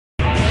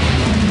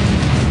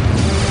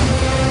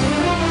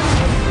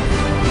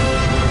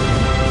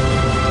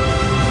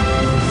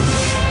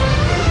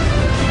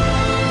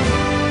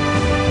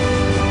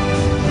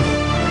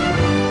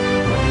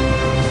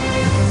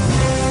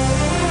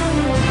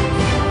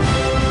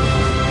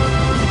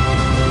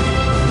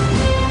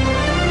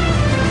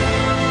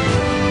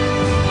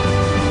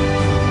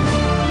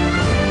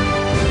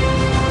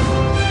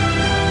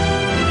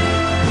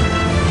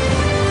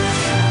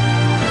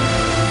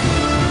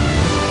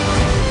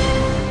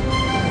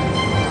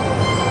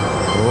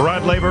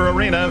Rod Laver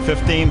Arena.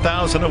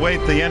 15,000 await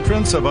the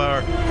entrance of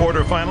our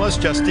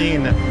quarterfinalist,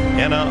 Justine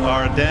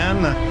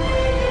Henin-Ardenne,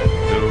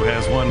 who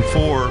has won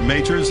 4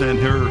 majors in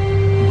her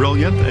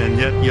brilliant and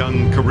yet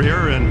young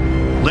career.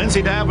 And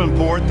Lindsay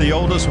Davenport, the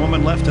oldest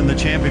woman left in the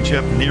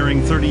championship,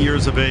 nearing 30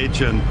 years of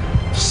age, and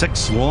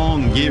 6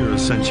 long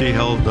years since she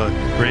held the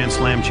Grand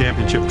Slam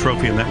championship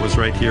trophy, and that was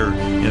right here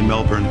in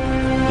Melbourne,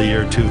 the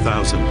year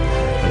 2000.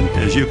 And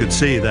as you could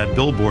see, that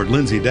billboard,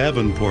 Lindsay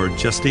Davenport,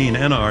 Justine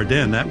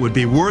Henin-Ardenne, that would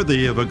be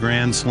worthy of a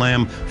Grand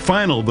Slam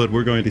final, but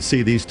we're going to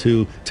see these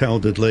 2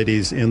 talented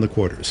ladies in the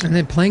quarters. And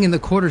then playing in the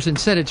quarters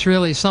instead, it's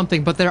really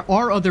something. But there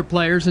are other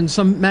players and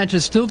some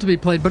matches still to be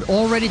played. But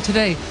already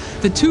today,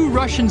 the 2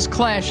 Russians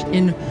clashed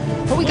in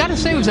what we got to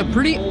say was a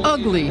pretty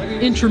ugly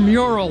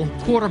intramural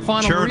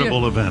quarterfinal.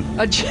 Charitable event.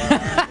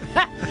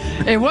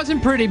 It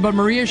wasn't pretty, but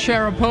Maria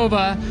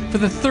Sharapova, for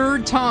the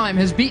 3rd time,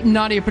 has beaten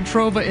Nadia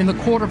Petrova in the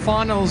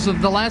quarterfinals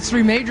of the last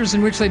 3 majors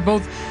in which they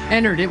both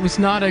entered. It was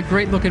not a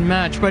great-looking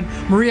match, but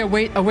Maria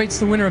awaits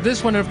the winner of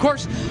this one. And, of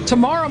course,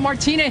 tomorrow,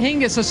 Martina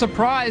Hingis, a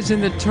surprise in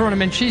the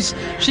tournament.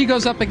 She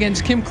goes up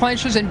against Kim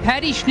Clijsters and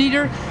Patty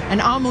Schnyder and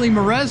Amelie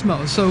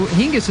Mauresmo. So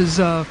Hingis is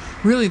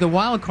really the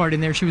wild card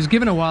in there. She was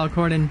given a wild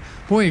card, and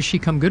boy, has she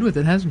come good with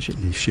it, hasn't she?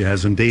 She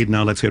has indeed.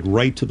 Now let's get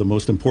right to the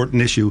most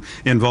important issue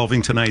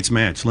involving tonight's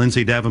match.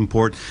 Lindsay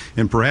Davenport,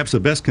 in perhaps the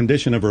best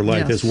condition of her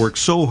life, has worked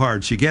so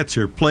hard. She gets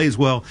here, plays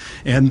well,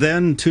 and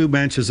then 2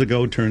 matches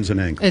ago turns an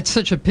ankle. It's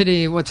such a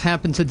pity what's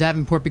happened to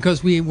Davenport,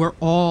 because we were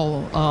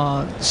all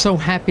so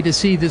happy to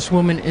see this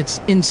woman.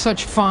 It's in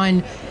such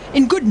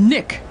in good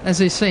nick, as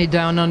they say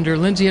down under.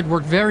 Lindsay had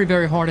worked very,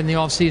 very hard in the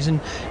offseason.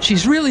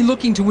 She's really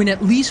looking to win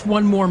at least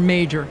one more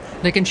major.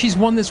 And she's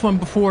won this one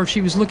before.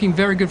 She was looking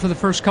very good for the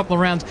first couple of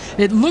rounds.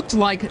 It looked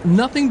like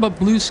nothing but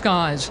blue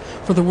skies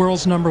for the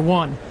world's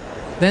 #1.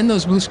 Then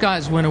those blue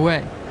skies went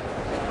away.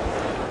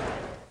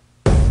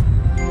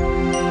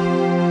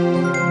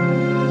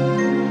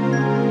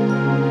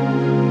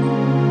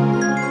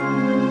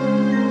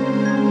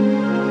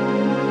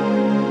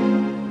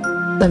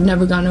 I've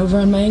never gone over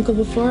on my ankle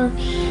before,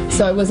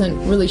 so I wasn't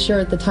really sure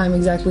at the time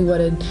exactly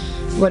what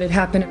had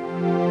happened.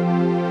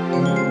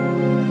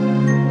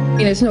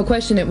 There's no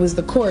question it was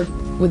the court.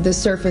 With this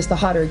surface, the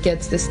hotter it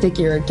gets, the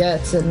stickier it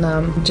gets,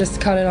 and just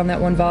caught it on that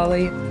one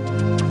volley.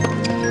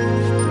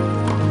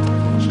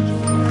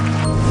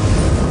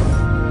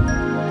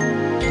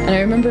 And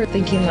I remember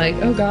thinking like,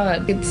 oh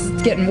God, it's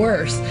getting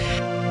worse.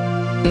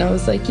 And I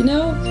was like,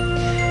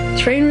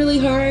 train really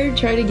hard,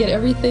 try to get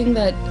everything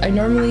that I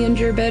normally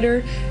injure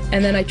better,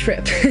 and then I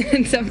trip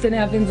and something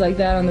happens like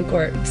that on the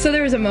court. So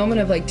there was a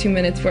moment of like 2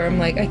 minutes where I'm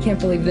like, I can't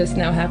believe this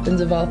now happens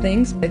of all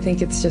things. I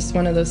think it's just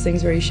one of those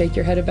things where you shake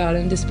your head about it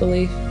in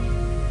disbelief.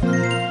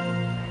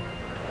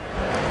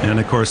 And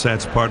of course,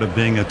 that's part of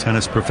being a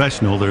tennis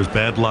professional. There's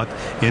bad luck,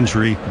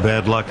 injury,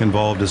 bad luck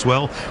involved as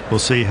well. We'll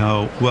see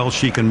how well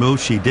she can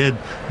move. She did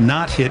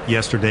not hit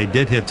yesterday,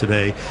 did hit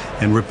today,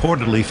 and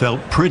reportedly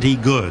felt pretty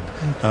good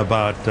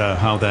about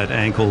how that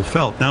ankle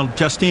felt. Now,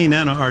 Justine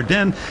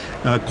Henin-Ardenne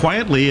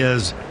quietly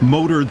has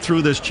motored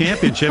through this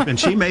championship, and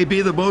she may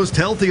be the most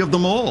healthy of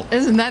them all.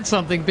 Isn't that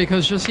something?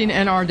 Because Justine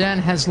Henin-Ardenne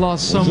has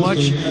lost so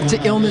much to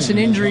illness and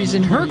injuries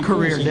in her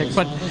career, Dick.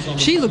 But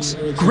she looks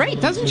great,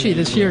 doesn't she,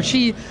 this year?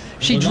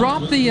 She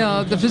dropped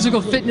the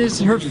physical fitness.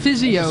 Her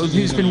physio,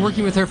 who's been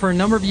working with her for a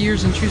number of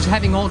years, and she was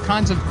having all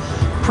kinds of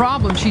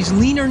problems. She's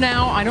leaner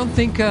now. I don't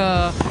think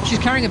she's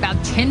carrying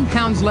about 10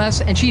 pounds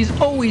less, and she's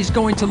always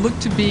going to look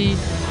to be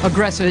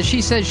aggressive. As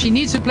she says, she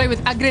needs to play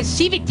with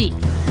aggressivity.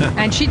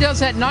 And she does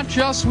that not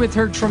just with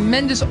her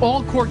tremendous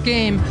all-court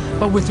game,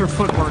 but with her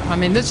footwork. I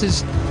mean, this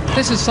is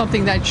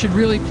something that should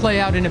really play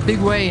out in a big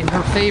way in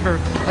her favor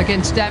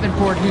against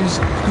Davenport, whose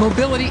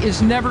mobility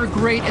is never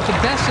great at the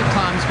best of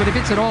times, but if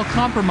it's at all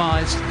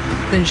compromised,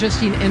 then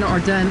Justine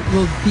Henin-Ardenne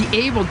will be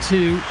able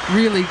to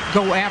really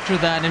go after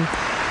that. And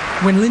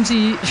when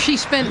Lindsay, she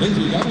spent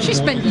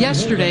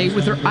yesterday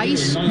with her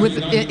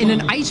in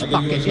an ice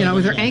bucket,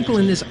 with her ankle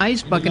in this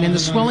ice bucket, and the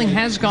swelling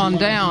has gone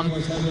down,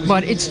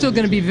 but it's still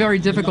going to be very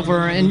difficult for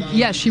her. And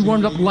yes, she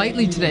warmed up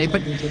lightly today,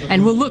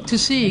 and we'll look to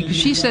see, because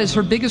she says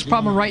her biggest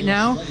problem right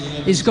now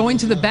is going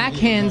to the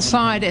backhand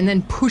side and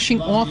then pushing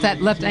off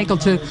that left ankle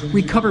to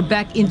recover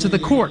back into the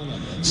court.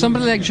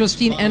 Somebody like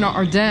Justine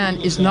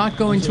Henin-Ardenne is not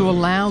going to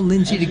allow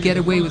Lindsay to get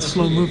away with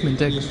slow movement,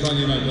 Dick.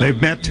 They've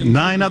met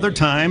 9 other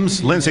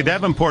times. Lindsay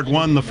Davenport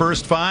won the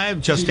first 5.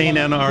 Justine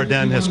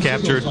Henin-Ardenne has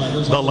captured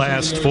the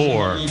last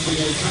 4.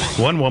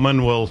 One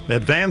woman will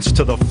advance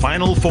to the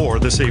final 4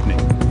 this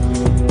evening.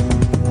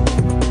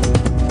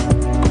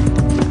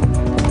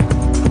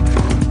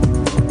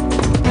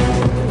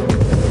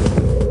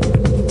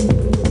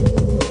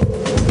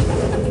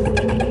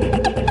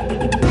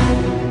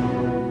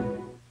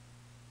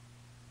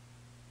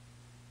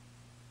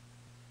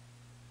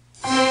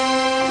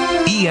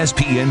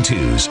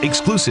 ESPN2's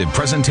exclusive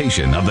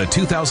presentation of the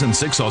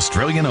 2006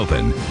 Australian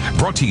Open,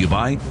 brought to you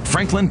by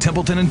Franklin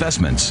Templeton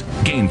Investments.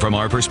 Gain from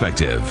our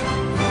perspective.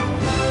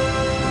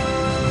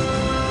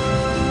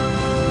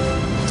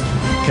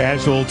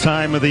 Casual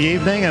time of the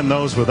evening, and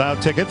those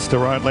without tickets to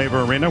Rod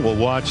Laver Arena will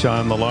watch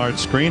on the large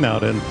screen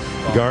out in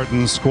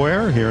Garden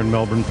Square here in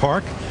Melbourne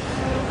Park.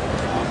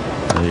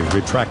 The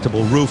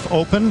retractable roof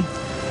open.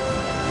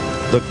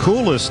 The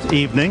coolest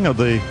evening of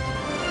the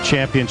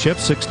championship,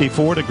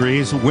 64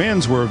 degrees.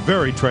 Winds were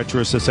very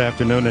treacherous this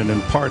afternoon, and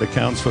in part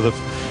accounts for the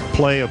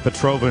play of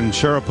Petrova and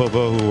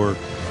Sharapova, who were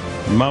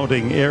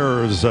mounting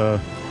errors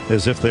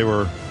as if they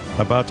were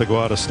about to go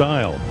out of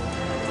style.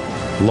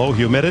 Low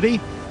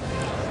humidity.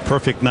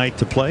 Perfect night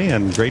to play,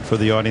 and great for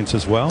the audience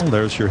as well.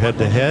 There's your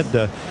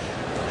head-to-head.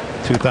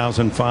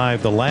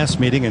 2005, the last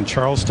meeting in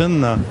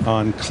Charleston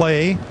on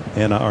clay,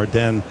 and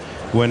Arden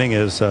winning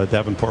as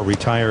Davenport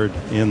retired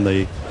in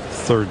the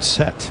third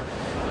set.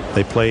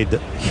 They played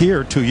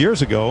here 2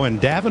 years ago, and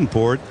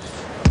Davenport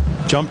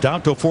jumped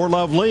out to a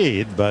 4-love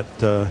lead, but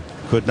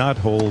could not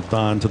hold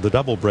on to the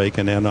double break,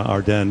 and Anna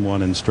Arden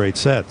won in straight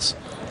sets.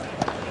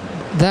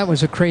 That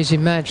was a crazy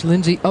match.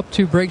 Lindsay up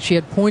 2 breaks. She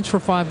had points for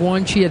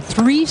 5-1. She had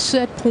 3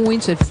 set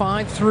points at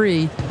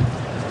 5-3.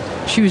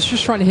 She was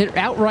just trying to hit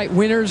outright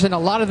winners, and a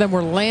lot of them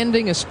were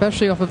landing,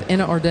 especially off of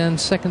Anna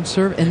Arden's second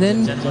serve. And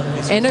then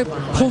Anna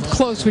pulled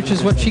close, which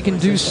is what she can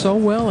do so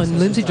well, and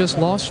Lindsay just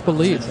lost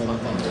belief.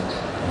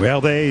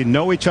 Well, they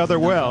know each other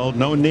well.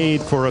 No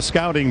need for a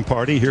scouting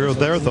party. Here are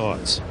their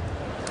thoughts.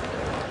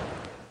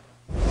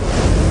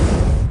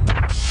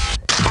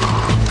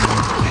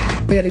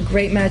 We had a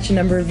great match a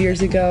number of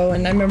years ago,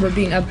 and I remember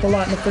being up a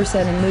lot in the first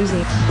set and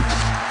losing.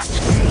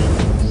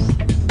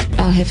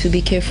 I'll have to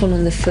be careful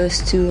on the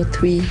first 2 or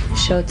 3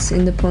 shots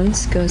in the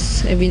points,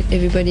 because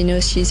everybody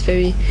knows she's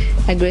very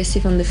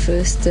aggressive on the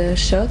first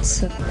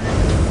shots.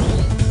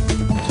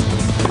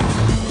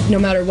 No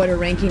matter what her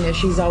ranking is,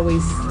 she's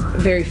always a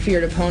very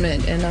feared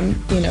opponent, and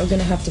I'm, going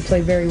to have to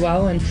play very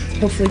well and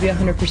hopefully be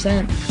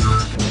 100%.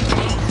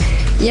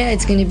 Yeah,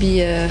 it's going to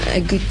be a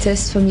good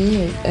test for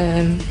me,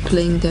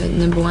 playing the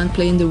 #1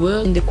 player in the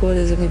world in the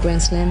quarters of the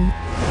Grand Slam.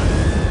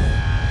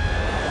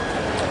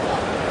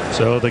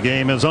 So the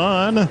game is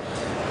on,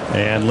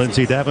 and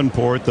Lindsay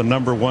Davenport, the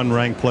 #1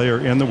 ranked player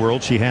in the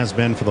world. She has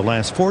been for the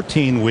last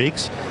 14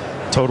 weeks.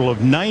 Total of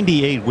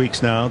 98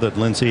 weeks now that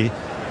Lindsay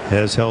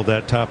has held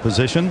that top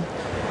position.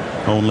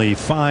 Only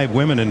 5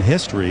 women in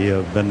history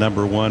have been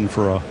 #1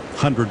 for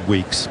 100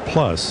 weeks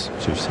plus.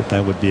 So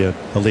that would be an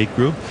elite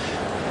group.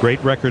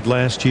 Great record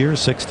last year,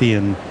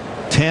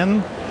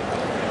 60-10,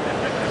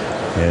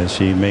 as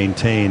she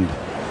maintained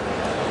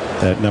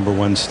that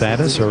 #1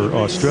 status. Her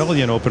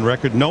Australian Open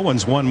record, no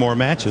one's won more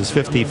matches,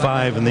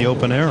 55 in the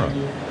Open era.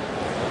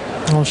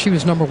 Well, she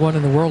was #1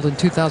 in the world in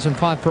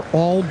 2005 for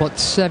all but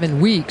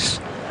 7 weeks,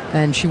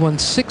 and she won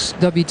 6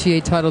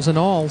 WTA titles in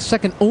all,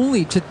 second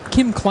only to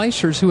Kim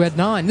Clijsters, who had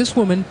 9. This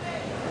woman,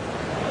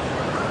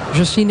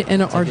 Justine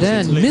Anna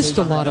Arden, missed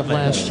a lot of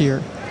last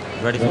year.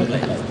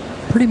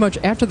 Pretty much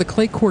after the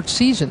clay court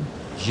season,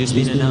 she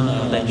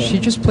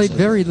just played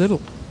very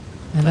little,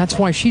 and that's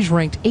why she's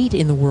ranked 8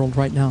 in the world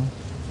right now.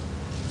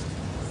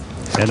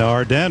 And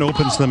Arden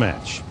opens the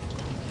match.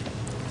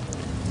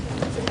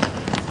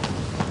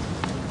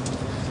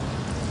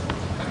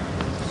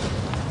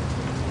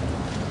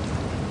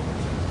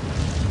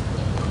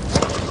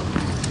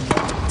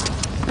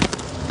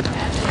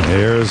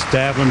 There's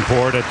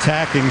Davenport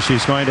attacking.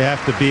 She's going to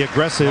have to be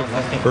aggressive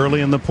early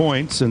in the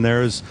points, and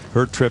there's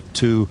her trip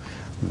to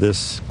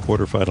this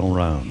quarterfinal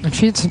round. And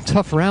she had some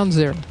tough rounds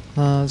there.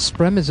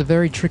 Sprem is a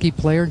very tricky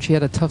player, and she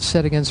had a tough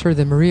set against her.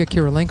 Then Maria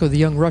Kirilenko, the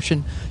young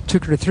Russian,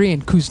 took her to 3,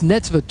 and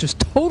Kuznetsova just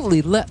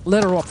totally let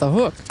her off the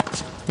hook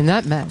in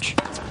that match.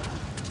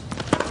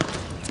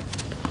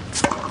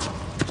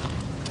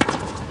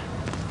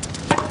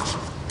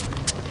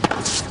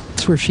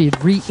 That's where she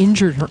had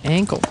re-injured her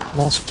ankle,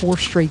 lost 4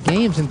 straight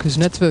games, and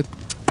Kuznetsova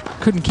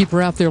couldn't keep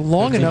her out there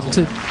long enough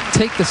to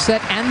take the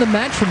set and the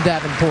match from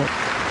Davenport.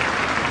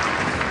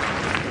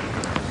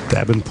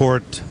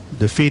 Davenport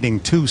defeating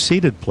 2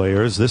 seeded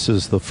players. This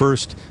is the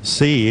first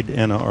seed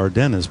Anna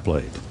Arden has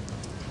played.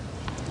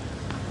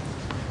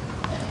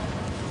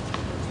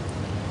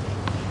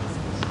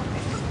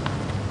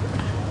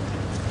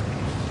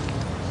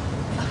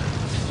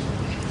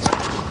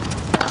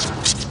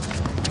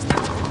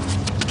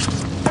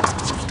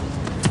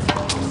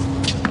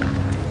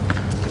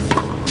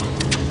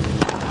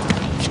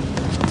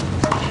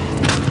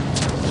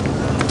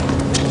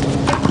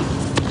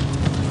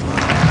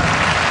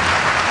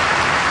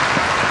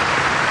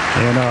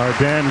 And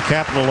Arden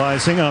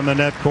capitalizing on the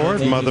net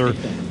court. Mother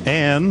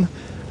Ann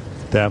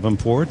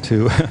Davenport,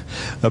 who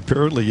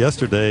apparently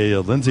yesterday,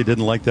 Lindsay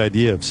didn't like the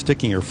idea of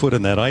sticking her foot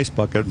in that ice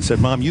bucket and said,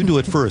 "Mom, you do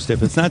it first.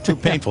 If it's not too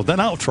painful, then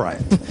I'll try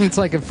it." It's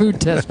like a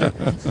food tester,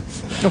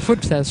 a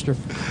foot tester.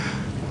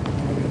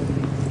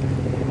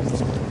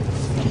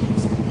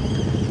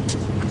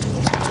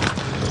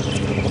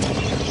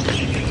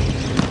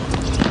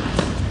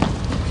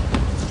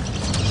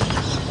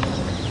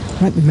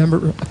 I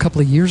remember a couple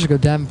of years ago,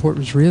 Davenport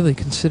was really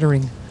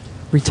considering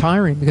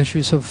retiring because she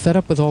was so fed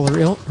up with all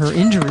her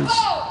injuries.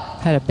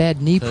 Had a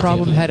bad knee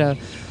problem, had a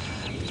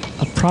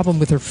a problem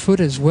with her foot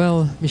as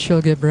well.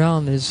 Michelle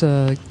Gabriel is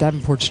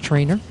Davenport's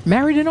trainer.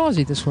 Married an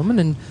Aussie, this woman,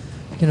 and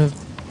you know,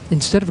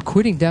 instead of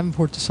quitting,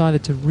 Davenport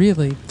decided to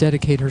really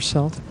dedicate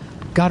herself.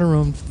 Got her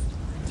own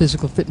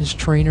physical fitness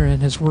trainer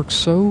and has worked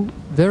so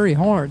very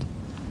hard.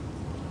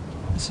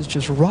 This is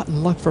just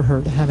rotten luck for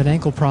her to have an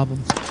ankle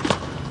problem.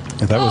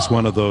 And that was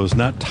one of those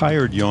not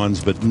tired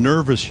yawns, but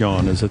nervous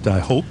yawn. Is that I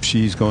hope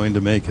she's going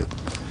to make it.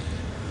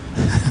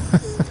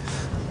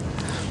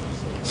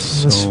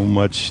 So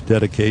much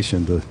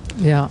dedication to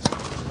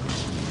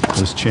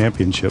this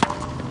championship.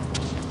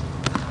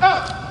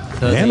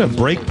 And a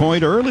break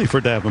point early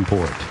for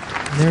Davenport.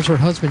 And there's her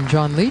husband,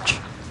 John Leach.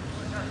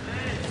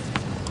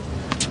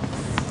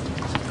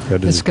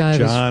 This guy,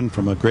 John,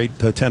 from a great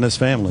tennis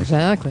family.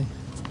 Exactly.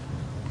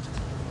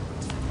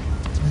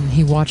 And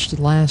he watched it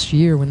last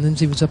year when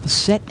Lindsay was up a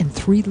set and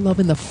 3-love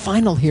in the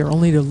final here,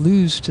 only to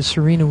lose to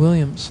Serena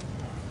Williams.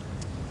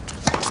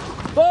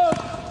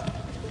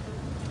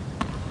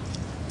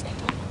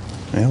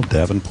 Well,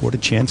 Davenport a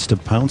chance to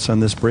pounce on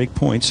this break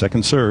point.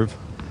 Second serve.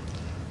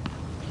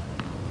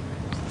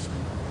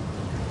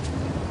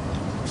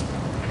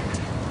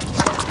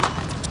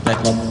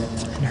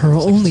 And her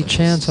only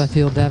chance, I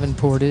feel,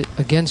 Davenport,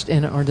 against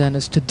Anna Ardern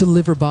is to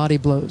deliver body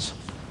blows.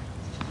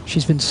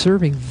 She's been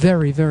serving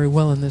very, very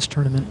well in this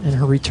tournament, and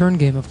her return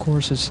game, of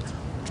course, is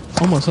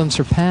almost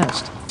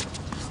unsurpassed.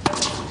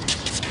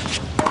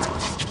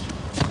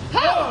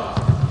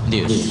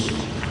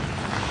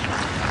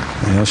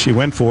 Well, she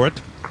went for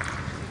it.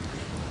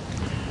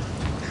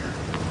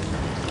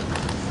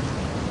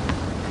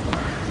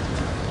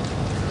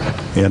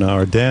 Anna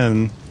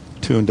Ardern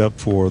tuned up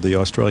for the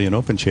Australian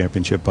Open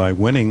Championship by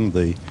winning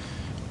the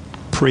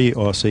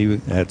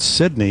pre-Aussie at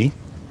Sydney.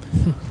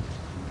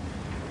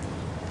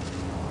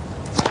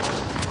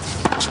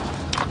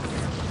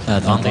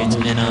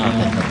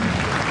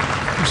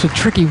 It's a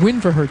tricky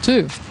win for her,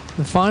 too.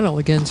 The final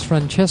against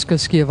Francesca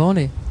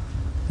Schiavone,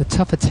 the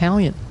tough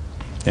Italian.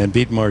 And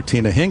beat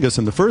Martina Hingis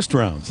in the first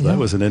round. So that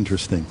was an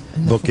interesting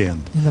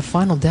bookend. In the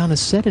final, down a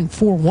set in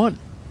 4-1.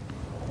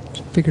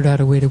 Figured out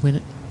a way to win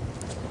it.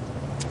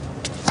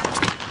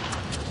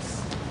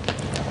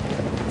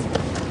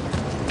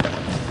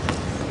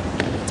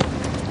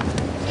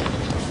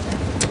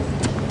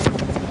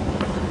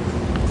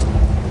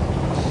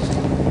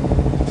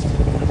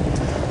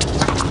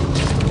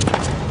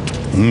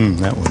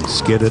 That one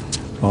skidded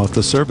off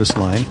the service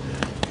line.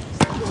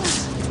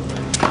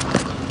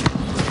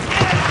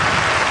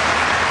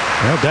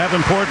 Well,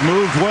 Davenport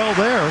moved well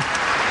there.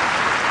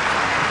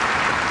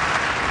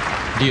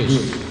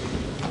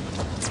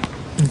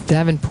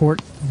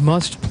 Davenport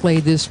must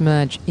play this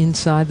match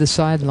inside the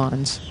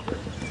sidelines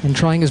and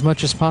trying as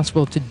much as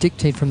possible to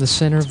dictate from the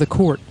center of the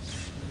court.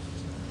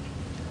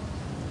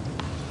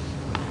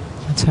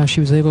 That's how she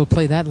was able to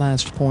play that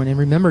last point. And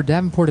remember,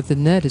 Davenport at the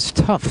net is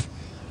tough.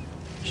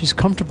 She's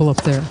comfortable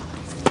up there.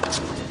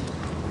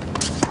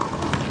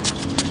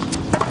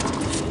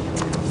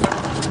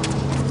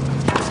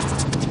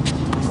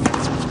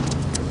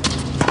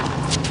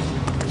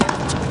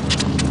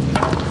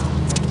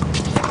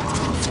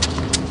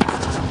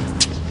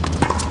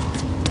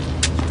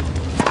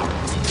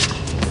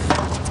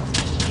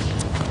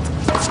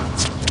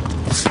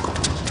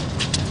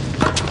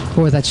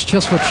 Boy, that's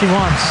just what she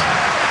wants.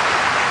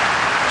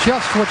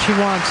 Just what she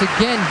wants.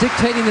 Again,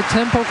 dictating the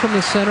tempo from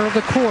the center of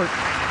the court.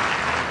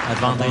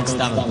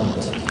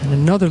 And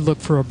another look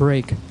for a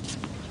break.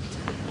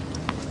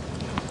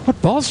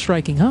 What ball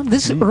striking, huh?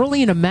 This is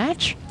early in a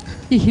match?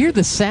 You hear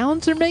the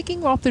sounds they're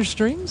making off their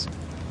strings?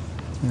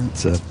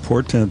 It's a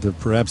portent of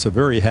perhaps a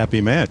very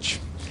happy match.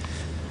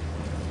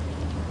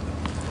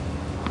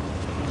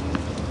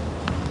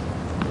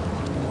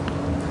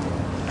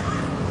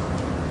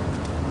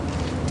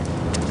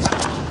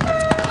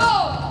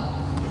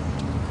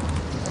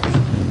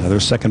 Another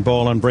second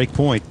ball on break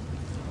point.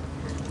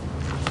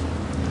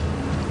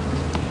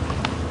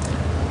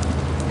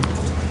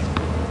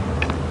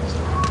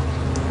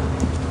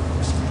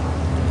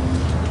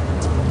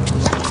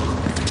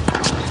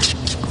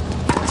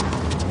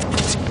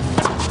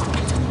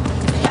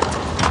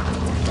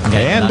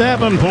 And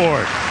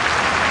Davenport.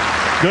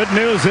 Good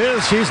news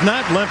is she's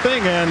not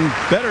limping, and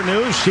better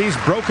news, she's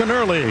broken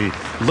early.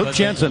 Luke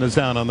Jensen is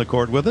down on the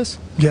court with us.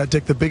 Yeah,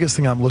 Dick, the biggest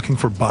thing I'm looking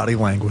for body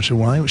language. And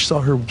when I saw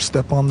her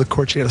step on the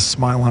court, she had a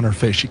smile on her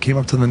face. She came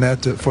up to the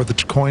net for the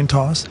coin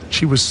toss.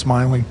 She was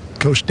smiling.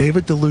 Coach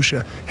David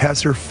DeLucia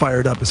has her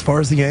fired up. As far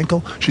as the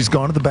ankle, she's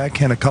gone to the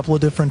backhand a couple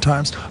of different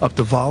times, up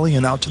the volley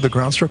and out to the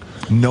ground stroke.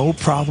 No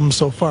problem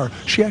so far.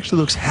 She actually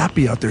looks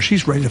happy out there.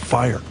 She's ready to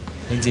fire.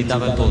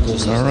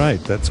 All right,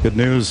 that's good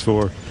news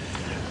for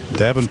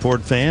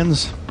Davenport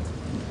fans.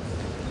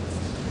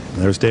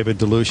 There's David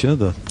DeLucia,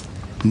 the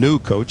new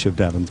coach of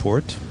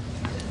Davenport.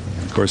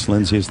 Of course,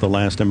 Lindsay is the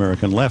last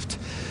American left,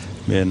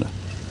 men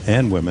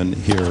and women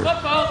here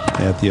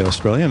at the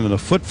Australian. And a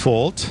foot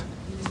fault,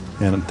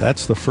 and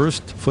that's the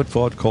first foot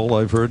fault call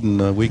I've heard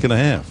in a week and a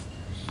half.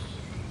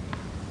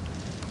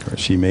 Of course,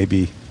 she may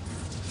be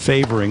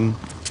favoring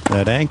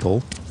that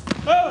ankle.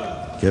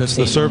 Gets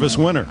the service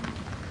winner.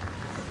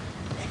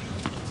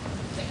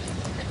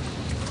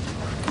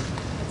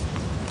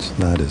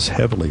 not as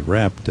heavily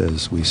wrapped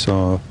as we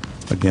saw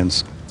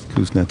against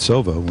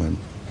Kuznetsova when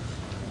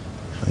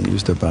I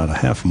used about a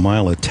half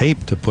mile of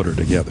tape to put her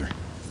together.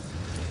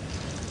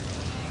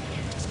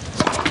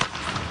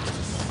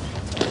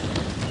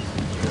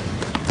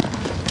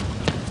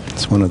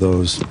 It's one of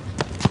those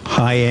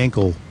high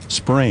ankle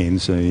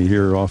sprains you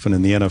hear often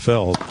in the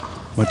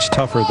NFL, much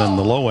tougher than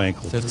the low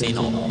ankle.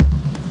 The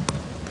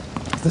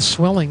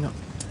swelling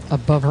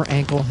above her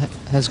ankle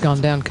has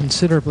gone down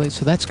considerably,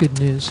 so that's good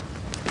news.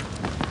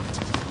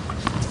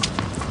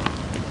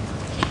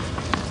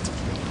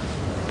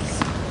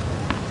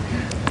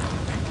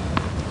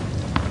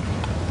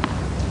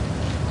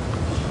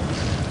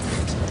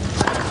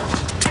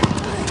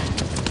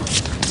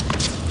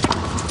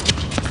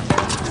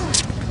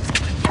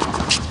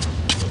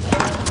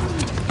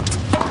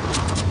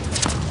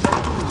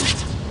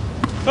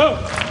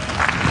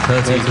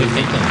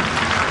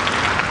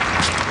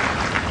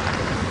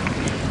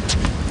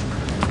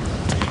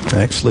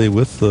 Actually,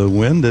 with the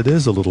wind, it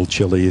is a little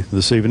chilly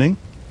this evening.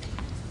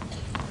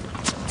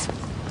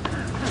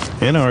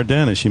 Anna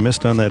Ardern, she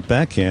missed on that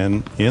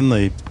backhand in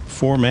the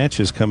 4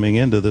 matches coming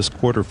into this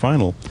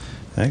quarterfinal.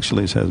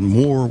 Actually, has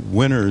more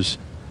winners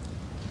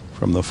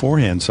from the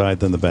forehand side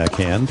than the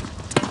backhand.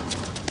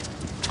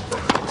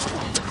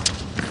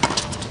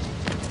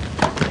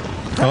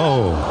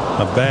 Oh,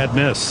 a bad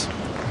miss.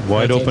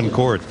 Wide open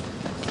court.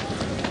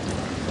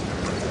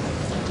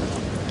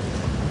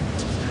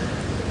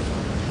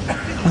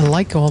 I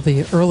like all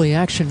the early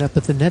action up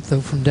at the net,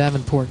 though, from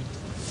Davenport.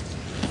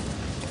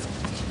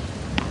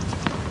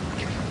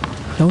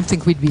 I don't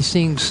think we'd be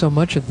seeing so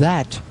much of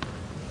that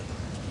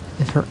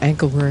if her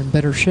ankle were in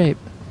better shape.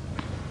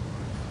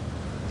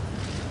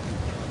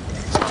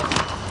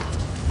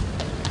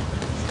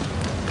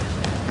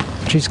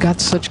 She's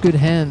got such good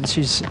hands.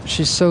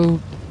 She's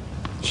so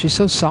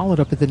solid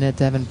up at the net,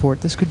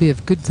 Davenport. This could be a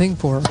good thing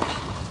for her.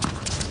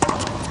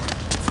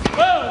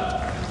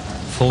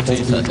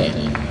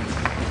 14-13.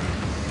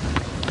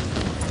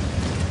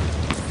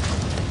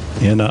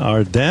 Anna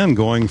Ardern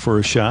going for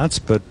her shots,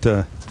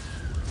 but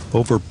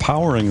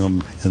overpowering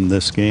them in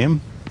this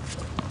game.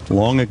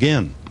 Long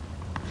again.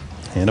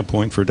 And a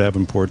point for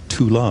Davenport,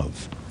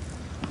 2-love.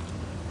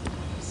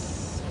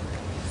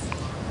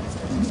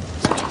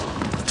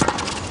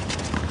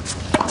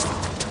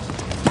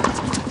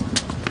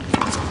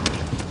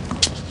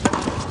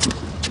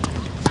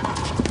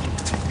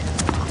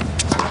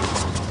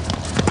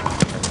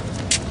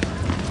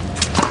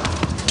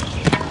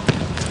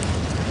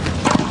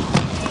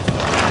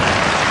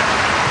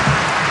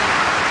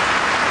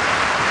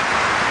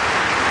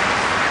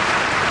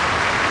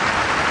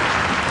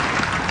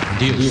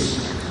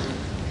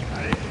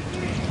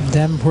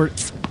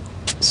 Davenport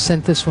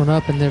sent this one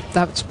up, and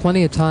that's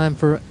plenty of time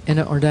for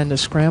Anna Ardern to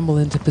scramble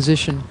into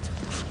position,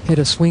 hit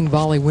a swing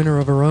volley winner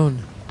of her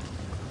own.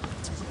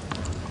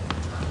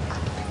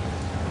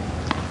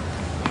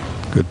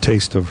 Good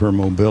taste of her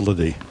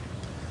mobility.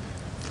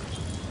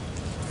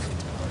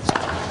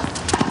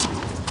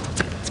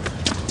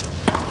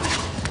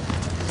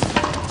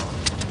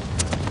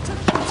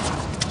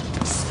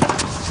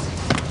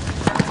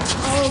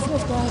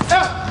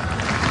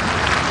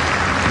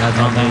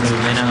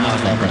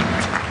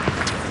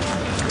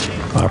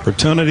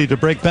 Opportunity to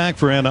break back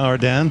for Anna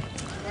Ardern.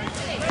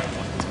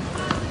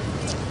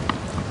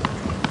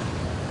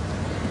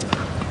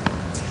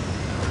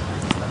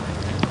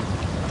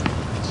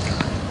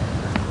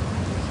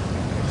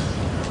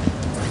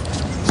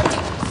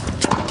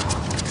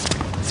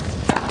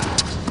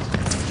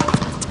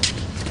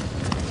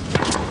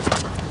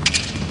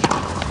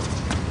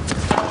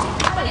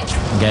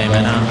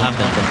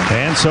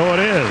 And so it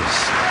is.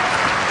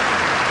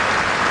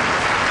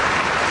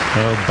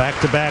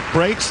 Back-to-back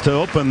breaks to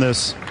open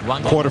this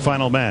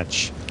quarterfinal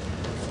match.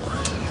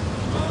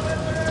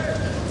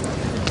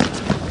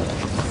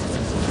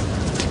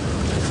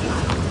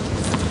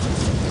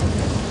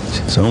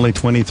 She's only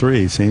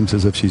 23. Seems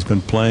as if she's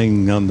been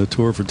playing on the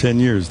tour for 10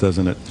 years,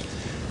 doesn't it?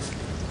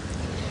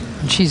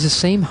 And she's the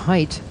same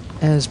height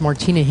as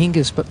Martina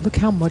Hingis, but look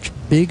how much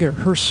bigger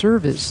her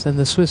serve is than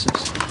the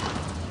Swiss's.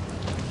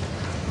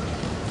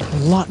 A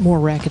lot more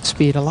racket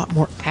speed, a lot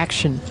more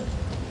action.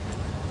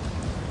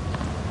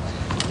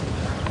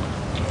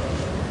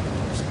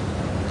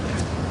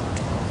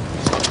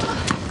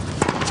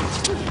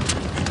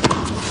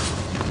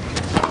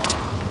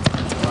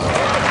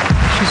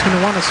 Going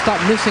to want to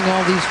stop missing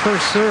all these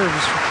first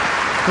serves.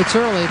 It's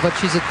early, but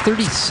she's at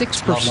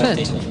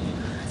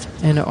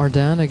 36%. Anna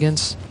Ardern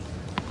against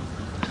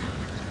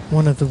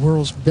one of the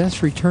world's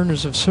best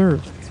returners of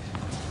serve.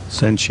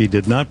 Since she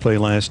did not play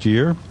last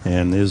year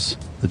and is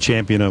the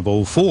champion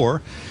of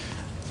 04,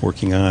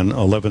 working on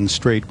 11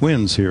 straight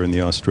wins here in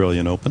the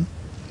Australian Open.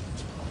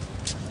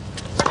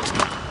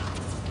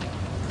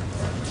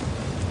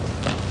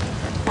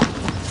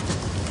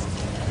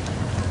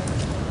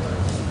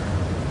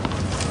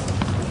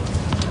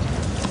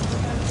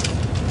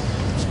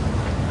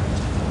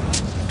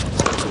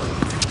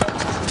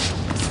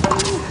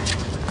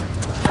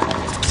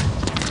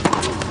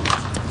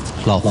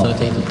 Love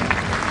 13.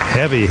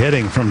 Heavy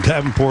hitting from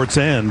Davenport's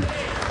end.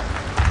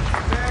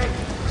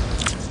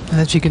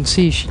 As you can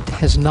see, she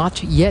has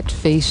not yet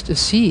faced a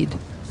seed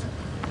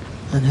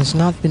and has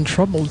not been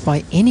troubled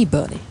by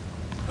anybody.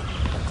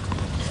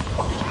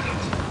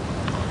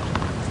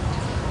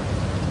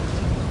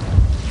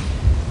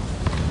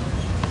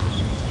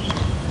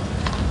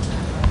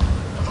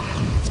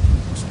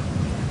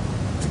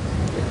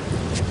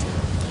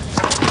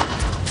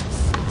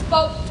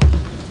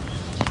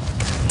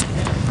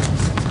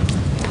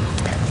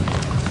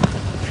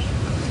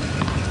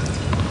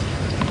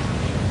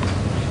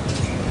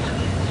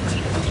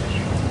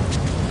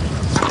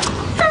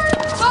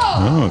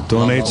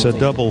 Donates a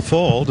double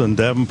fault, and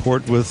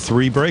Davenport with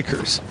 3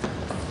 breakers.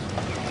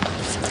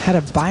 Had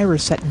a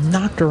virus that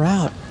knocked her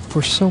out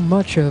for so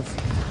much of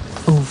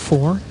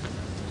 04.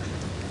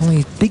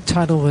 Only big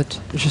title that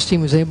Justine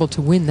was able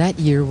to win that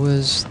year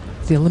was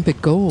the Olympic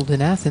gold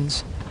in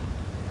Athens,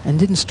 and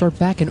didn't start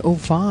back in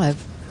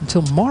 05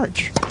 until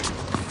March.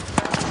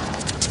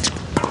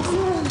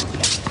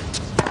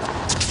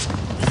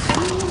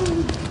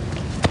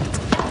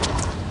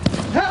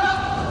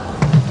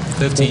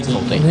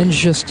 And then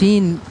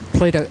Justine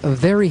played a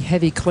very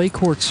heavy clay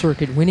court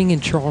circuit, winning in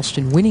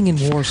Charleston, winning in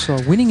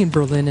Warsaw, winning in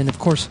Berlin, and of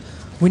course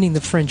winning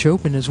the French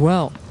Open as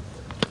well.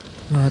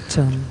 But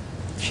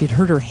she'd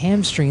hurt her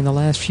hamstring in the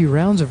last few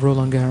rounds of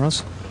Roland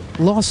Garros.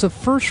 Lost the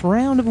first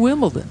round of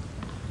Wimbledon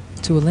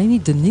to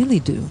Eleni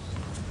Danilidou,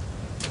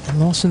 and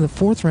lost in the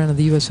 4th round of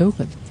the U.S.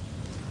 Open.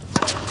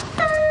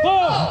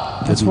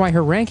 That's why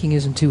her ranking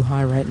isn't too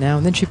high right now.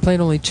 And then she played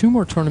only 2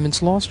 more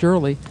tournaments, lost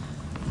early,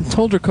 and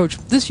told her coach,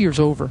 "This year's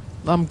over.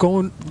 I'm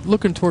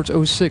looking towards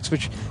 06,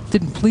 which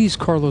didn't please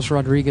Carlos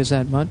Rodriguez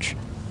that much."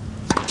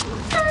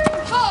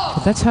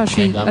 But that's how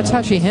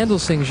she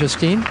handles things,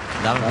 Justine.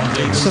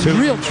 Some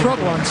real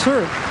trouble on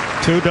serve.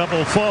 2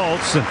 double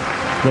faults.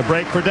 The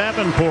break for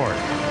Davenport.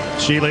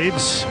 She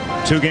leads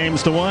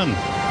 2-1.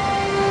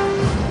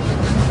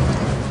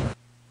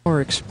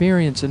 More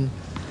experience and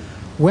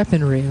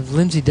weaponry of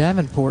Lindsay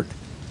Davenport.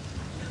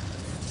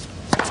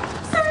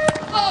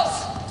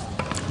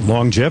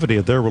 Longevity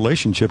of their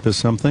relationship is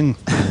something.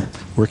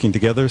 Working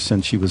together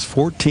since she was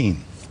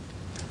 14.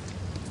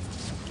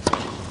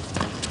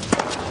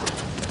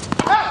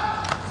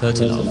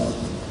 13.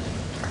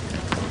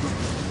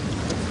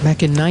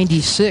 Back in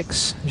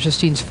 '96,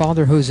 Justine's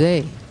father,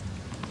 Jose,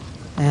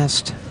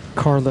 asked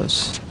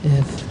Carlos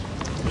if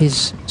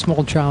his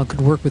small child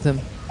could work with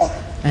him.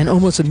 And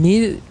almost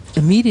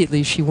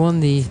immediately, she won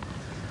the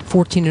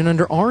 14 and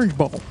under Orange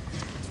Bowl.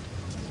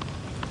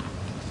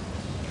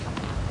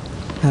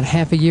 About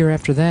half a year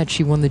after that,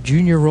 she won the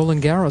Junior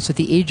Roland Garros at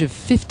the age of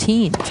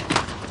 15.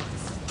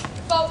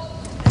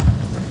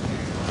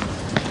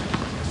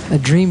 A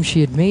dream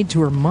she had made to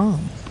her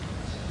mom.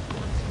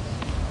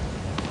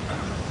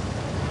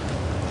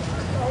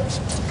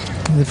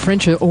 The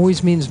French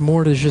always means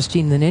more to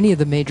Justine than any of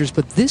the majors,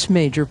 but this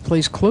major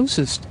plays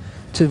closest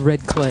to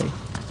red clay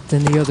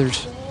than the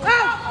others.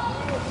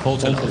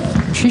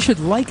 She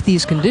should like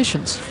these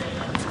conditions.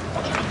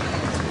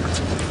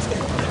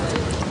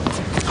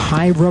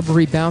 High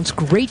rubbery bounce,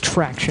 great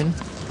traction.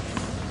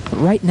 But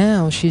right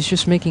now, she's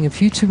just making a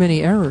few too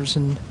many errors,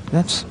 and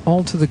that's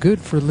all to the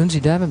good for Lindsay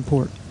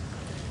Davenport.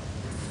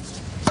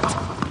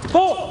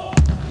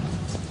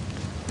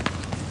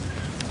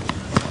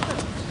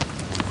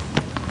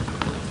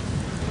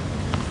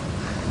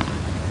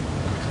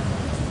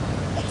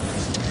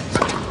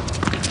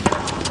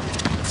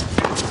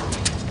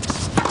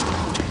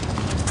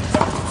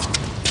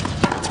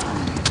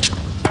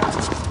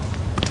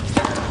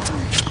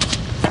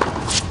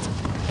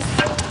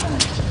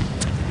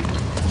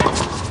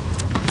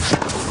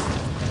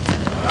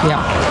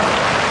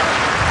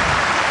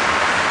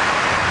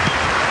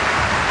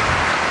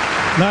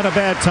 Not a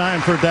bad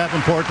time for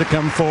Davenport to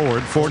come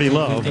forward. 40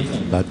 love,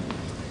 but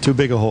too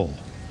big a hole.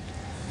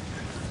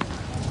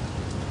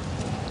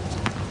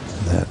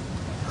 That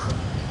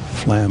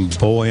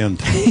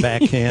flamboyant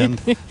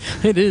backhand.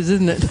 It is,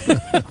 isn't it?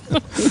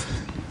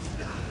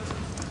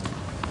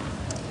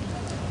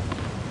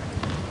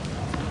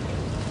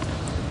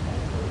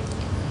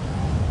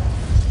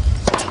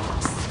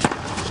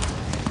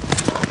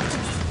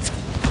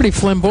 Pretty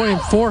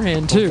flamboyant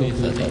forehand, too.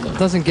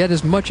 Doesn't get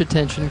as much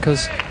attention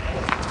because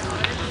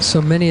so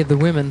many of the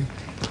women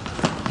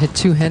hit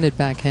 2-handed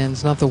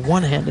backhands, not the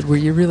one-handed, where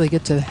you really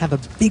get to have a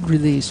big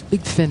release,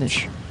 big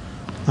finish.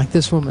 Like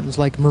this woman's,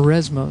 like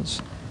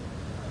Mauresmo's.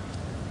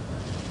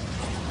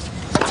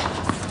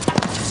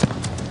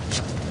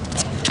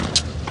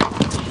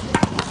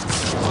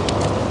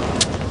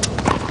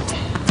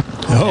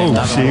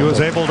 Oh, she was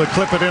able to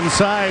clip it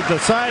inside the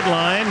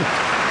sideline,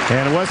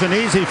 and it wasn't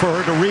easy for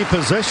her to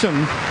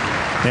reposition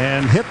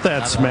and hit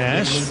that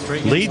smash.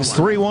 Leads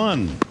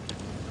 3-1.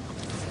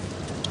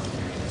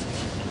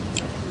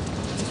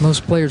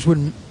 Most players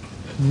wouldn't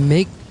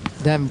make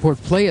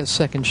Davenport play a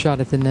second shot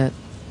at the net.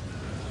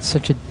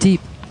 Such a deep,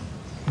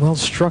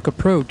 well-struck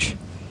approach.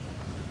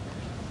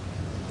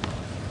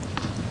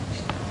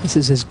 This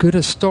is as good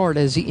a start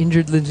as the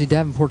injured Lindsay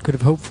Davenport could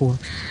have hoped for.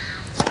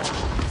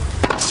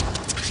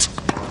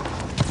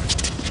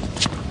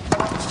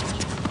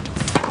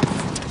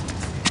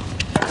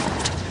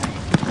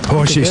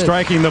 Oh, she's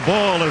striking the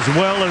ball as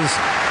well as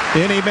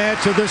any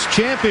match of this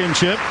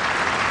championship.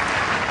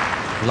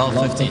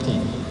 Love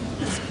 15.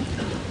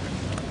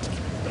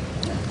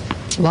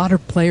 A lot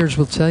of players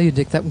will tell you,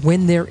 Dick, that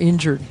when they're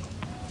injured,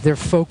 their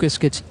focus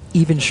gets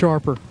even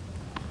sharper.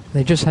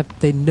 They just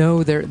they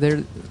know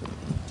that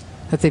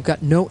they've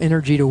got no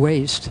energy to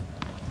waste,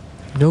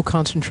 no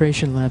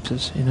concentration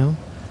lapses. You know,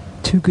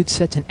 2 good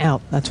sets and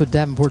out. That's what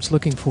Davenport's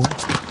looking for.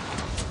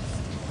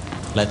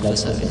 Let the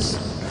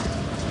service.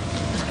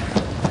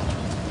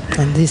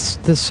 And this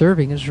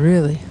serving is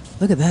really,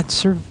 look at that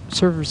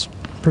server's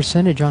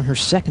percentage on her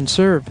second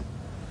serve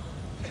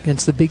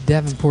against the big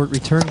Davenport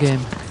return game.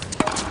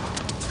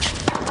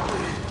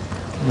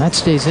 And that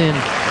stays in.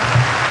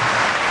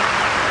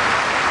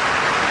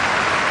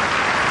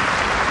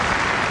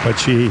 But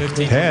she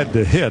had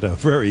to hit a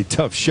very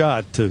tough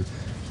shot to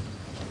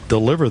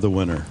deliver the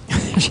winner.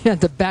 She had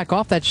to back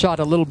off that shot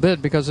a little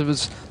bit because it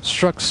was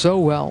struck so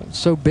well,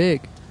 so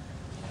big.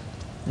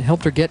 It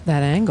helped her get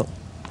that angle.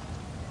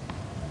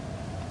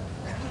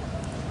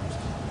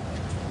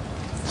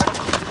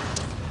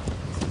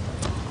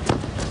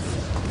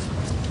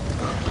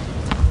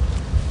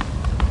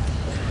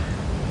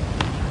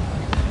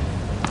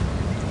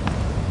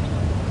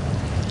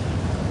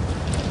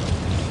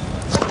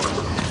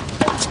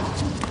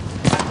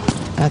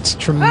 That's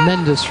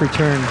tremendous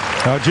return.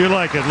 How'd you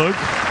like it, Luke?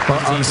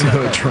 Well, honestly,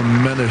 though, a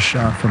tremendous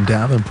shot from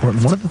Davenport.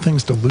 And one of the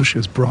things DeLucia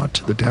has brought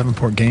to the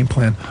Davenport game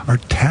plan are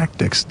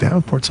tactics.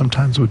 Davenport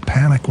sometimes would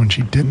panic when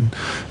she didn't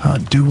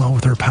do well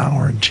with her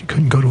power and she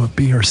couldn't go to a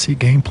B or C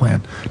game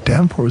plan.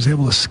 Davenport was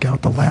able to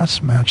scout the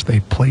last match they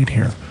played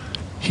here.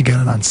 He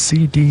got it on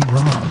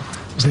CD-ROM.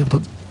 Was able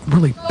to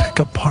really pick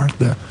apart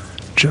the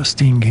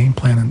Justine game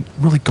plan and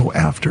really go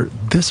after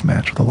this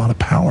match with a lot of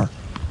power.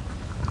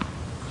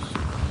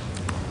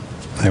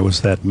 That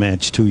was that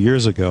match 2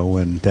 years ago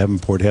when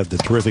Davenport had the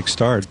terrific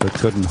start but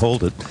couldn't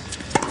hold it.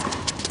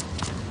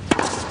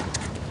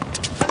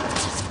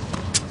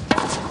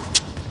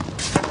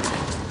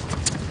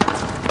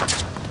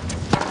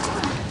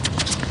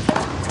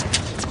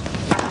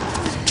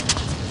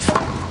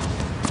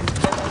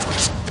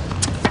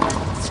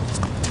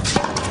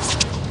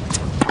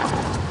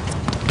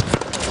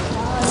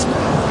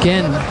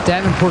 Again,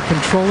 Davenport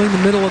controlling the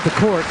middle of the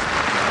court.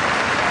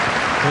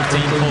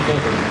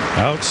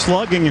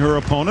 Outslugging her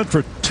opponent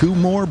for 2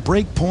 more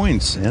break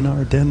points. And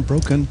Arden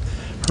broken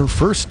her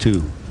first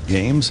 2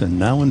 games and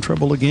now in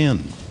trouble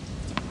again.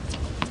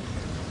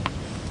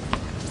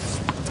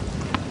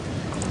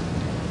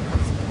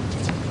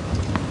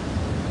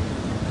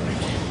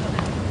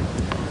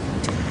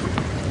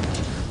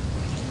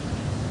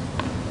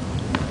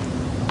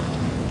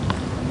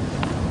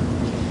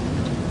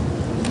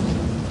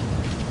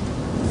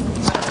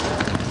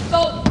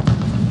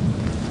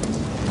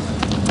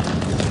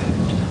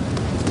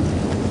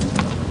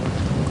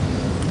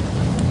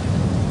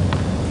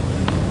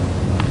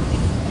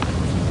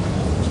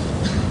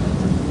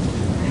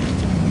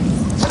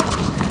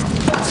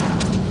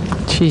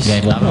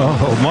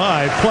 Oh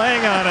my,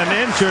 playing on an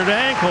injured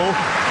ankle.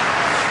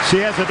 She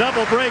has a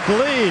double break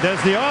lead,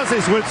 as the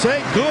Aussies would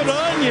say. Good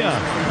on ya.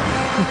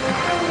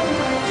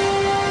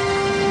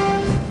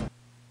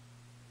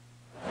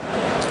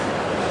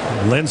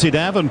 Lindsay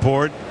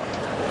Davenport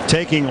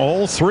taking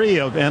all 3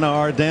 of Anna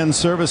Arden's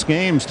service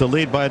games to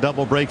lead by a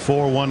double break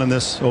 4-1 in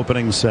this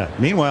opening set.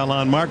 Meanwhile,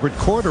 on Margaret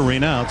Court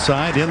Arena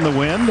outside in the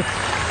wind,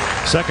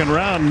 second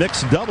round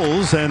mixed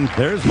doubles, and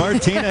there's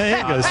Martina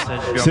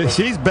Hingis. So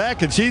she's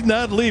back and she's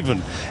not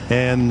leaving.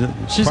 And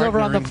she's over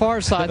on the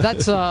far side.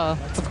 That's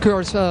of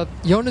course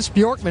Jonas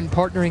Bjorkman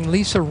partnering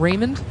Lisa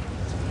Raymond.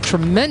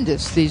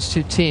 Tremendous, these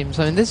 2 teams.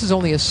 I mean, this is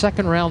only a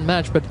second round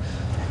match, but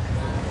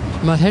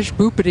Mahesh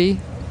Bhupati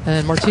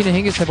and Martina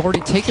Hingis have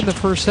already taken the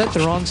first set.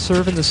 They're on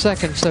serve in the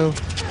second, so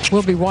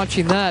we'll be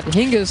watching that.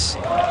 Hingis,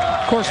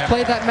 of course,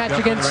 played that match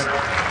against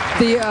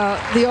the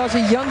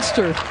Aussie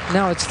youngster.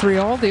 Now it's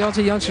 3-all. The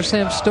Aussie youngster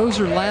Sam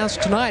Stosur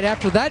last tonight.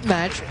 After that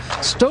match,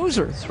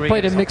 Stosur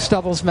played a mixed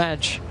doubles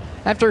match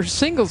after her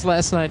singles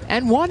last night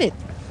and won it.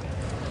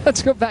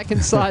 Let's go back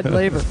inside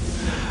Laver.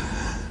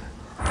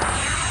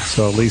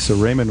 So Lisa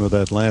Raymond with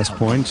that last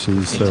point.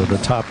 She's the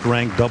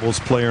top-ranked doubles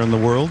player in the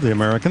world, the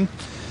American.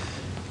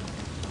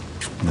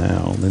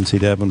 Now Lindsay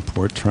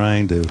Davenport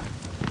trying to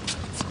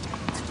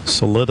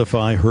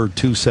solidify her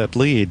 2-set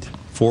lead,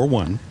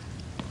 4-1.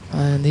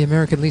 And the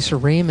American Lisa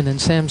Raymond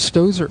and Sam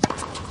Stosur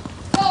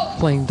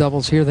playing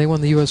doubles here. They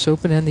won the U.S.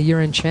 Open and the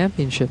year-end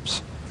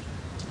championships.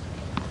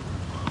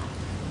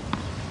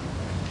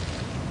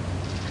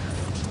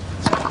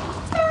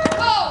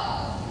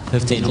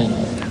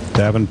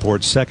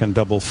 Davenport's second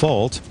double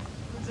fault.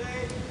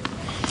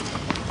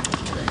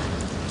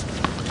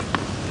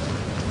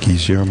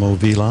 Guillermo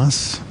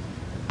Vilas.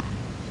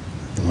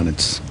 When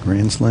it's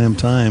Grand Slam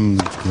time,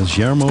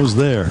 Guillermo's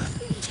there.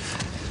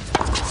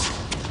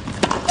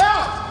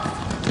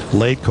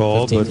 Late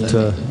call, but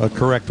a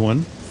correct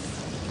one.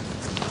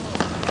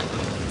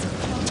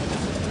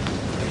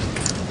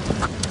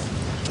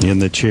 In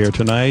the chair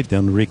tonight,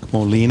 Enrique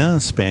Molina,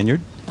 Spaniard.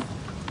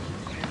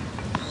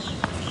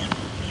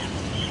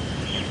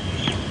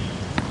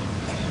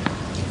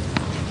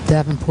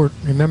 Davenport,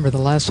 remember the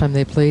last time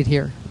they played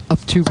here, up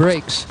 2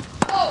 breaks.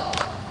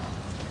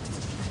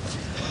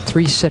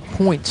 3 set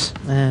points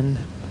and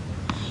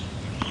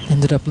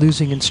ended up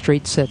losing in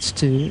straight sets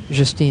to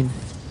Justine.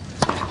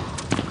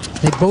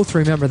 They both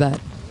remember that.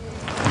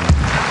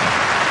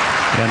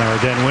 Anna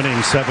Arden winning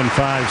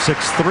 7-5,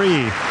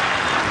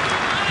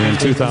 6-3 in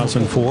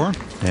 2004.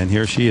 And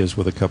here she is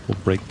with a couple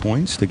break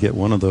points to get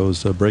one of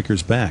those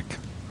breakers back.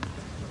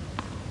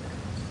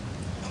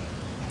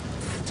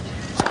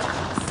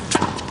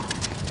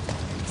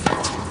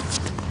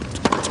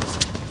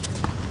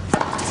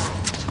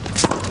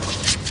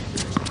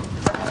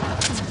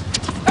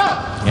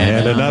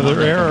 And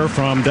another error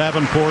from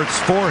Davenport's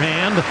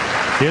forehand.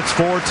 It's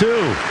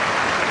 4-2.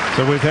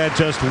 So we've had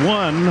just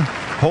one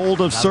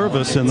hold of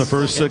service in the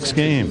first 6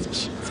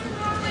 games.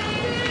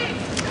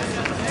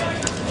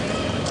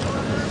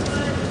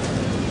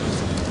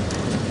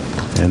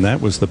 And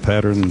that was the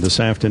pattern this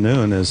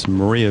afternoon as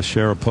Maria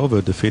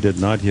Sharapova defeated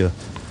Nadia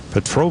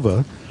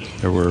Petrova.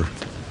 There were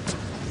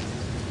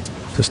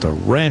just a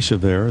rash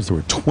of errors. There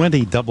were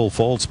 20 double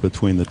faults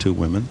between the two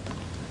women.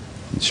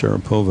 And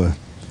Sharapova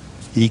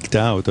eked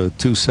out a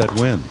 2-set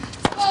win.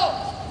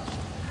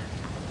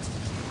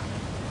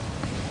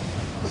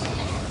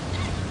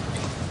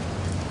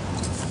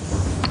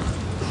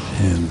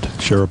 And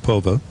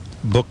Sharapova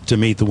booked to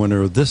meet the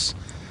winner of this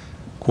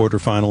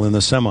quarterfinal in the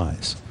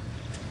semis.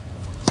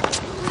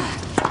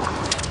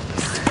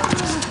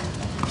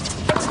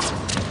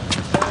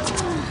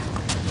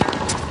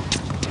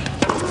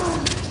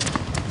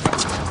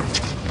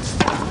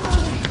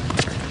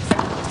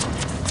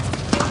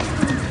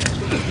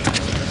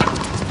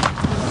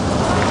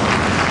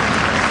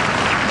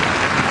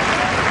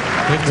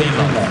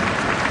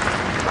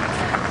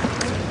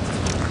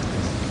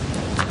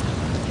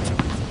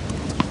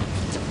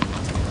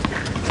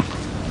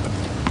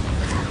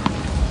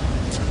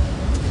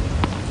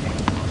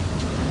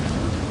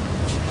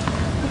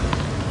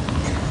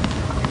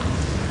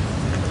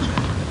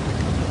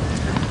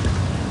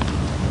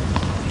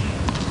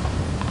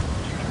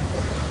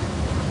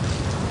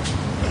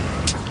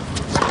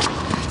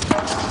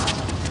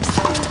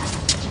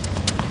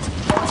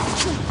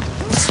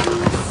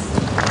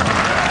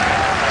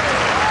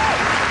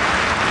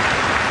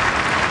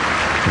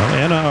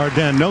 Anna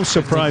Arden, no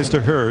surprise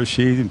to her.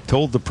 She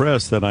told the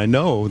press that I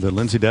know that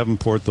Lindsay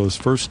Davenport, those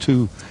first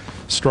 2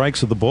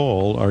 strikes of the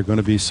ball are going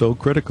to be so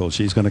critical.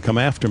 She's going to come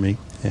after me,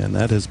 and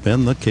that has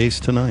been the case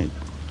tonight.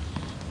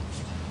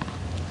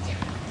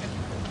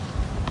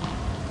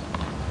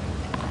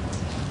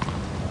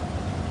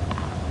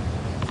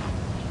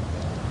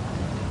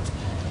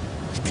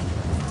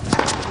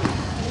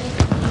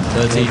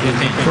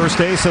 First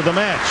ace of the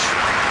match.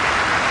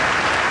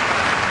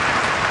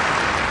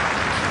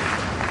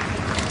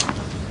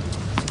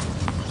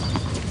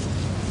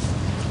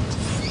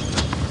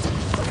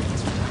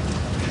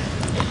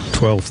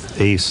 th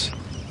ace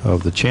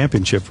of the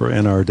championship for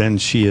Anna Arden.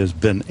 She has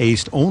been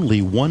aced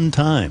only 1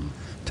 time.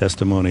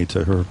 Testimony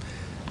to her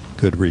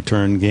good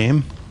return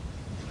game.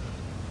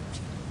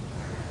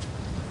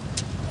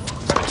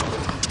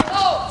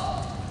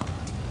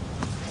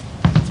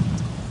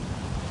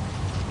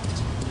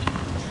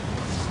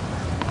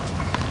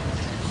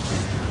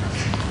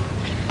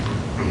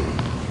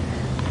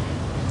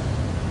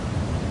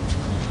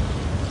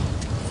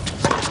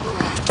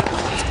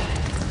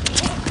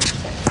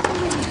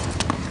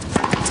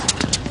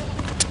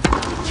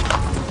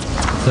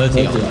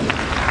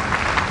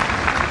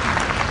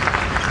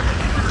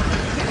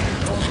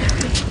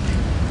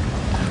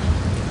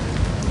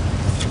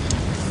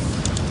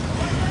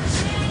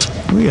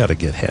 We ought to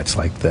get hats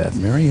like that,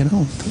 Mary. You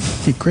know,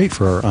 it'd be great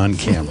for our on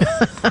camera.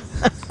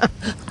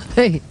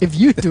 Hey, if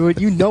you do it,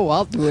 you know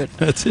I'll do it.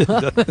 That's it.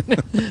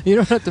 You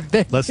don't have to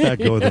beg. Let's not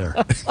go there.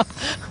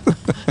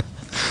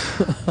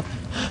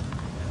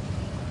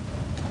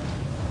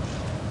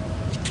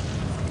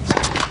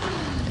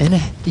 And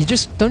you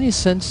just don't you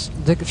sense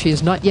that she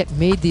has not yet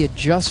made the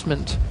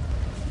adjustment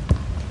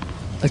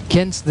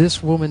against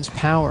this woman's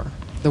power.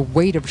 The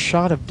weight of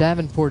shot of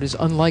Davenport is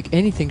unlike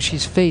anything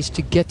she's faced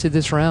to get to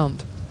this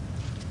round.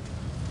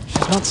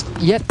 She's not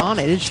yet on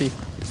it, is she?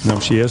 No,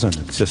 she isn't.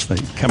 It's just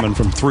like coming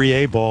from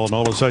 3A ball and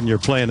all of a sudden you're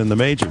playing in the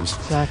majors.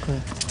 Exactly.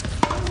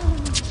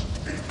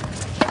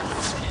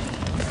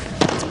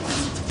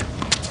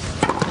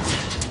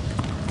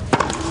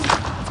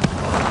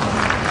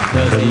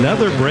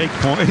 Another break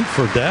point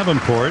for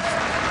Davenport.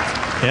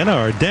 Anna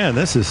Arden,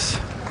 this is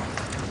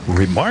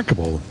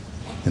remarkable.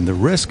 And the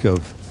risk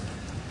of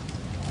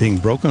being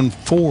broken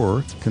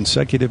 4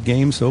 consecutive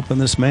games to open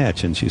this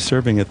match. And she's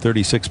serving at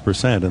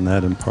 36%, and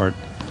that in part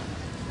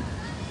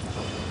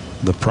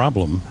the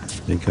problem,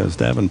 because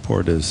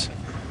Davenport is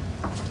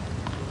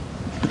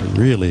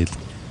really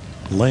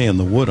laying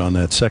the wood on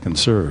that second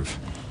serve.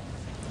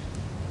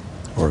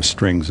 Or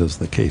strings, as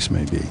the case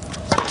may be.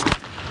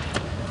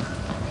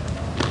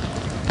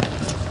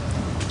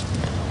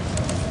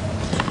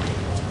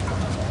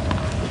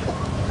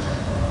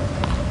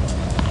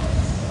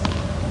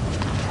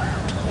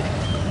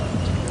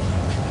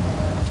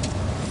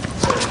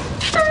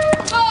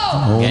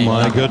 Oh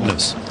my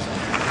goodness.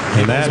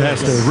 And that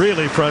has to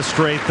really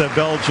frustrate the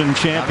Belgian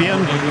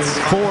champion.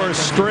 4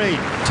 straight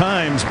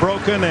times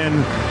broken,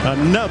 and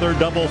another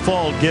double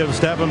fault gives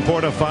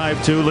Davenport a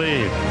 5-2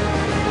 lead.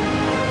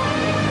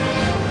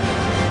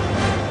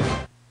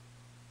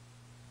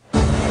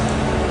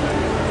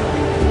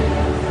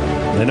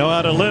 They know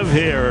how to live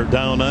here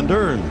down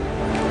under, and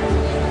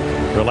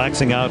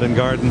relaxing out in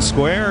Garden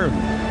Square,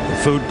 the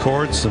food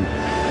courts and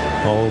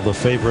all the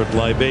favorite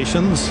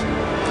libations.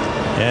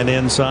 And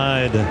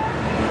inside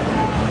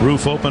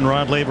Roof Open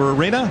Rod Laver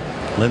Arena,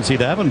 Lindsay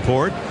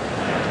Davenport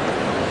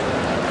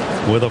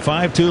with a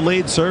 5-2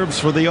 lead serves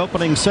for the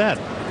opening set.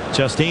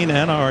 Justine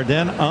Anna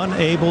Arden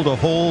unable to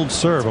hold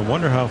serve. I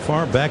wonder how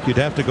far back you'd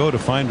have to go to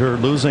find her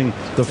losing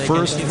the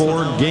first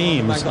 4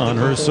 games on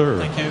her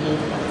serve.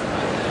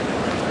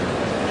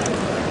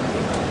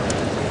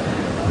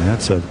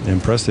 That's an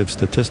impressive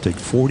statistic.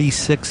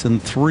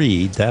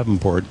 46-3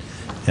 Davenport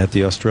at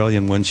the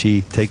Australian when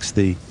she takes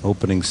the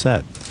opening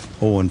set.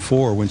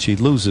 0-4 when she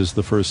loses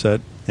the first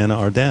set in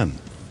Arden.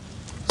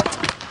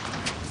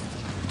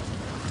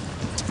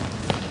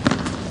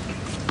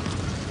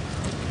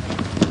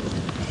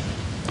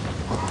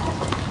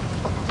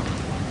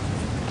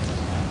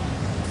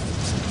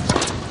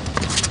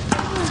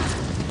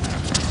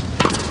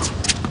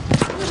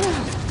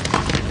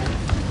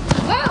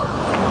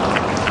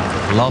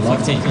 Love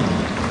 15.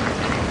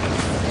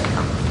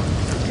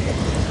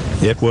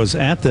 It was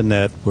at the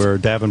net where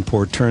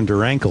Davenport turned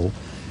her ankle,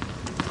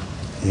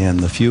 and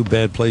the few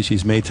bad plays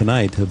she's made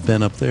tonight have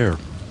been up there.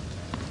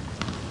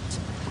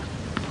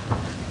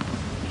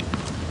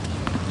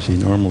 She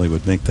normally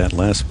would make that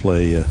last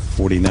play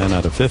 49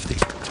 out of 50.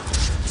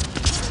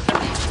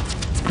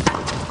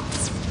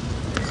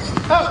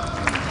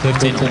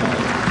 15.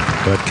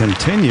 But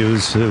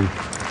continues to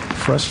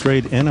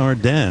frustrate Anna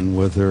Arden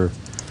with her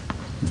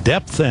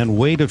depth and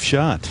weight of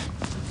shot.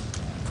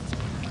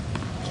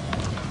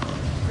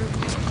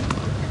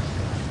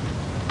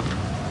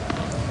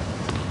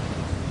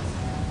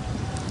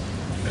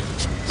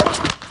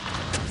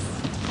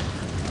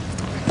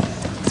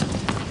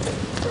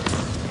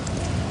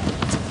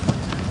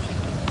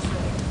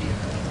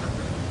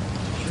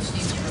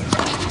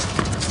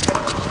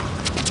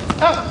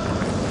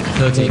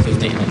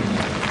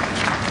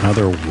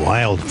 Another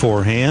wild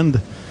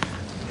forehand.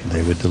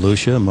 David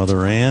DeLucia,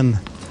 Mother Ann,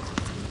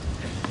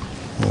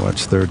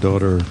 watch their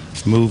daughter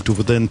move to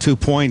within 2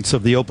 points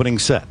of the opening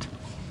set.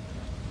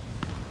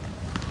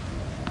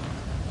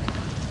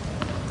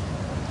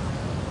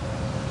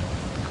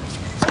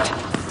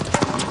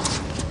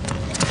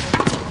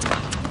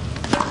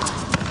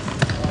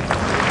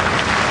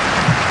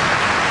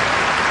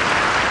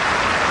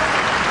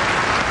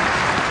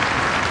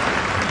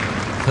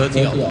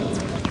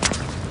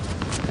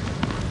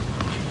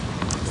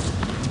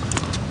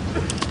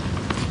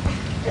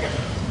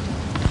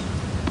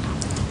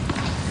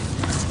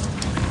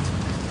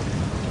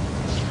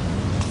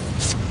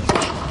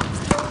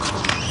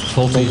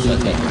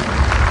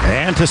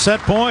 And to set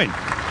point,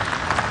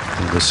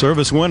 the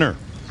service winner,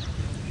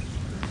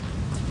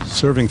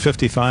 serving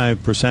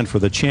 55% for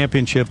the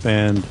championship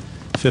and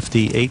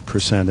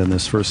 58% in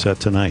this first set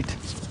tonight.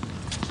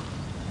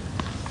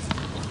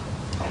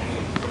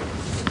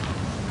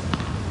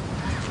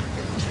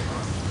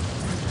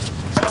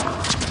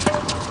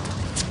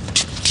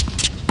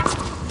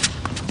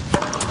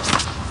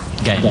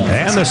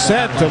 And the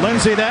set to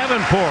Lindsay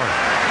Davenport.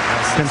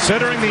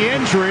 Considering the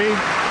injury,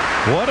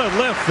 what a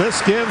lift this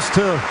gives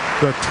to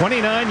the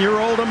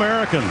 29-year-old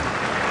American.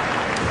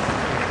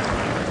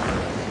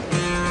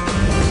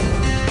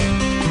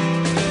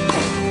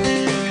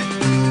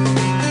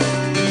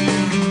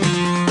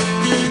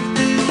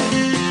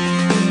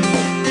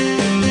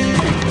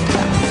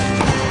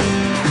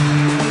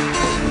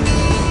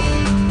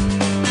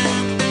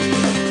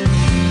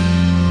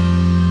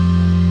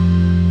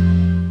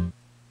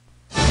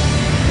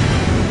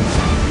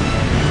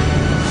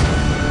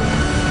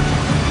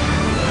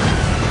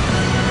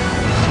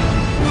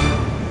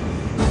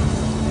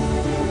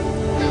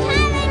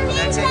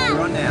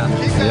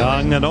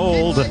 Young and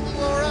old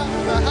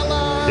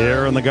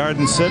here in the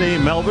Garden City,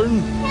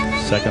 Melbourne,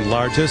 second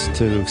largest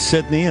to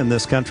Sydney in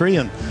this country,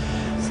 and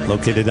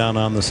located down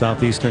on the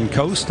southeastern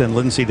coast. And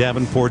Lindsay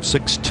Davenport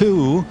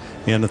 6-2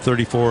 in a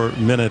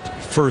 34-minute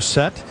first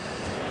set,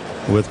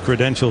 with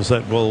credentials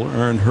that will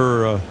earn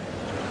her a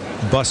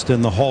bust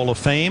in the Hall of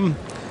Fame.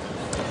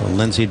 Well,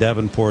 Lindsay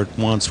Davenport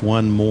wants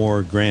one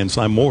more Grand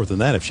Slam, more than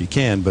that if she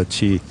can, but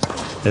she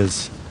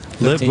has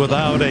lived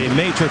without a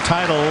major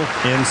title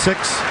in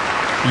 6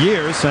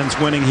 years since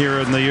winning here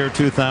in the year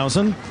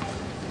 2000.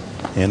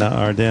 Anna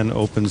Arden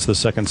opens the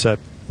second set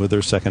with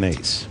her second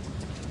ace.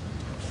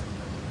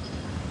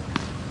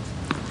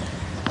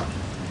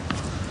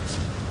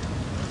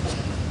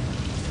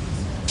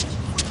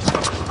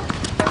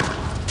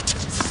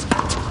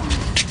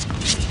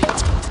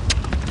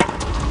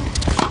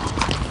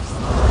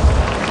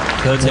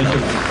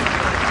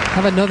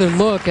 Have another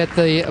look at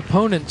the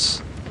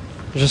opponents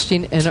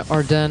Justine Anna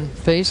Arden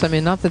face. I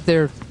mean, not that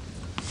they're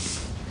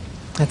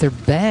that they're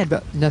bad,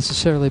 but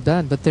necessarily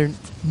bad, but they're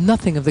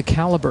nothing of the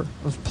caliber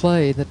of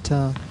play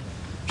that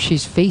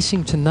she's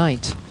facing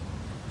tonight.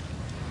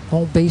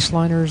 All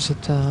baseliners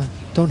that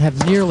don't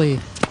have nearly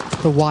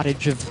the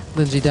wattage of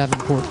Lindsay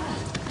Davenport.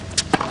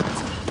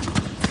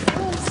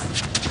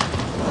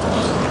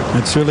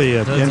 It's really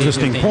an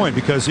interesting point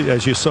because,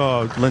 as you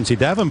saw, Lindsay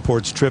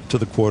Davenport's trip to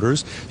the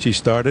quarters, she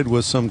started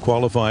with some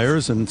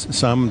qualifiers and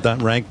some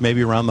that ranked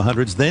maybe around the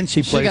hundreds. Then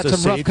she plays a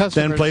seed,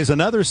 then plays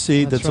another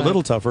seed that's a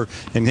little tougher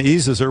and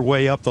eases her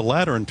way up the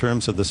ladder in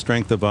terms of the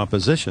strength of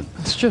opposition.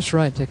 That's just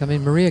right, Dick. I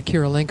mean, Maria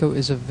Kirilenko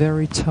is a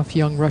very tough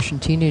young Russian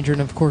teenager,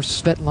 and of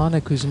course,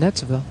 Svetlana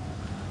Kuznetsova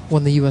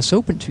won the U.S.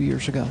 Open 2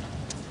 years ago.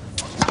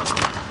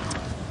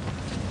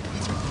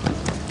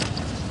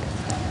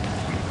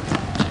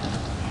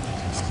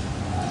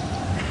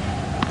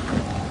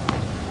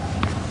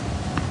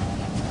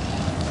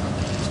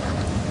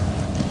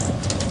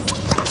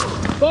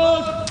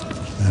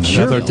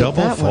 Another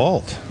double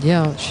fault.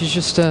 Yeah, she's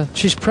just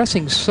she's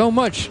pressing so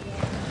much.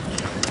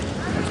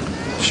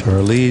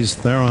 Charlize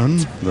Theron,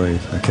 the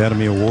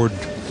Academy Award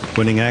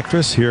winning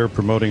actress, here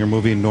promoting her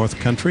movie North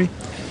Country.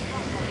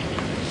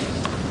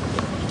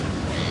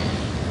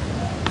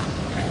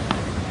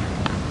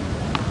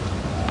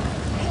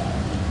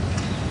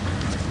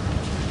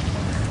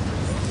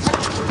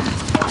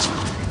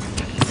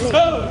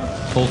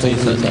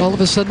 All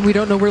of a sudden, we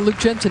don't know where Luke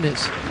Jensen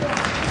is.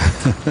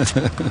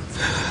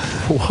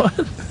 What?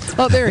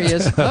 Oh, there he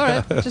is. All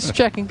right, just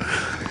checking.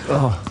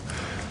 Oh,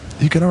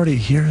 you can already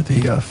hear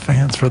the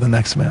fans for the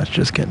next match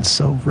just getting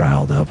so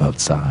riled up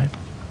outside.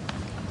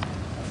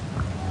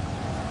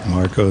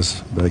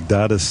 Marcos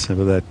Baghdatis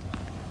with that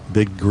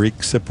big Greek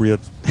Cypriot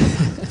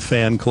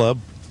fan club.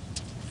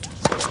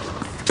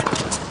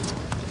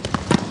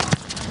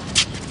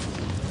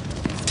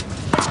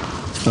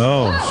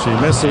 Oh, she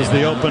misses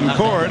the open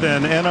court,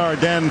 and Anna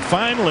Arden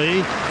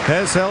finally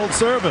has held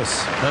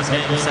service.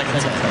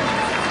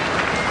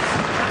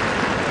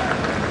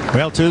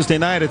 Well, Tuesday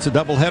night, it's a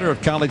doubleheader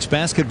of college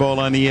basketball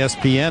on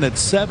ESPN at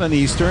 7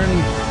 Eastern.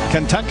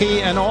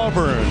 Kentucky and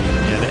Auburn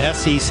in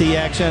SEC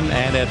action,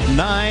 and at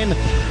 9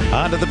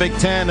 on to the Big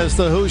Ten as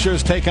the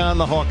Hoosiers take on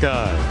the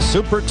Hawkeyes.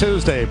 Super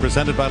Tuesday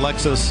presented by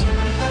Lexus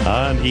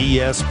on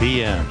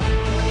ESPN.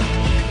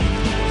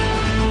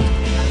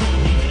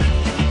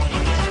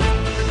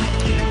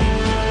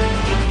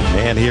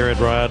 And here at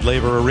Rod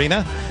Laver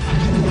Arena,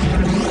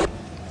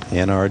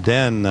 Anna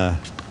Arden a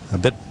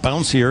bit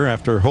bouncier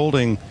after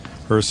holding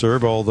her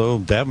serve, although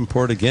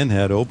Davenport again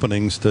had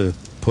openings to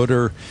put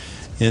her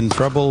in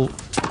trouble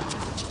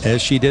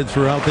as she did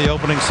throughout the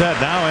opening set.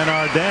 Now Anna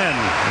Arden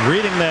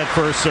reading that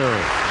first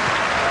serve.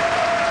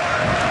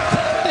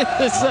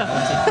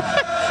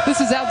 This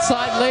is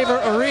outside Laver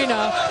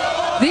Arena.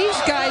 These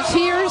guys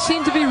here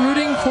seem to be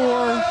rooting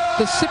for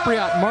the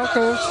Cypriot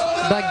Marcos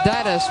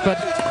Baghdatis, but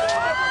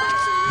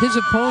his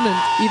opponent,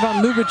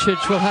 Ivan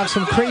Lubicic, will have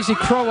some crazy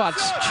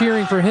Croats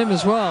cheering for him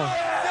as well.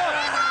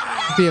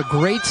 It'll be a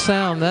great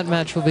sound. That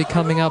match will be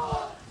coming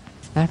up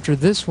after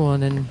this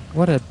one, and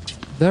what a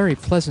very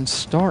pleasant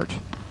start.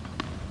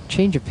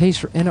 Change of pace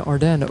for Anna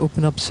Arden to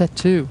open up set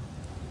 2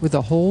 with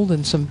a hold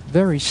and some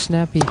very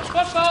snappy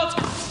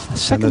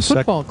second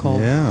football call.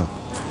 Yeah,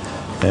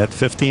 at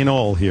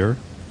 15-all here.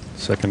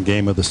 Second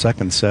game of the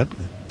second set.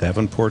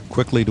 Davenport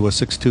quickly to a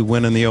 6-2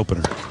 win in the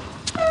opener.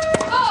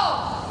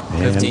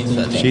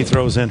 And she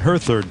throws in her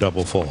third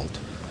double fault.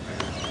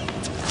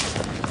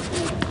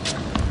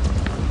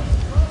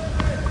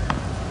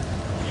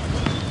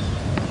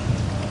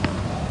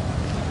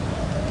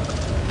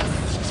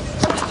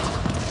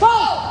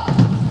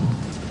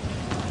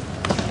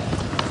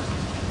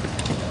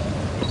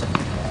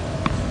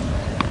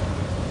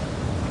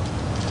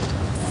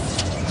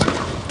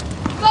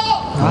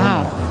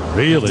 Wow.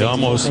 Really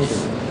almost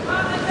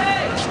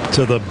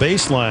to the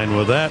baseline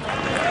with that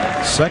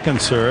second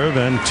serve,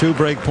 and 2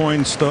 break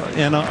points to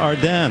Anna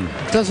Arden.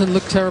 It doesn't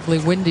look terribly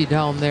windy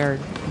down there,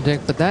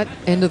 Dick, but that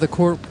end of the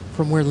court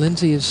from where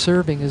Lindsay is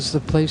serving is the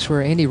place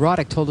where Andy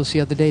Roddick told us the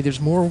other day there's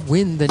more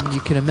wind than you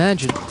can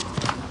imagine.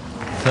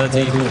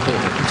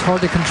 It's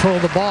hard to control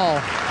the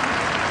ball.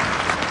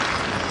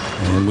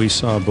 And we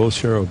saw both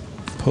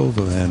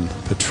Sharapova and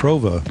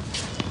Petrova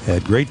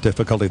had great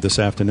difficulty this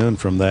afternoon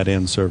from that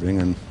end serving,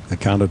 and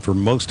accounted for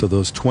most of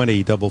those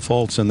 20 double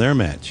faults in their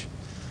match.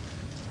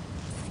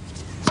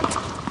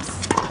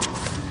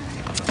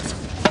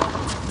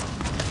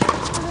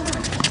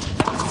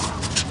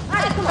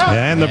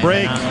 And the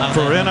break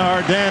for Anna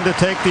Arden to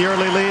take the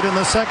early lead in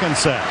the second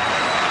set.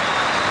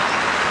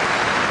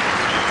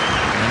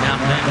 And now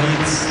Arden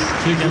leads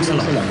 2 games to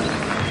love.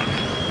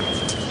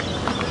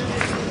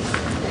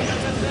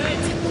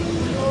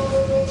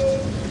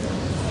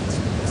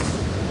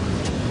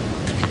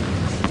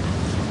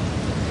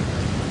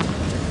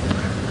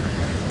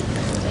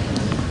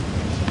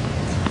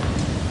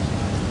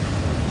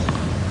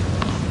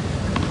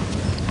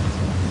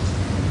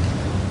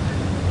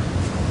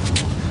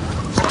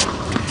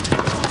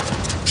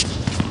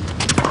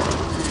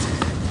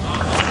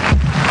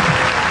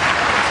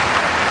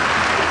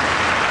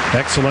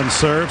 Excellent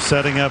serve,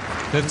 setting up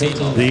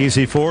 15. the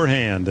easy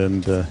forehand,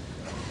 and the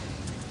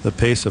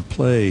pace of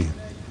play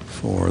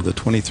for the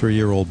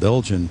 23-year-old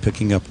Belgian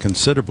picking up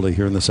considerably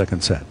here in the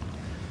second set.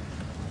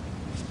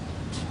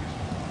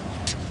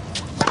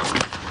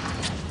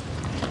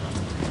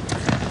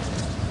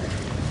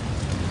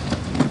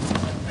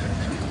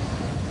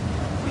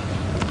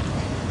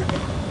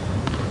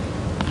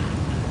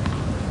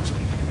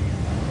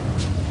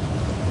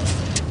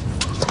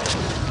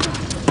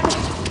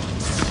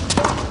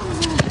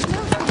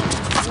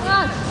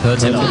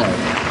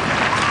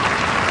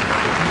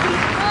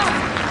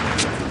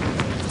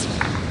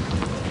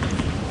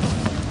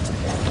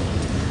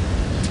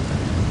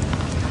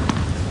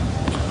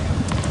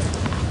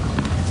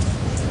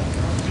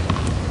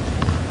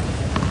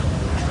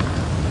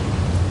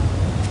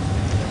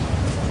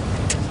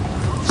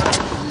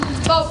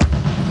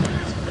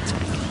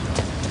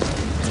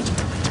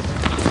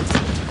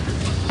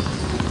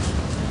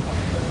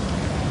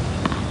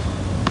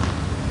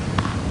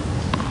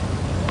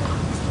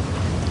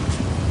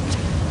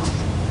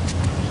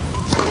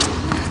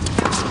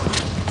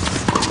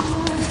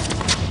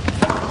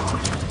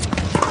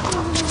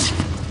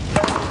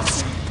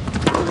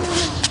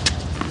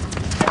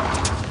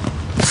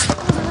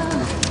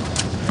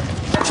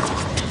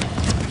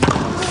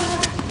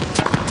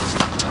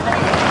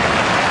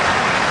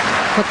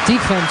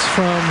 Defense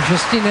from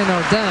Justine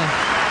Hénardin.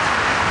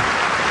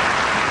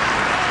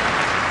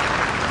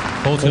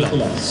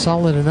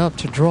 Solid enough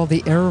to draw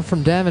the error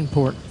from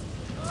Davenport.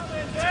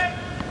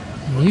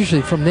 And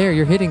usually from there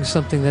you're hitting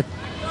something that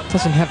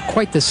doesn't have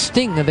quite the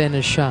sting of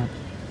Henna's shot.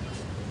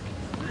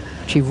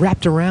 She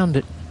wrapped around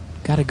it,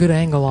 got a good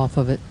angle off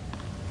of it,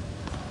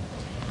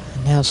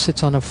 and now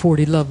sits on a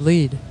 40-love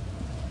lead.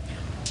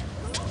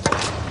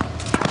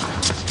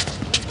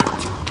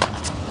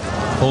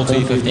 Hole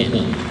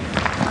 15.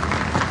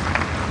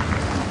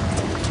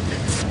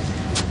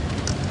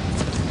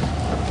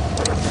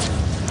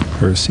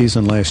 Her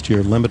season last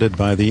year limited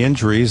by the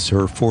injuries.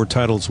 Her 4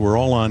 titles were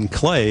all on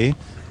clay,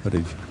 but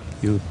as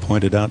you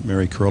pointed out,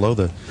 Mary Carollo,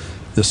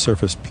 this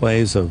surface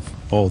plays of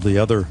all the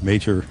other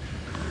major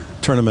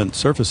tournament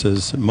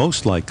surfaces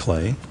most like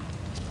clay,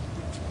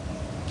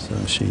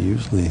 so she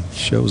usually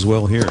shows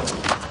well here.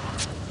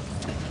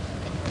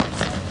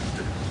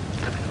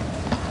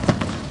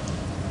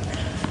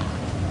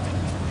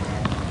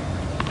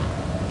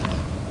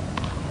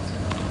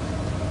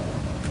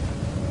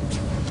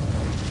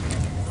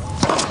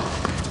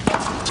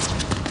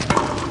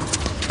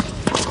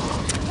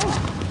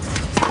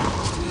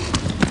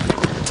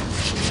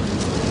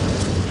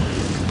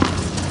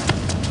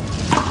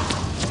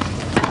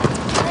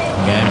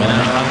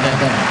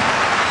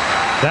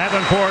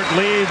 Davenport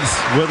leads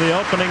with the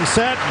opening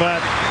set,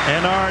 but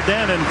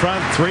Hénardin in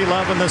front,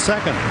 3-love in the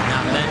second.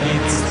 Now that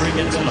leads 3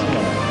 games to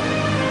love.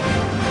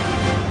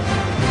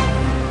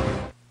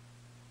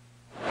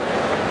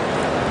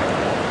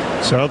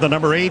 So the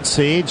number 8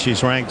 seed,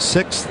 she's ranked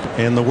 6th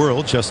in the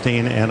world,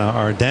 Justine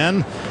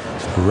Hénardin,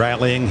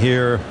 rallying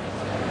here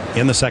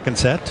in the second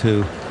set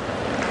to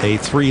a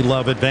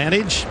 3-love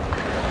advantage.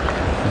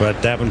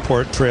 But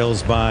Davenport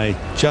trails by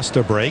just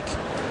a break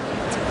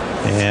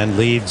and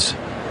leads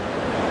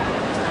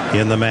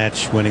in the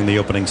match, winning the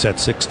opening set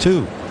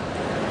 6-2.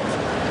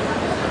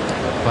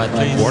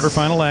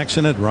 Quarterfinal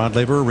action at Rod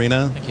Laver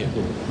Arena.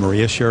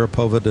 Maria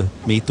Sharapova to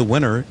meet the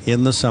winner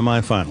in the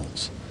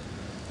semifinals.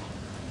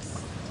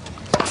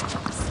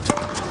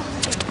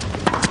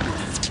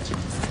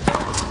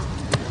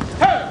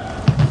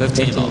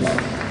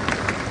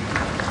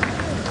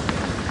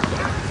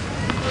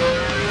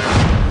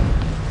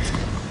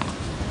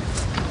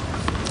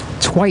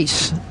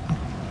 Twice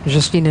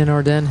Justine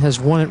Hénardin has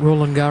won at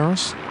Roland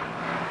Garros.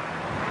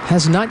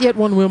 Has not yet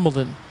won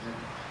Wimbledon.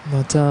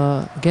 But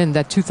again,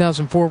 that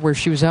 2004 where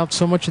she was out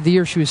so much of the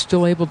year, she was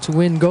still able to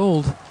win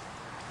gold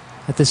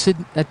at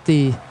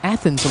the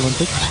Athens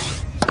Olympics.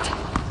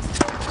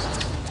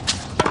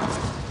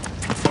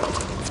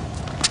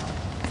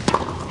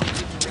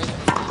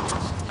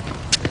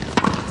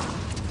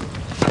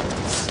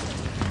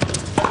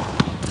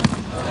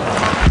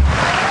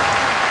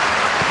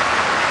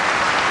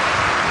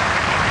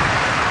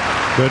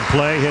 Good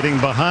play, hitting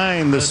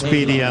behind the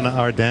speedy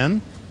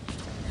Hénardin.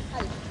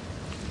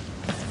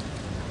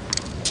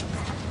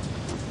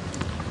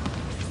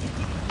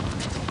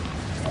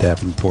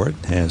 Davenport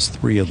has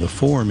 3 of the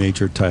 4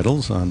 major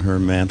titles on her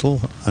mantle,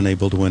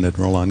 unable to win at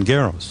Roland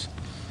Garros.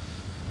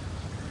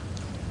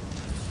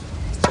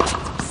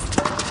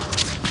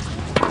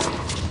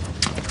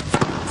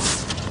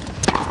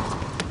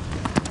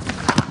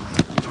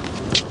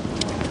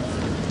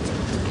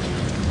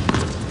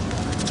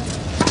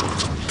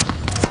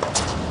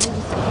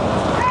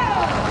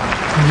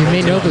 You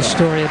may know the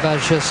story about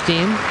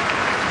Justine.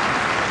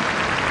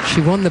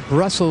 She won the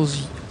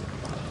Brussels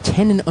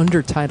 10 and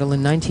under title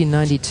in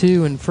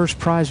 1992, and first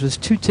prize was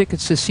 2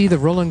 tickets to see the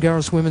Roland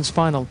Garros women's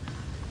final.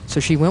 So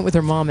she went with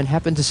her mom and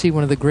happened to see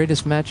one of the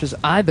greatest matches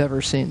I've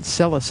ever seen,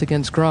 Celis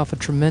against Graf, a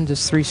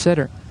tremendous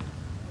 3-setter.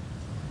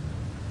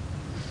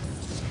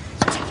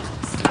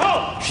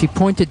 She She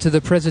pointed to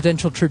the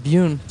presidential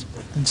tribune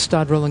in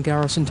Stade Roland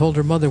Garros and told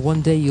her mother,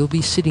 one day you'll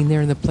be sitting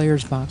there in the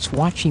players' box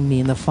watching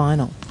me in the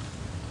final.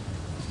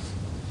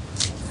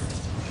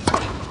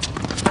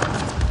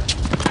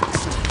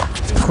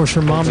 Of course,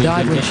 her mom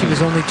died when she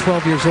was only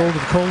 12 years old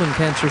of colon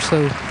cancer,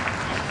 so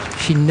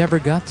she never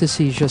got to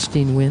see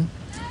Justine win.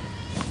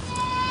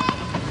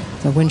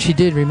 But when she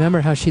did,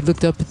 remember how she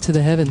looked up to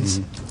the heavens.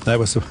 That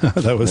was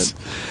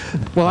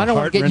well, I don't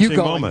want to get you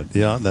going. Moment.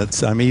 Yeah,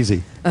 I'm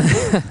easy.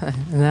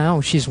 Now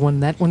she's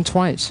won that one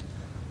twice.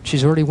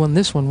 She's already won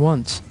this one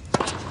once.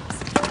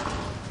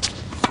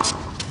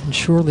 And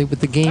surely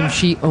with the game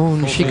she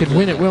owned, she could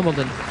win at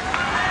Wimbledon.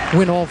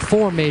 Win all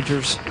 4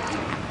 majors.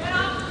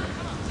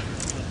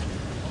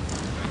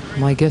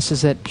 My guess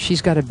is that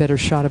she's got a better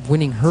shot of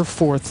winning her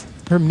 4th,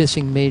 her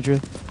missing major,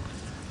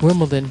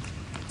 Wimbledon.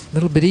 A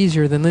little bit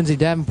easier than Lindsay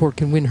Davenport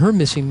can win her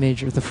missing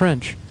major, the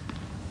French.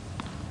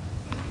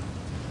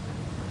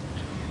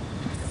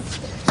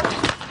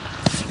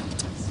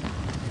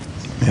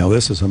 Now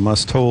this is a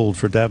must-hold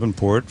for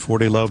Davenport.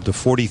 40 love to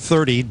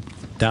 40-30,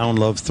 down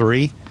love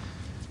 3.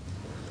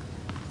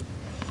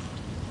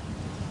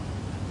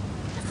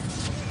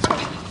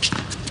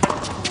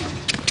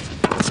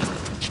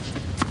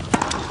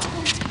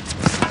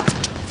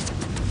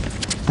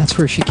 That's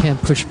where she can't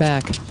push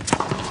back.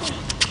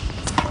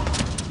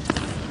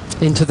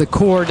 Into the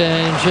court,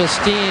 and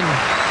Justine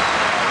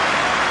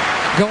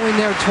going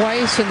there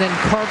twice and then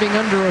carving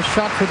under a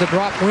shot for the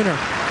drop winner.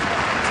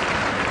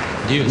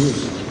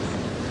 Deuce.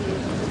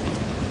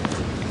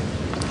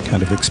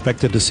 Kind of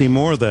expected to see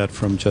more of that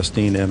from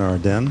Justine en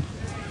Ardennes,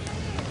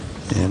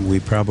 and we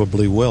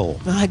probably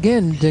will.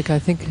 Again, Dick, I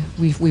think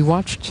we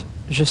watched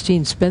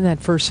Justine spend that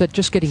first set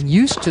just getting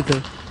used to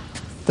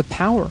the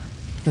power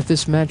that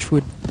this match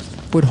would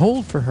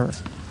hold for her.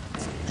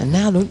 And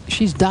now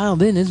she's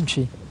dialed in, isn't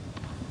she?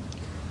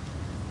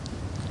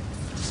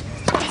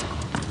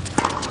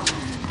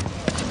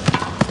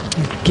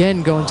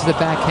 Again going to the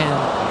backhand.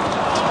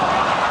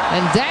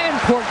 And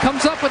Davenport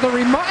comes up with a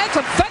it's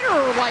a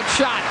Federer-like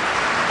shot.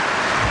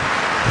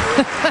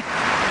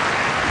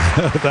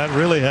 That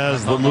really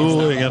has the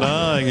mooing and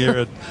eyeing here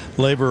at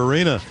Labor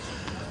Arena.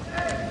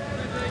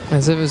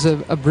 As it was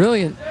a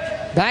brilliant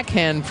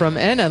backhand from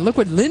Enna. Look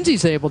what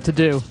Lindsay's able to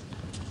do.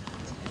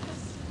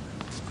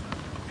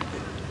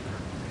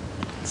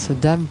 So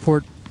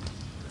Davenport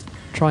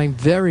trying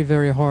very,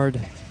 very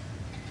hard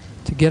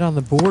to get on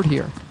the board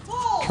here.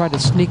 Try to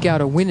sneak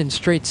out a win in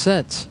straight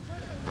sets.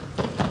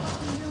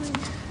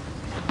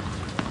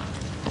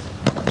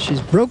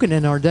 She's broken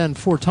en Ardennes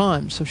 4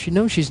 times, so she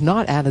knows she's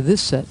not out of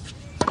this set.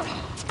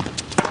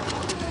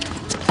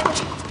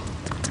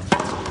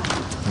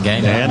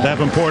 Game and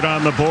Davenport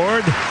on the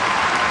board.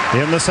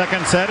 In the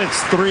second set, it's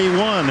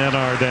 3-1 en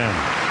Ardennes.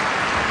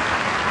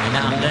 En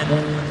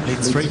Ardennes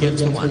leads 3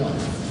 games to 1.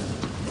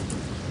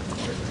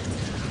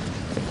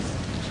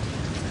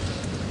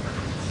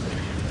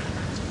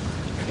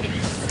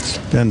 It's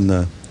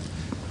been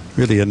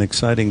really an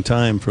exciting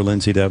time for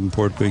Lindsay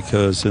Davenport,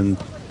 because in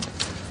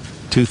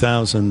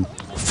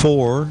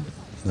 2004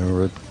 there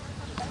were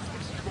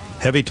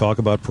heavy talk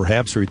about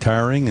perhaps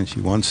retiring, and she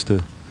wants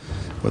to,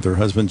 with her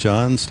husband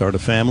John, start a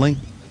family,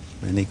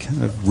 and he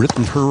kind of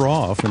written her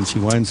off, and she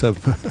winds up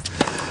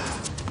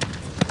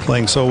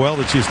playing so well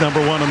that she's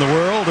 #1 in the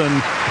world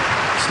and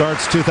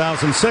starts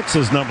 2006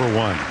 as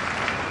 #1.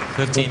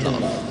 15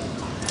 love.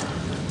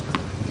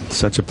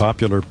 Such a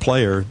popular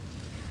player,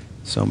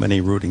 so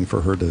many rooting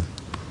for her to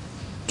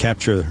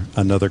capture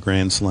another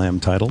Grand Slam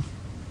title.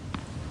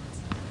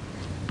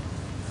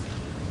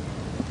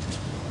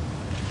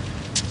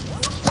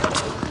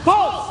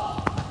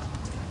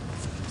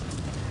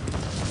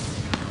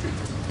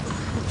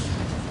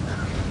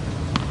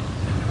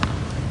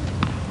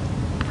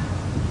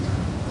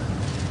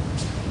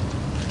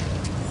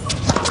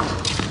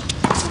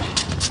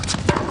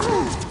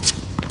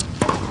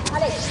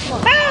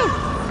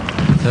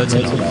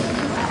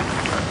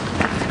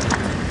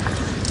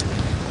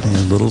 And a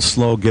little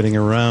slow getting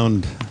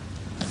around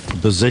the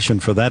position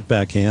for that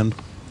backhand.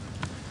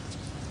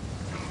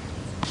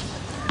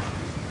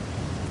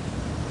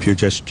 If you're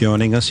just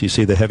joining us, you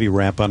see the heavy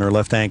wrap on her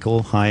left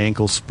ankle, high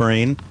ankle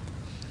sprain.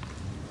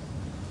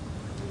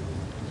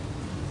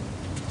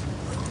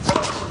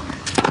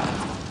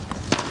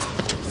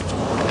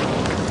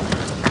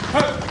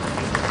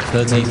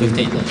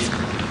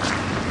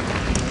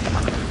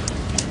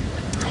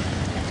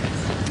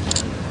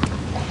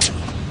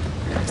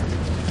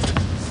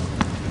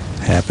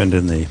 Happened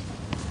in the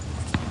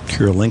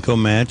Kirilenko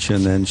match,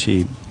 and then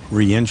she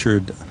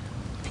re-injured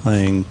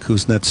playing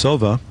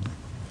Kuznetsova.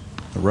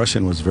 The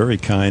Russian was very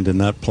kind in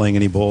not playing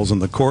any balls on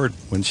the court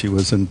when she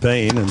was in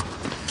pain, and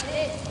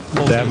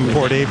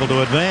Davenport able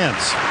to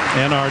advance.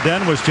 En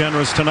Ardennes was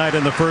generous tonight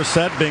in the first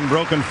set, being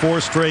broken 4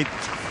 straight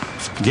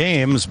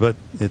games, but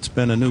it's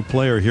been a new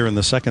player here in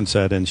the second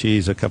set, and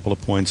she's a couple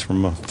of points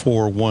from a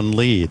 4-1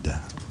 lead.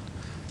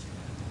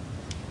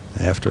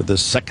 After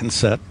this second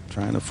set,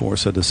 trying to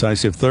force a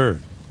decisive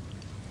third.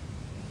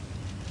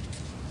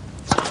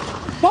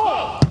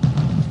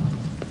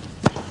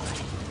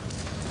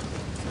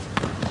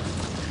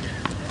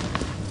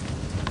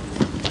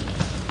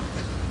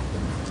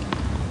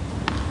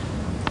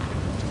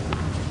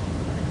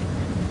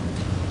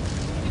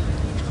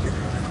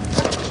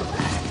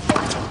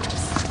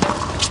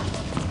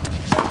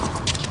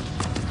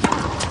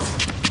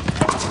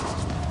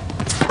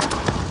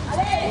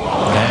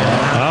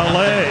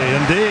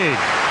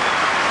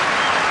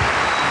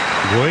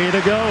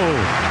 to go.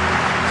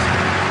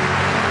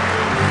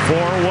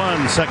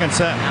 4-1, second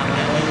set.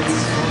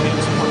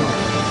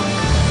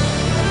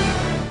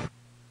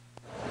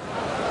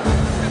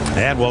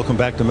 And welcome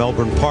back to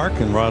Melbourne Park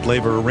and Rod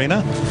Laver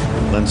Arena.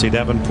 Lindsay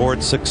Davenport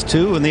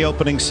 6-2 in the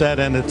opening set,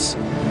 and it's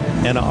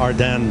Anna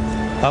Ardern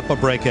up a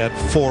break at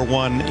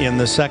 4-1 in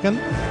the second.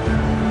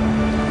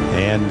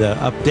 And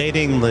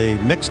updating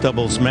the mixed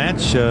doubles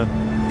match,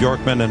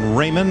 Bjorkman and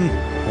Raymond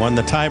won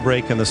the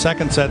tiebreak in the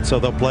second set, so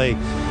they'll play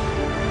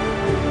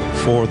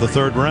for the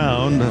third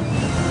round.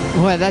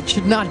 Well, that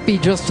should not be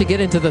just to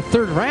get into the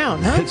third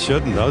round, huh? It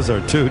shouldn't. Those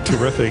are two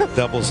terrific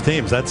doubles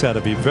teams. That's got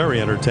to be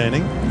very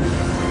entertaining.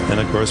 And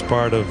of course,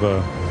 part of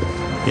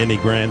any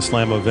Grand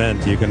Slam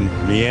event, you can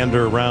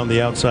meander around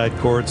the outside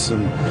courts,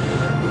 and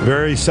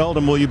very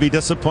seldom will you be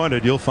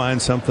disappointed. You'll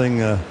find something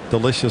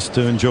delicious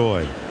to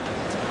enjoy.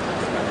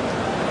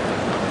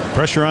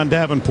 Pressure on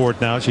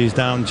Davenport now. She's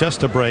down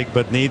just a break,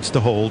 but needs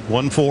to hold.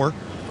 1-4.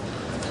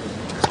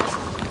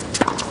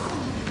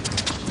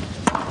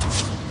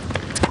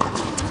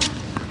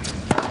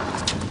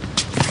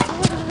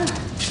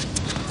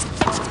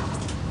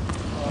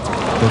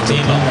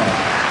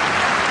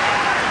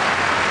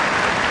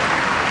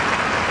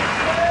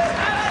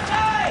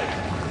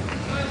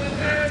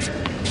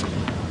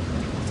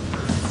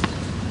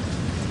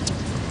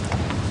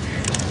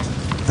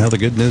 Now the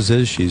good news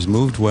is she's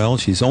moved well.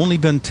 She's only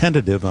been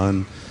tentative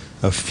on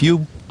a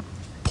few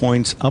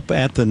points up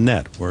at the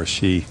net where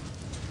she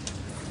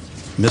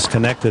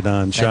misconnected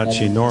on shots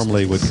she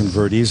normally would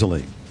convert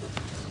easily.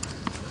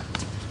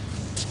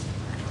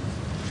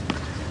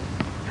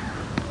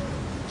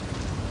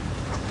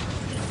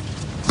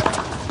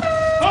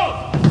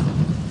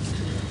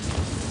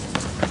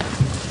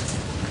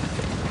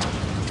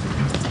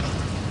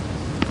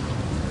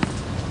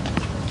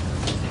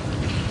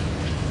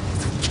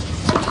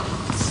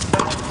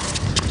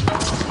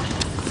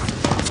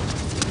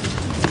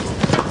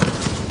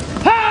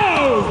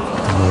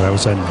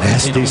 A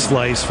nasty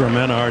slice from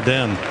Anna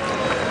Ardern.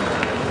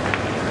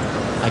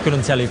 I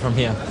couldn't tell you from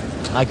here.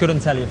 I couldn't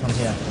tell you from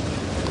here.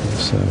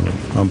 So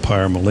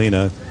umpire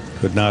Molina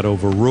could not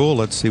overrule.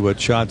 Let's see what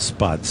Shot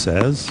Spot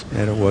says,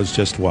 and it was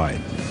just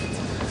wide.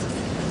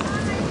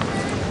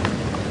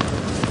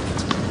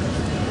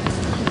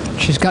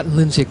 She's gotten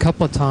Lindsay a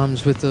couple of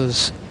times with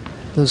those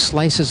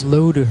slices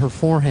low to her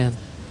forehand.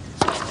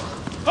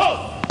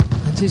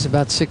 Lindsay's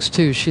about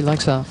 6'2". She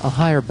likes a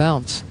higher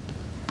bounce.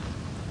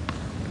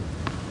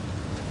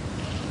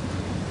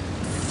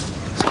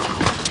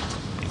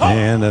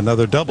 And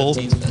another double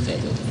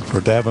for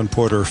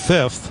Davenport, her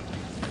fifth.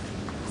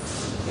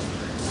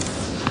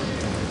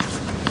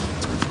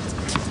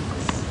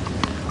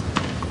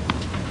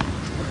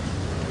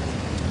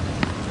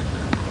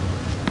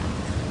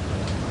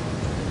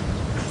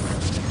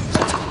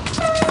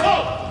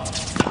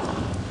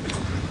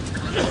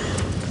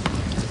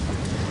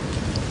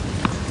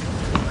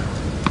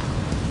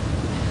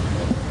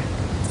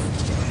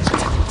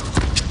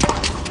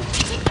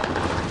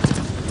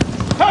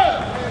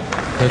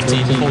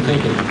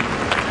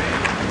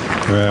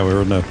 Well,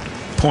 we're in a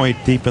point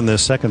deep in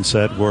this second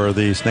set where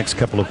these next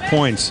couple of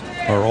points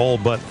are all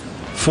but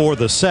for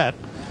the set.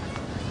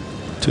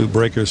 Two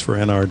breakers for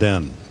Anna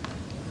Ardern.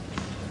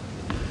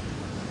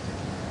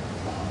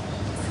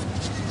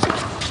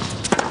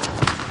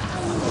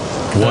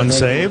 One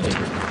saved.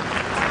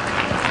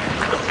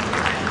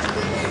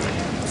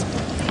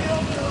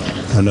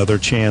 Another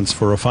chance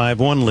for a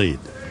 5-1 lead.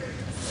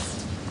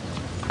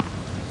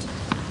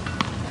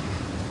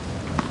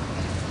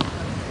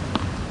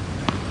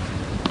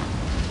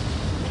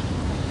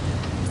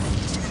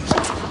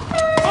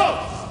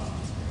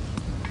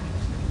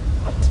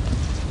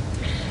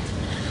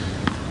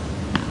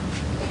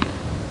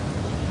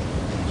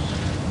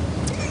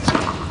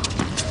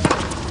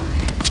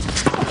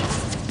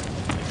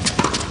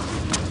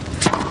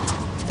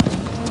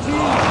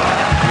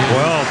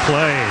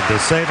 To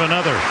save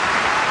another.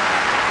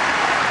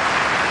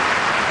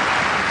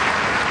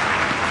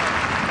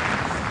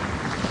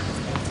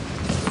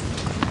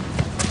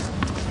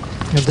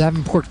 And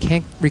Davenport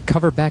can't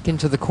recover back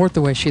into the court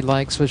the way she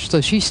likes,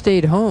 so she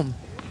stayed home.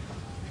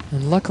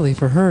 And luckily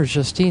for her,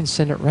 Justine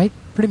sent it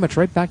pretty much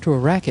right back to a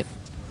racket.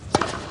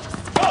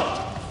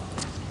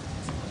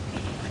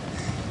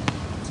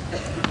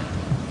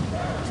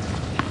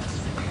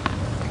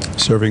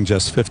 Serving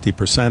just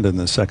 50% in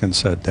the second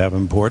set,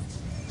 Davenport.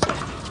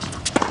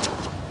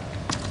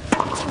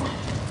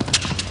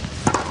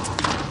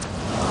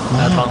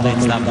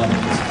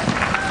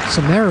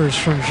 Some errors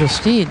from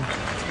Justine.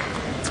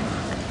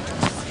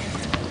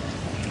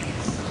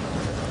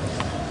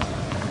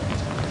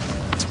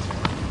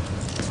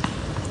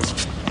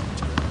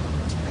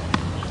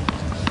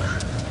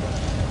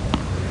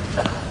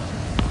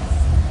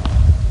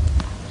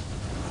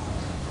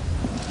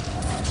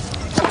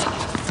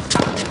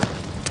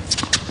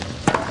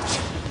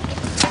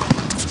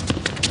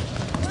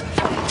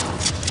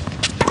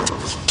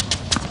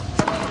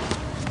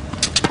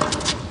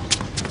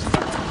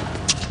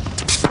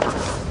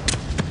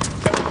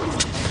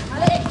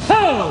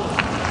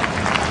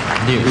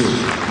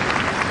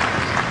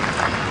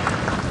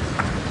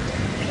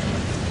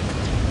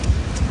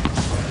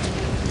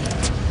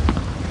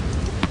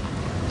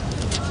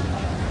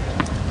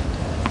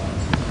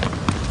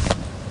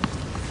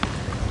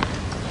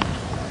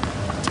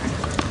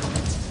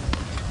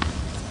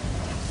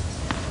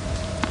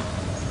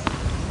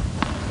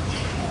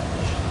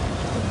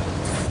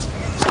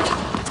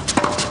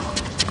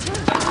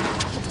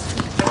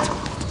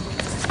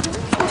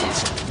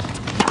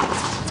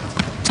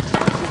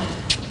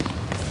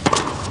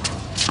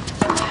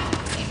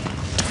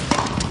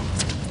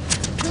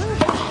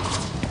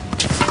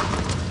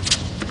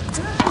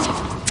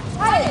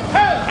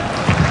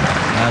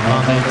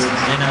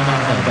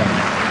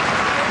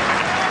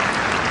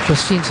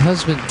 Justine's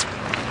husband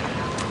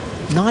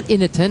not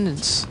in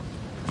attendance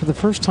for the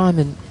first time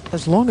in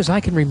as long as I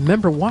can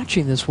remember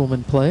watching this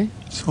woman play.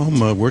 So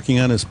I'm working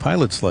on his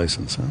pilot's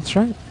license. Huh? That's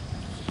right.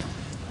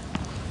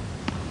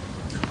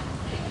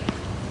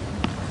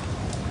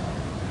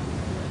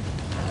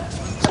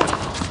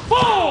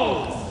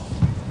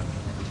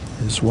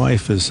 His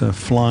wife is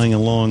flying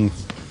along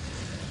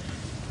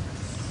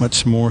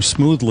much more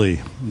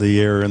smoothly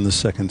the air in the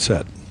second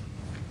set.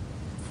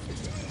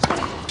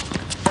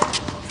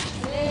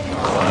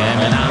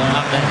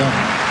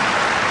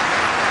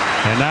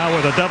 And now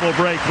with a double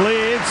break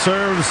lead,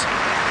 serves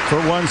for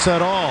 1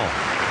 set all.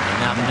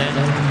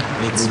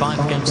 It's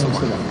 5 games to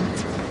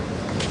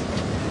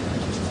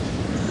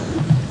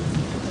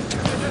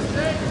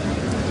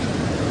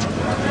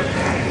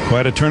 1.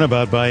 Quite a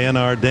turnabout by Anna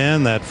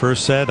Arden. That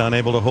first set,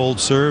 unable to hold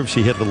serve.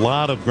 She hit a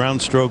lot of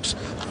ground strokes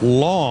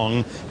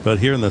long, but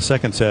here in the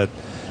second set,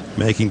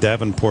 making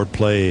Davenport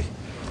play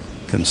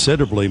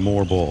considerably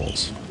more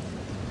balls.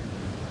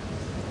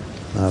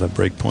 Not a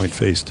break point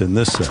faced in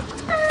this set.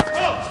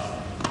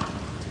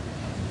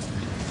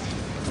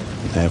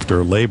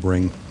 After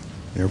laboring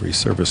every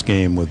service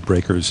game with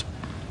breakers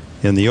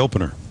in the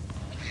opener.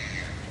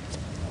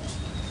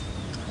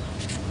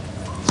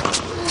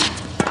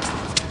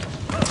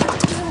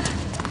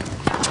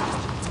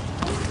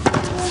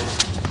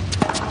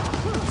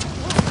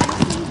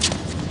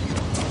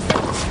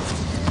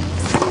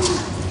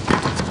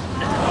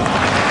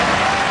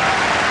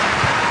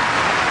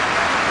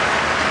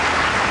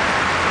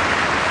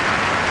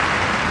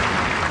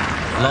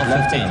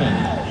 Love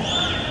 15.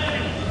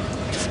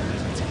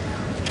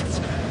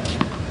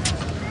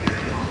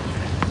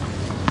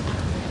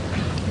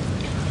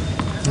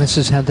 This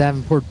is how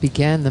Davenport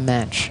began the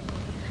match,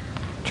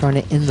 trying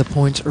to end the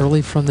points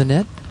early from the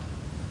net.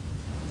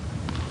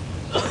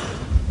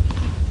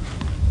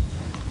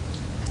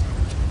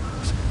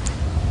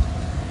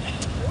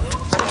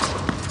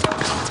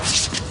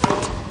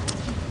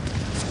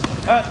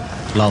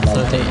 Love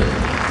 13.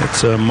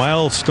 It's a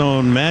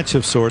milestone match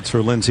of sorts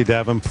for Lindsay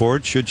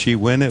Davenport. Should she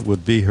win, it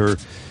would be her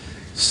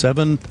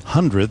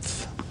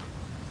 700th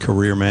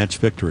career match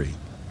victory.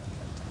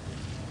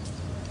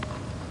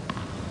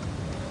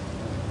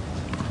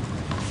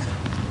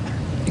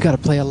 You got to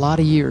play a lot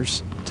of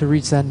years to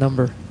reach that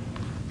number.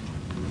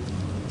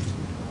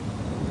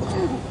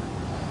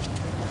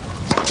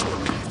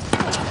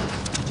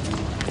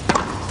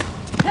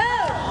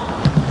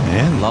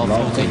 And Love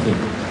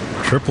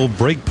 14. triple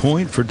break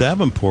point for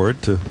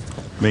Davenport to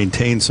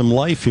maintain some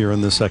life here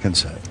in the second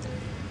set.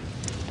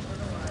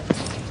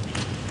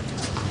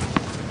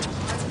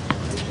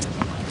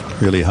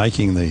 Really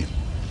hiking the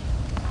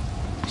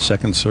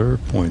second serve,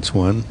 points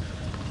won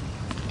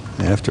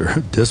after a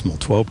dismal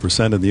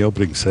 12% in the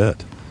opening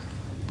set.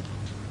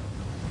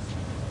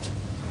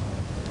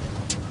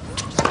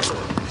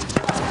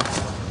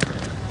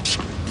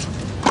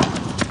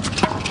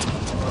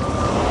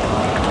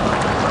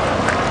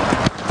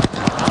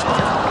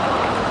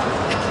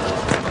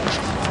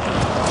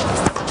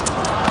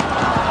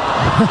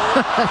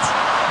 That's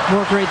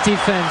more great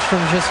defense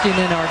from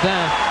Justine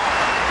Arden.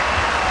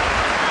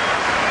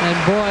 And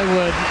boy,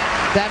 would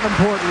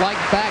Davenport like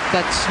back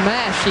that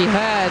smash he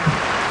had.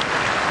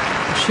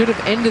 Should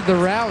have ended the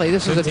rally.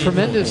 This is a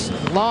tremendous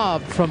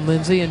lob from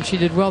Lindsay, and she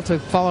did well to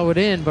follow it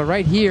in. But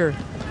right here,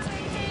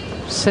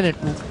 sent it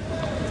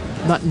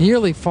not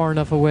nearly far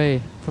enough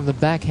away from the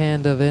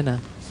backhand of Enna.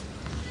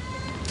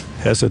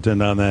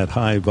 Hesitant on that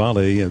high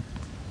volley. It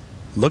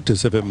looked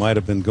as if it might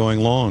have been going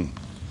long.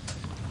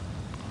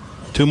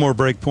 2 more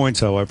break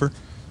points, however.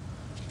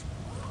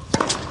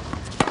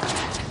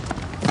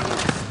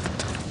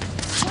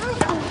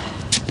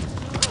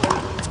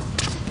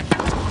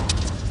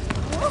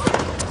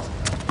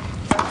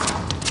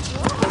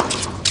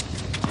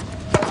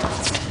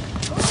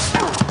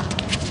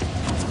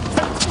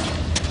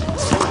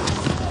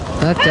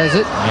 That does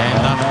it.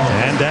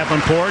 And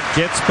Davenport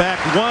gets back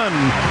 1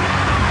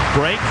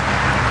 break.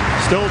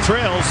 Still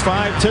trails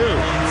 5-2.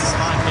 It's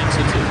 5 games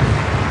to 2.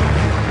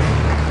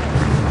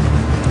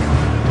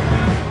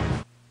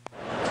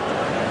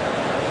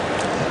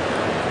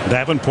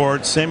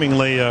 Davenport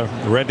seemingly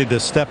ready to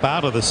step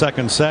out of the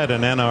second set,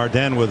 and Anna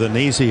Arden with an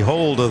easy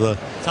hold of the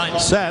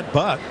set,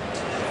 but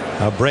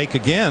a break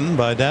again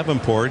by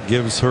Davenport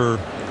gives her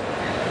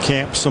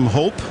camp some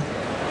hope.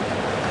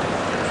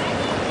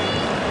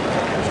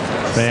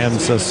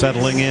 Fans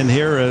settling in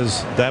here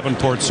as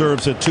Davenport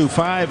serves at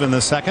 2-5 in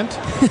the second.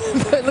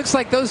 It looks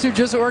like those who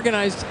just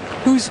organized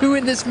who's who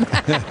in this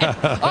match.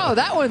 Oh,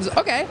 that one's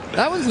okay.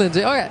 That one's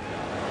Lindsay. Okay.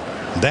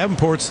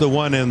 Davenport's the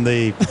one in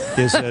the,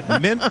 is it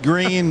mint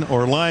green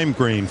or lime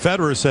green?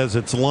 Federer says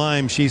it's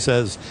lime. She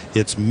says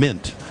it's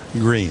mint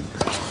green.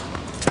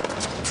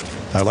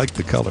 I like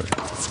the color.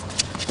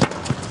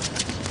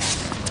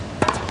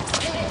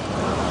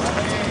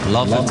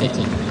 Love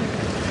 15.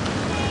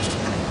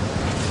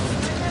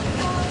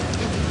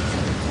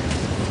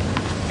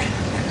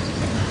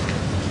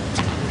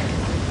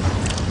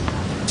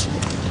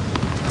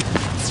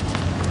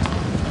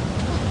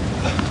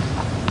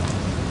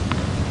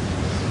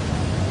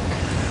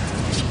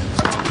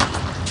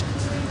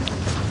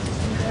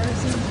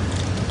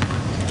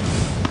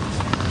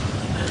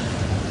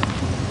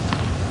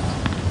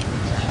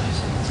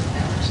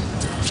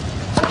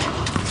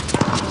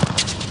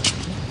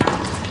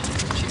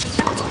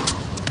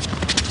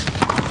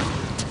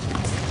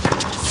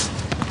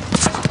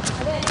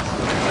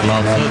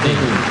 Love 13.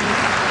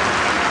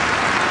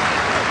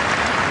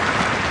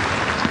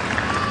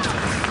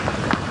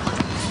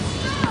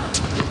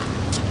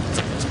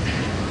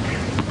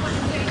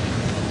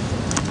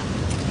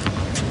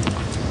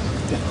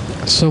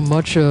 So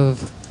much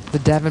of the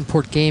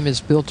Davenport game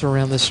is built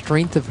around the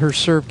strength of her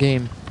serve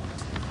game.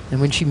 And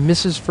when she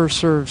misses first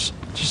serves,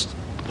 just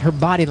her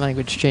body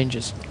language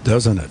changes.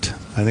 Doesn't it?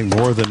 I think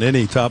more than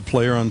any top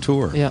player on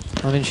tour. Yeah,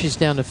 I mean, she's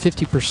down to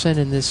 50%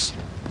 in this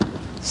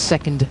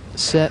second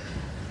set.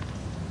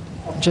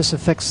 It just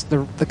affects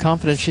the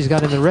confidence she's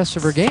got in the rest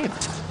of her game.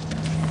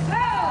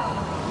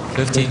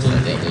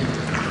 15-13.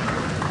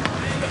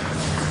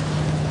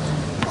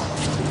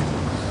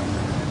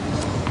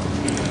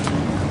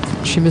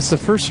 She missed the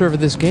first serve of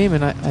this game,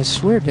 and I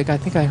swear, Dick, I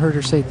think I heard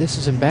her say, "This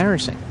is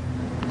embarrassing."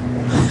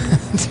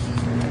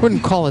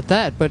 Wouldn't call it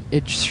that, but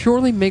it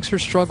surely makes her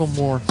struggle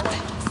more.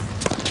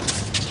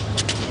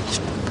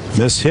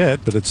 Miss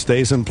hit, but it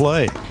stays in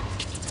play.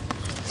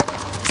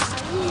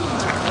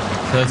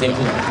 13.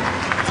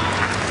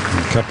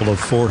 A couple of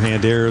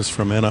forehand errors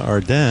from Anna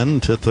Arden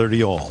to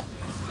 30 all.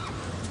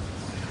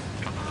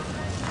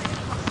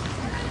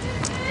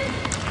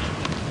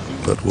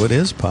 But what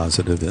is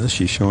positive is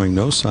she's showing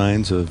no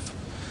signs of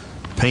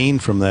pain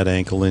from that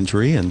ankle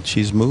injury, and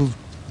she's moved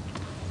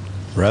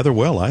rather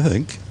well, I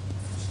think.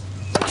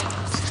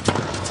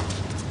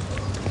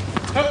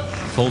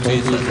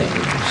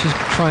 14-13. She's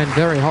trying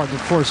very hard to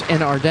force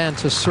Anna Arden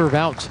to serve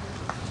out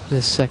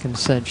this second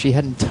set. She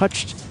hadn't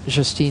touched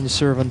Justine's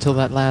serve until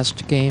that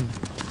last game.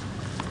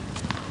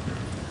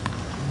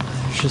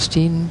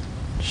 Justine,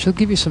 she'll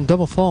give you some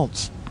double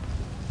faults.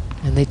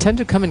 And they tend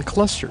to come in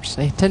clusters.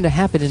 They tend to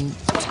happen in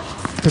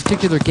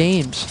particular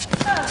games.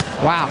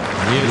 Wow.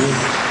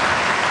 Yes.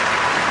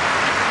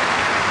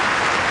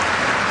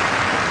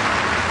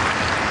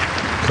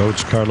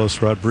 Coach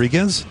Carlos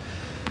Rodriguez.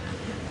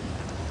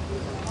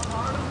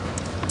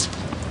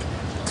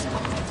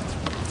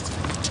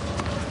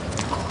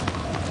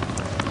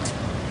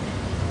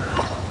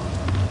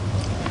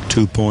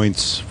 Two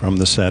points from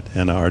the set,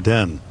 Anna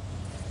Arden.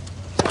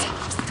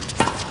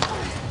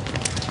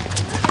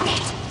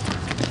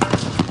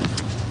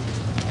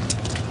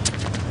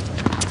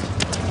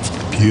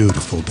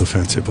 Beautiful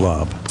defensive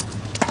lob.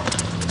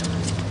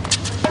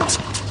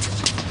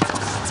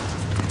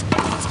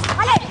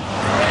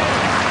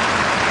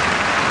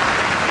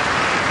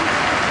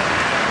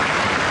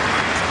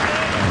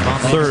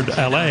 Third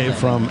LA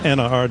from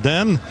Anna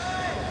Arden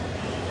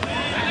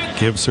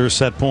gives her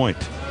set point.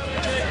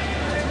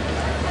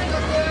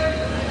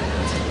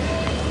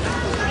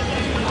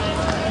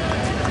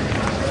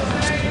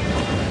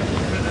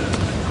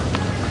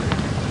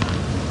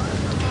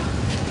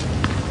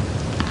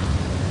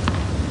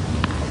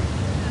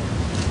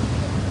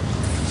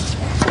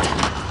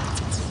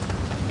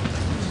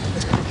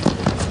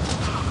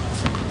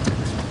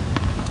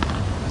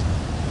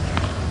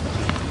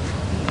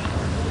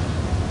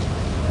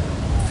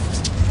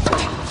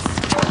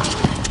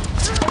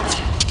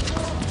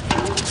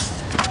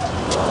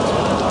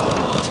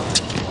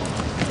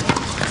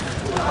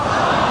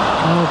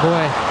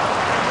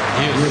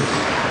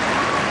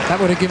 That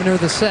would have given her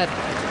the set.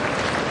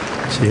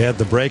 She had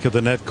the break of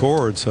the net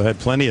cord, so had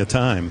plenty of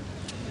time.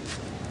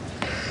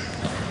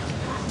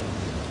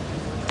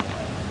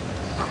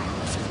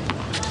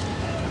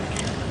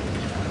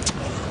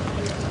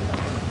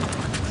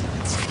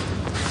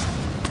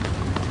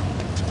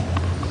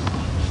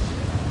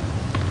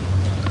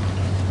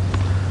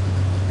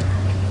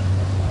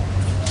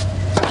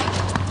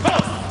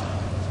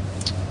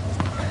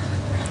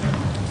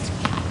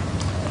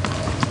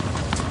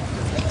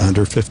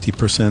 Under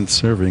 50%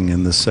 serving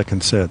in the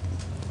second set.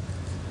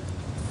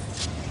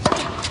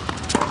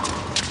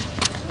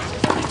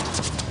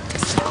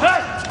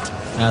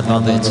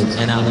 Advantage,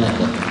 Anna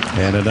Arden.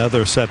 And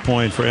another set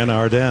point for Anna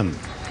Arden.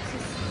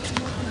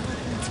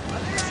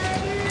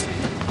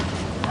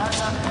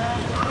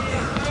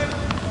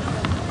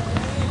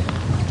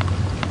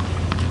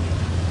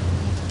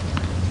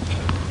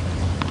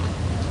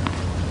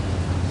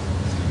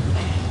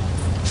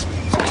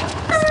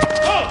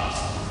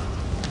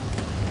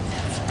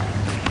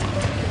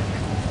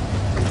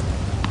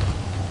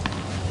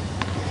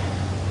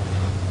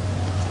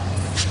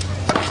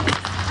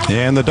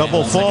 And the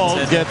double fault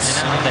gets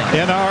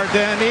Anna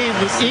Arden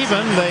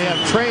even. They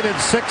have traded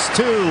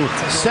 6-2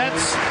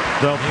 sets.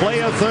 They'll play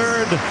a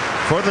third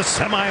for the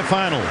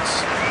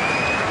semifinals.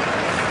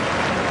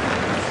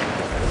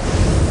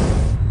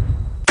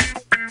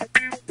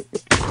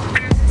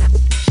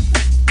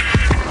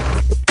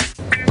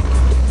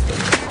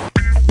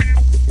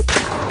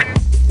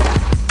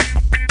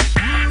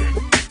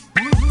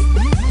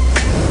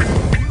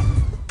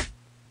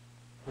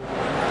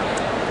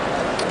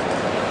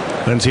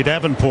 Lindsay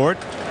Davenport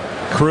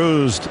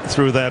cruised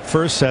through that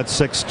first set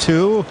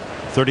 6-2,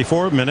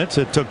 34 minutes.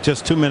 It took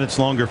just 2 minutes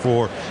longer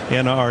for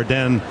Anna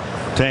Arden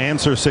to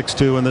answer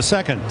 6-2 in the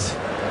second.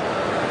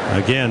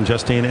 Again,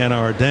 Justine Anna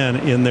Arden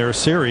in their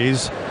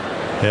series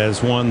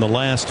has won the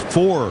last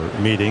 4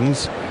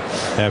 meetings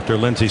after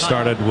Lindsay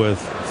started with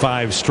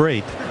 5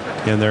 straight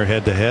in their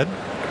head-to-head.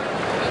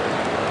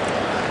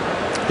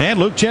 And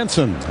Luke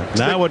Jensen.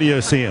 Now what do you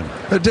see him?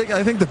 Dick,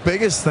 I think the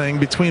biggest thing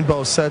between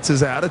both sets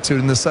is attitude.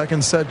 In the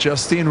second set,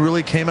 Justine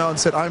really came out and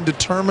said, I'm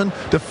determined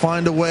to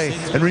find a way.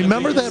 And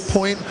remember that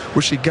point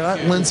where she got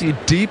Lindsay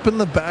deep in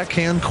the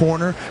backhand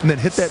corner and then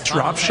hit that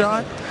drop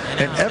shot?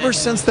 And ever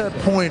since that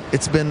point,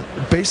 it's been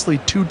basically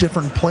two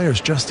different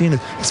players. Justine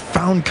has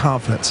found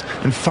confidence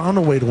and found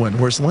a way to win,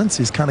 whereas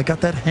Lindsay's kind of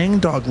got that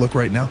hangdog look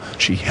right now.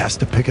 She has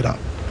to pick it up.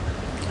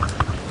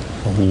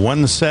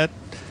 One set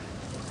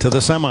to the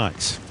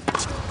semis.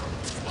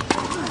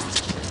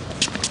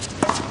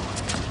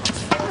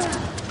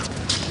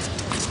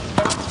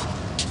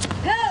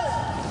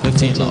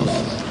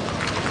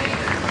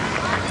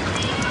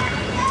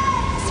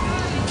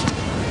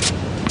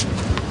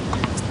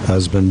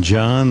 Husband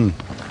John,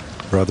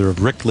 brother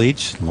of Rick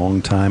Leach,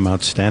 longtime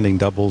outstanding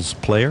doubles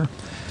player.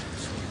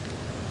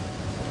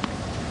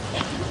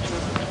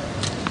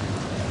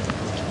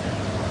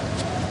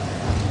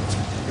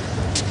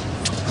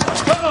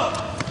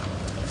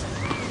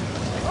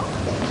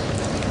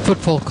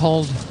 Football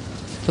called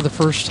for the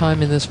first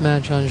time in this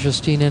match on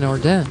Justine Henin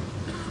Ardenne.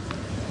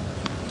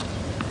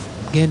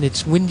 Again,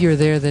 it's windier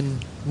there than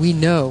we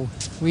know,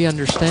 we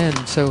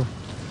understand, so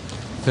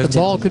the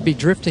ball could be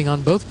drifting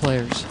on both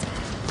players.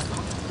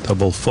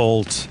 Double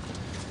fault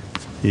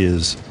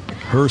is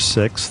her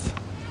 6th.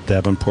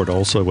 Davenport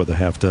also with a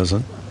half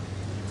dozen.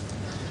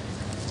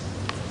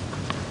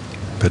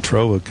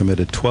 Petrova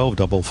committed 12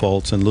 double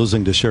faults and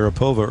losing to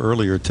Sharapova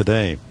earlier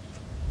today.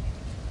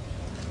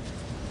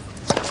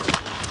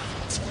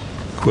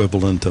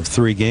 Equivalent of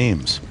 3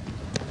 games,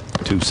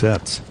 2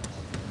 sets.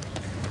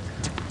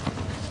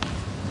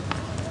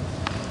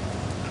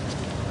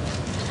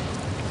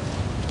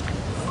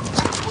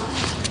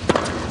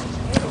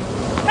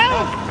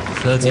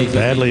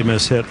 Badly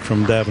mishit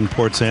from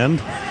Davenport's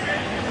end.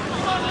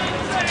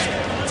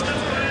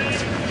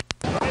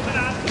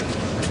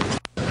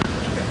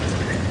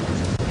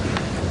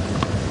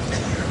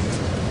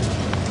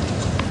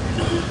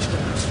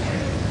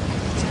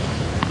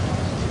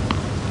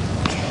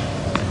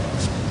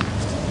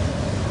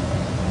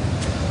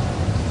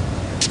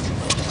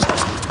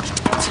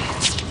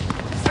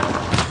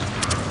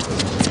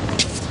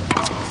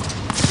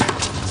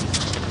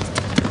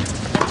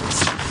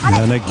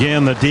 And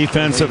again, the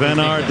defense of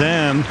Henin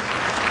Ardenne.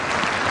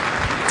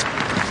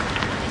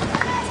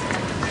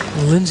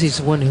 Lindsay's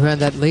the one who had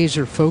that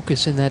laser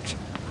focus in that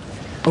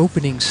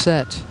opening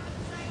set.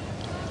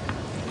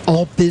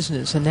 All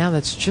business, and now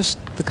that's just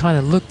the kind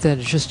of look that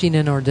Justine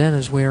Henin Ardenne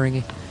is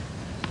wearing.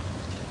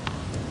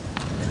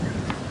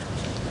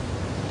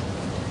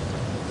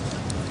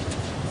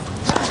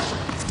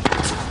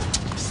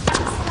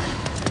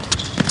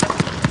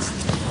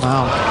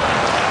 Wow.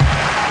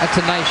 That's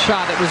a nice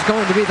shot. It was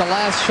going to be the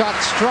last shot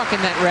struck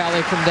in that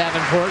rally from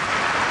Davenport.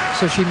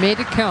 So she made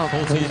it count.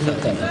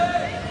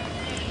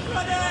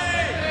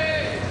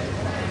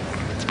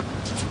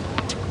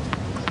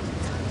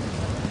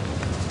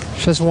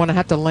 She doesn't want to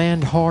have to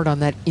land hard on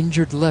that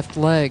injured left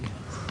leg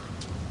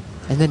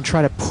and then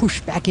try to push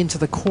back into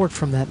the court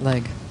from that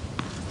leg.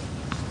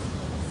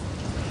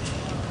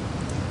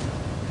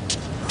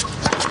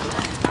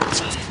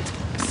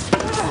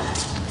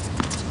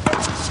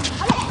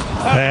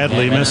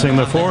 Badly missing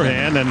the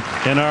forehand, and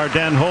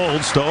Ardenne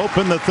holds to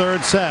open the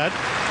 3rd set.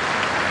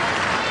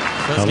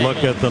 A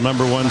look at the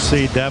 #1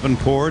 seed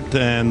Davenport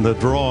and the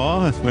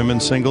draw.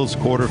 Women's singles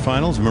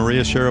quarterfinals.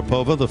 Maria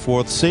Sharapova, the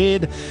 4th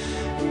seed,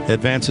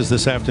 advances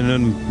this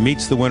afternoon,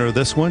 meets the winner of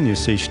this one. You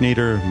see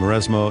Schneider,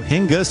 Mauresmo,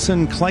 Hingis,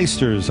 and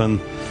Kleisters on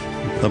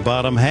the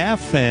bottom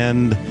half,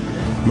 and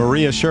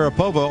Maria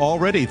Sharapova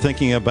already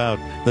thinking about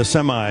the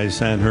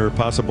semis and her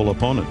possible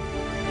opponent.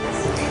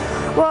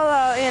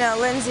 Well, you know,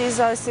 Lindsay's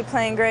obviously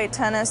playing great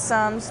tennis.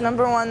 She's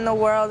 #1 in the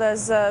world,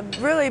 has a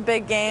really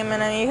big game,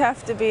 and you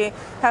have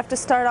to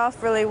start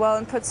off really well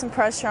and put some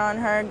pressure on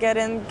her, get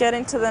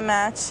into the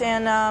match.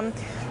 And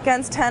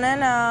against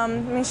Henin, I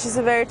mean, she's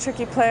a very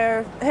tricky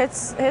player.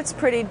 Hits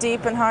pretty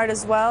deep and hard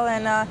as well.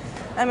 And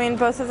I mean,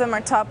 both of them are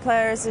top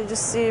players.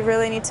 You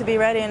really need to be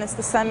ready, and it's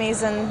the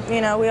semis, and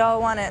you know, we all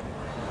want it.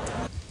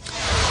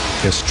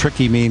 Guess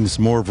tricky means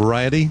more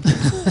variety.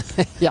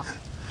 Yeah,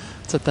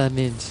 that's what that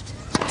means.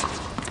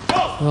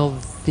 Well,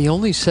 the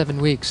only 7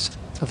 weeks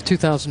of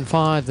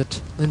 2005 that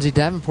Lindsay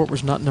Davenport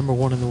was not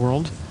 #1 in the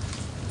world,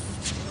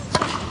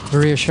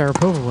 Maria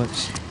Sharapova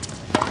was.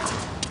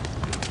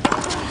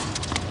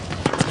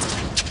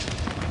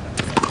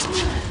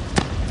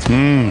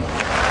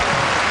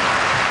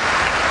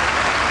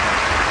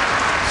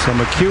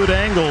 Some acute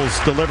angles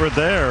delivered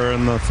there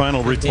in the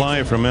final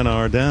reply from Henin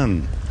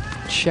Ardenne.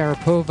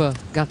 Sharapova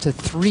got to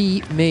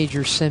 3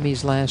 major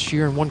semis last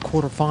year and 1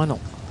 quarterfinal.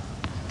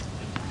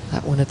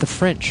 That one at the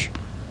French,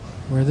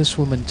 where this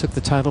woman took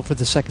the title for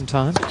the 2nd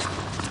time.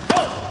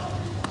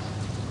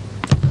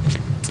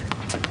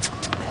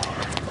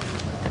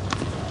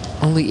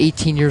 Only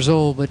 18 years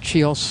old, but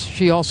she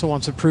also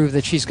wants to prove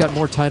that she's got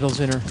more titles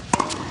in her.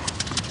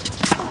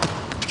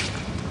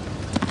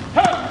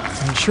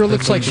 I'm sure Sure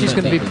looks like she's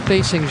going to be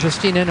facing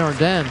Justine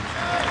Hénardin.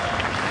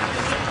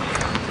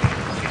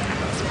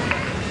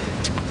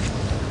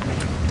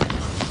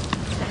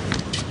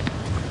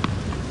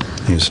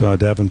 You saw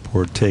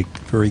Davenport take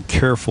very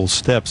careful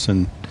steps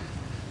in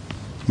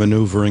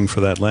maneuvering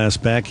for that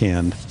last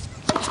backhand.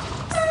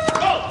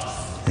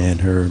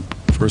 And her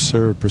first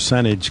serve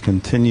percentage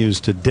continues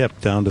to dip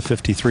down to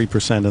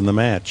 53% in the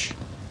match.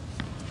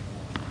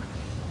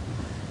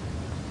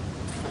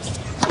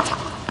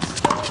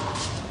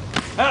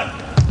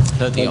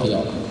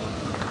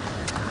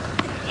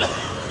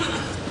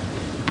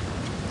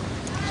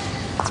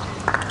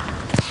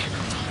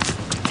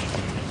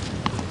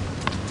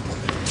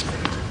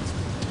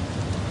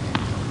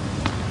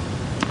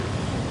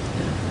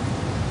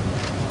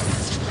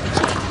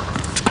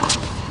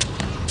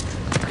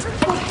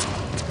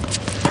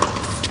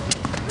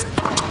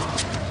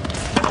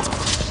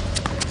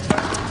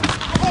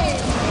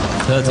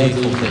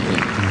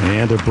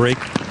 And a break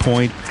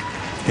point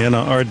in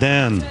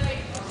Arden.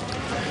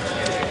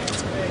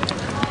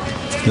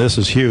 This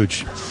is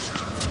huge.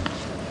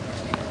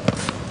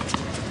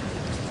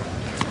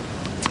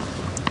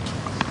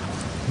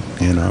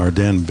 And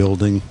Arden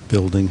building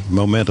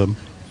momentum.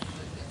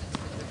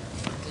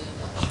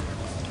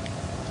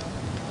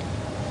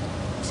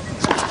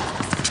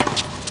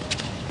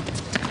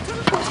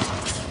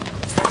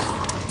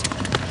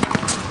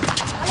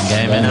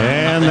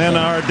 And then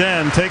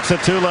Arden takes a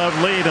 2-love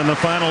lead in the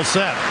final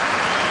set.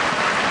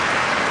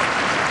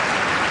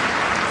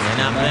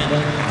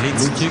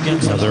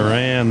 Another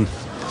Anne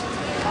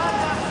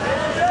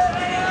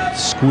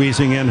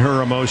squeezing in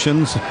her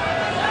emotions.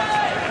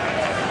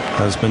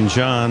 Husband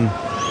John,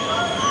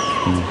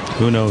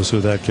 who knows who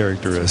that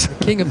character is?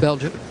 King of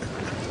Belgium.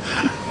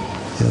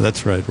 Yeah,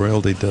 that's right.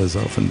 Royalty does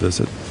often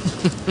visit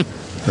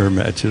her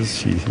matches.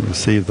 She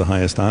received the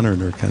highest honor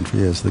in her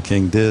country, as the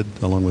king did,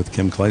 along with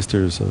Kim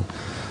Clijsters,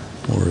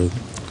 for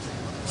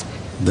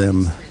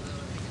them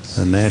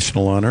a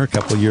national honor a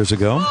couple of years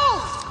ago.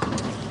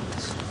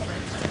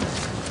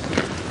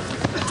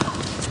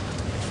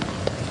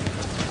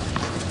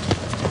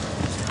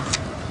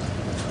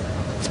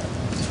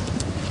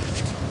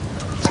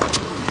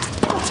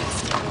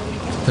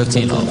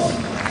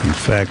 In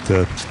fact,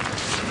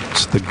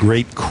 it's the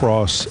Great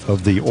Cross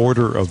of the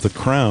Order of the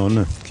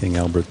Crown. King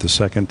Albert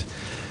II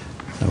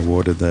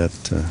awarded that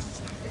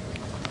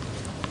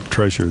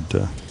treasured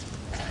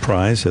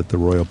prize at the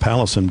Royal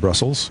Palace in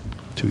Brussels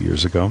 2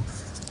 years ago,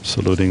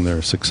 saluting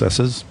their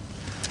successes.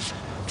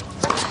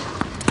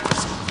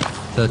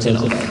 13.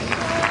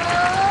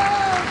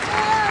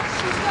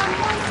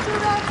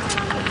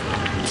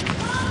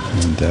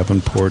 And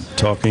Davenport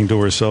talking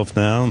to herself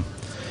now.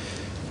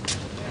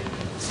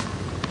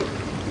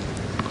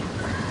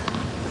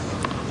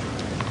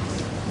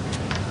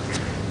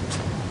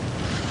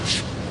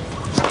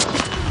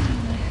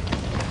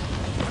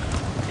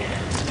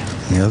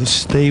 Yeah,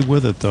 stay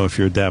with it, though, if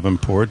you're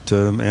Davenport.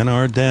 And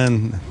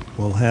Arden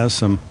will have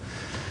some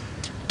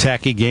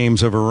tacky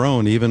games of her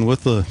own, even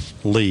with the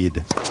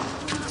lead.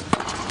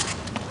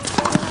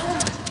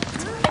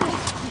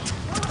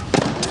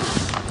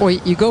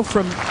 Boy, you go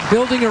from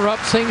building her up,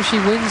 saying she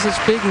wins this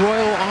big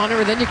royal honor,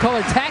 and then you call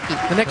her tacky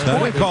the next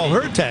point. I call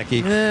her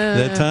tacky.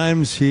 At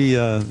times she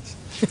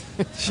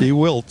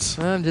wilts.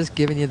 I'm just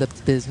giving you the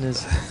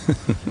business.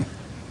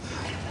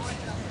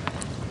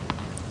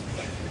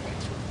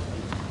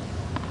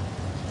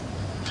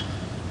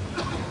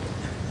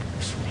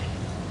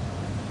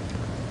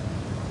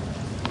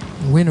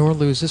 Win or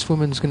lose, this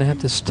woman's going to have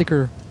to stick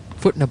her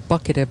foot in a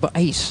bucket of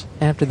ice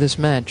after this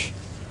match.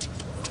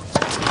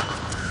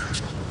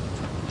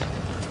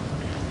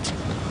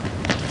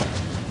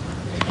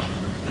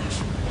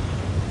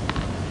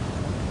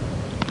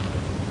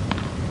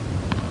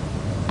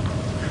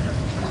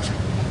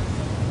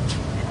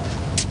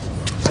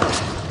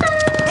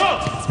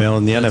 Well,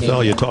 in the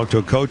NFL, you talk to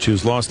a coach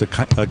who's lost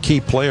a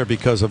key player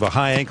because of a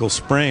high ankle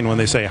sprain. When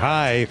they say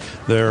high,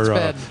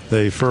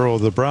 they furrow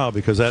the brow,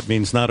 because that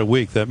means not a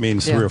week. That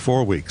means 3 or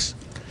 4 weeks.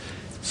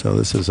 So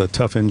this is a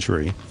tough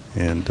injury.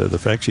 And the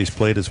fact she's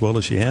played as well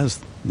as she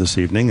has this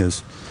evening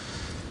is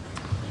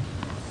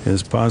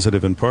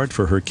positive in part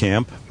for her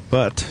camp.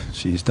 But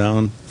she's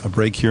down a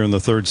break here in the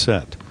third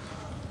set.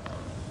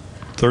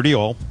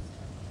 30-all.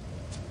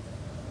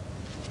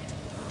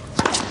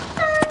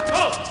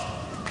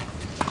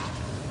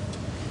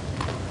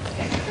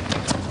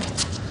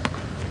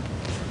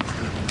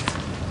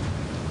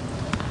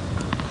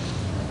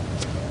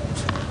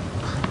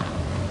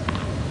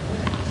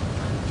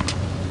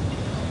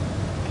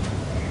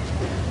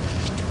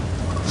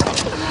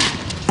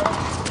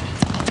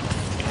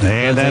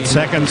 And that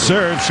second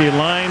serve, she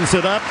lines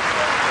it up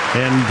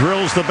and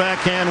drills the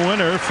backhand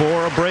winner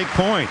for a break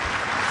point.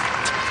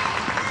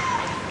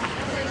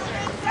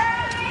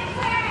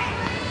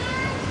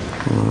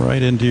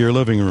 Right into your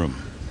living room.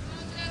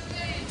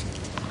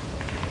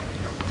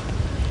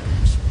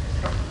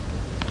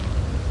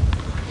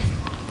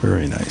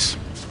 Very nice.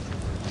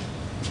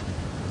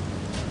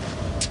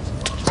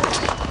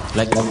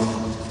 Like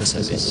the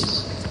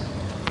service.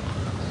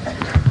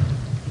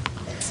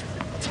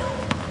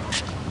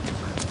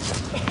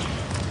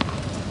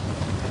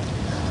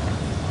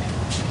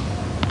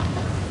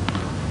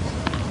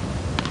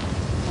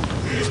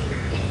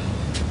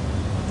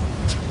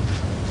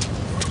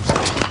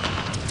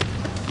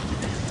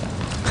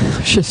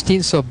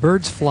 Justine saw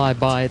birds fly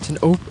by. It's an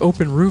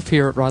open roof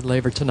here at Rod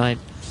Laver tonight.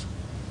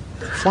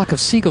 A flock of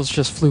seagulls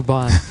just flew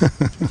by.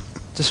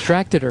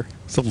 Distracted her.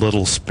 It's a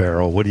little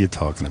sparrow. What are you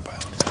talking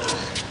about?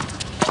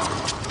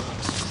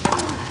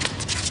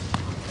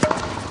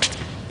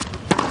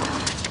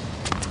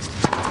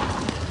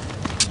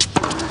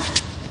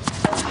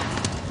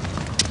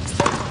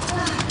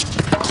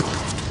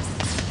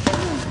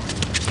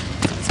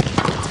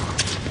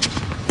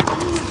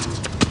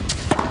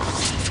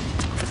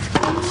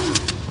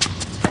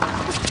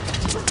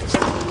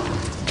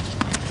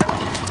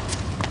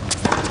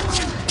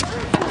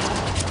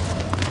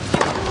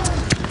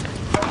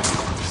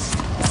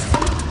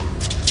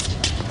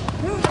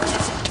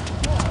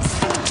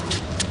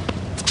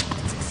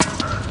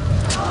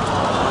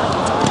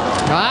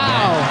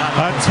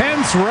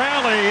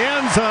 Rally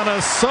ends on a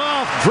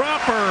soft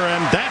dropper,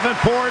 and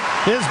Davenport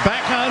is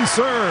back on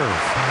serve.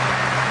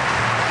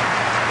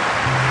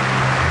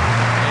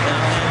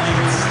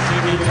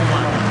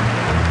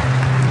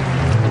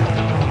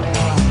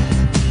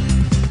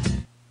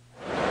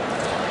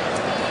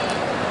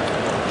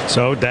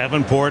 So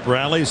Davenport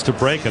rallies to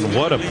break, and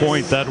what a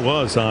point that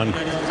was on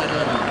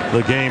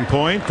the game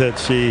point that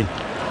she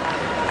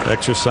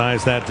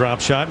exercised that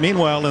drop shot.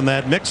 Meanwhile, in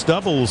that mixed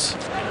doubles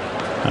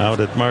out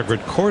at Margaret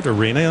Court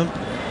Arena,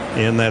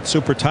 in that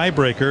super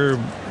tiebreaker,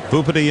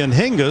 Bhupathi and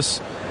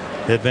Hingis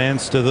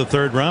advanced to the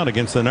third round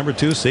against the number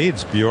 2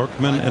 seeds,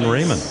 Bjorkman and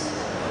Raymond.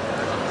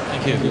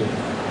 Thank you.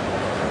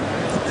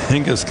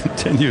 Hingis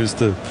continues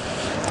to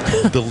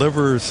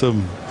deliver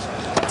some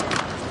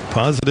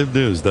positive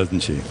news, doesn't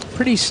she?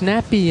 Pretty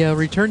snappy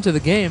return to the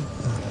game.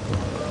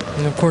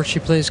 And of course, she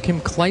plays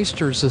Kim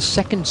Clijsters, the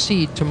 2nd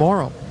seed,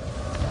 tomorrow.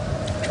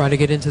 Try to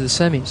get into the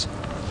semis.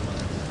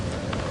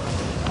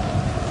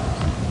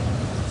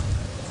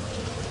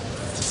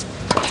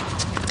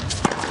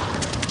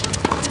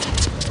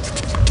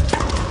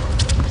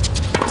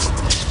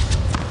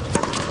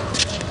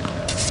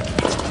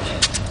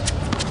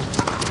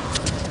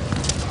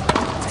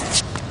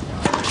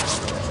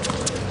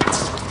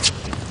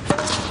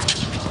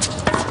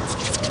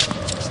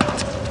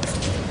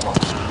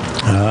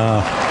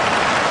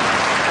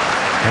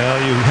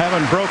 Well, you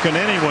haven't broken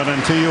anyone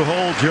until you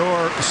hold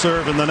your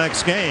serve in the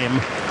next game.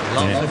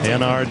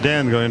 And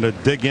Arden going to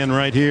dig in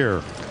right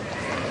here.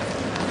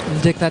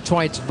 And Dick, that's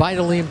why it's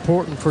vitally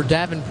important for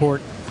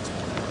Davenport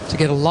to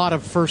get a lot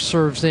of first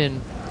serves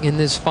in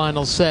this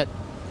final set.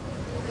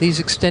 These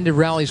extended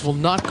rallies will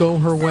not go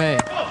her way.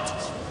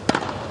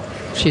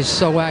 She's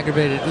so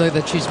aggravated. Look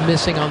that she's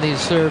missing on these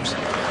serves.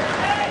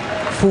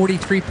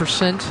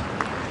 43%.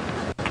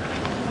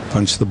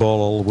 Punched the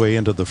ball all the way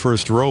into the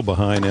first row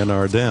behind Anna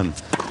Arden,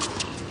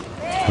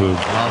 who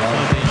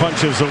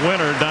punches a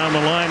winner down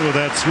the line with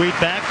that sweet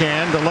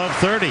backhand to love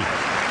 30.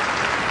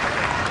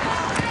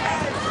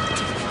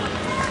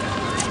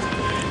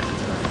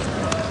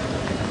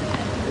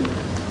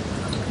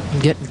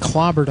 And getting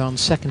clobbered on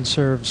second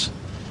serves.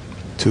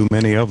 Too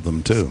many of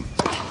them, too.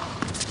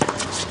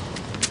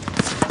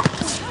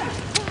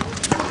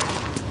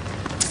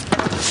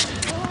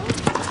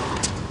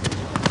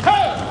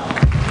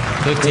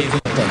 A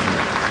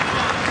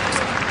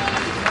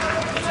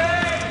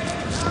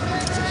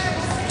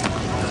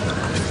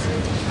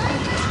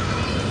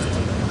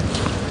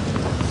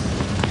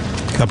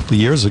couple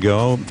of years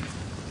ago,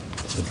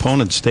 the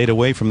opponent stayed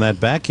away from that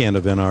backhand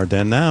of Anna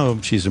Arden. Now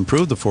she's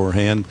improved the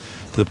forehand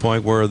to the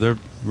point where there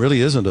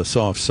really isn't a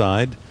soft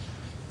side.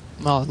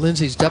 Oh,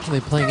 Lindsay's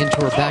definitely playing into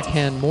her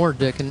backhand more,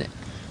 Dick. And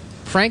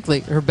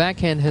frankly, her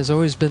backhand has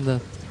always been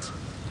the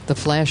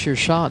flashier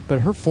shot,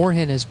 but her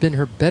forehand has been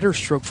her better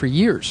stroke for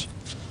years.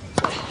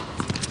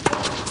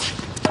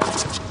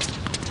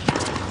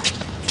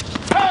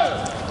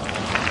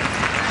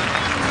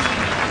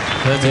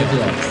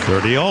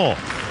 30 all.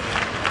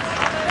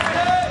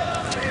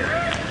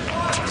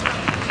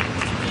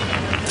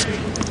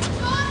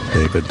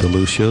 David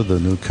DeLucia, the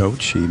new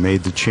coach, he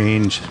made the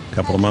change a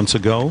couple of months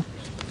ago.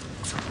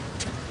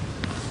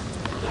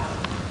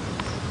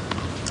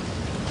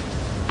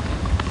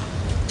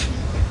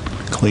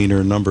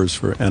 Cleaner numbers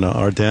for Anna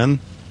Arden.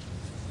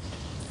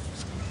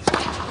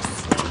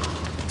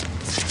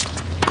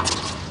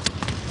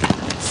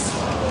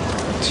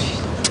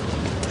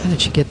 How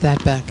did she get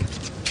that back?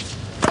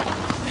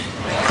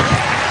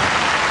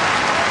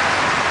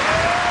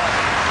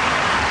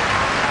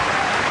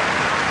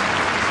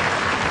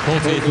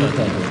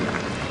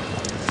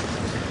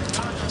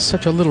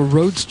 Such a little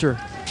roadster.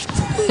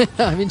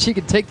 I mean, she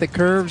could take the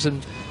curves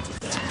and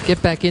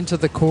get back into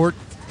the court,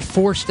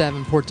 force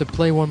Davenport to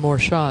play one more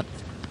shot.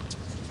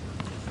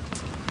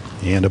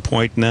 And a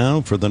point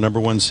now for the number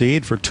 1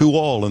 seed for 2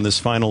 all in this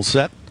final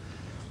set.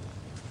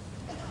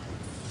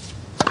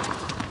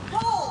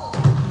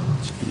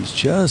 She's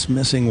just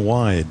missing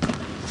wide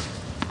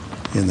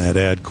in that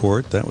ad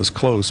court. That was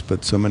close,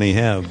 but so many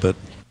have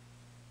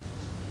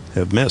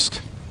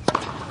missed.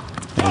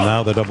 And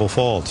now the double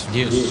fault.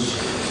 Yes.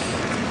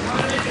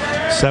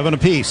 7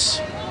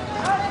 apiece.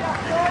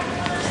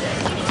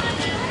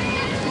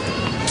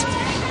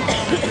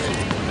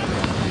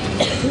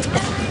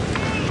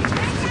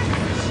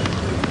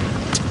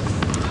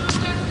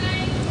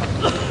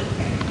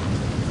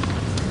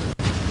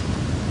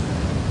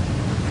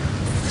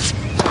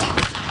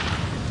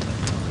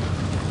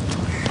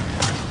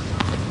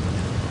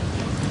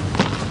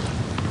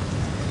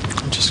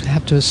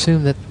 to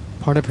assume that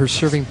part of her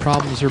serving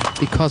problems are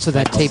because of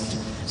that taped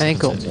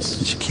ankle.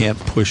 She can't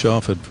push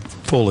off it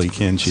fully,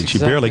 can she? She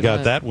barely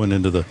got that one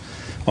into the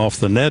off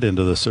the net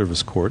into the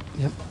service court.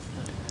 Yep.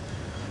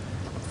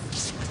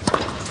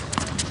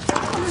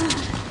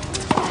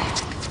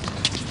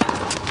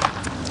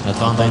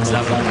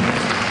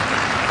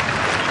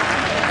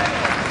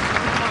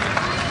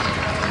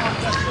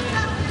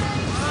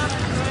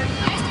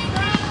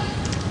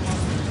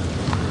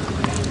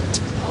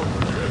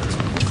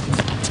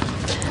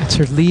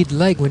 That's her lead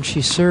leg when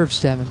she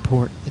serves,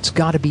 Davenport. It's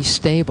got to be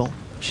stable.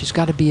 She's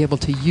got to be able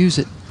to use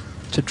it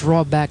to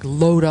draw back,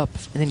 load up,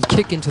 and then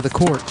kick into the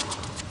court.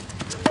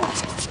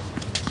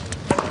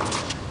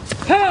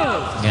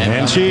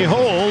 And she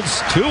holds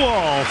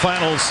 2-all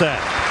final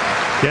set.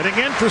 Getting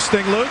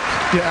interesting, Luke.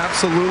 Yeah,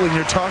 absolutely. And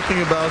you're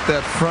talking about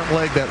that front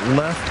leg, that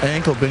left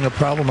ankle being a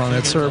problem on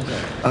that serve.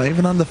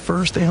 Even on the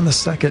first and the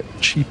second,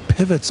 she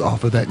pivots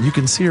off of that. You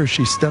can see her.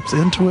 She steps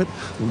into it,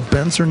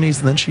 bends her knees,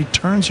 and then she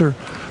turns her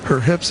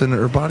hips and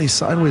her body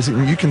sideways.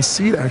 And you can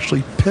see it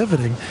actually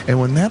pivoting. And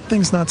when that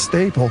thing's not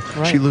stable,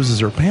 she loses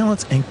her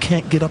balance and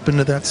can't get up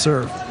into that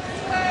serve.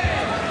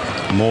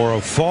 More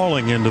of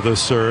falling into the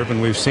serve,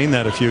 and we've seen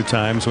that a few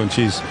times when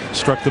she's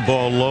struck the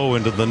ball low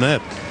into the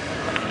net.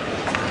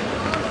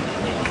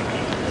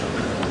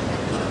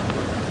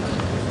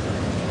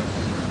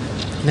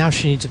 Now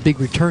she needs a big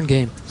return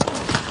game.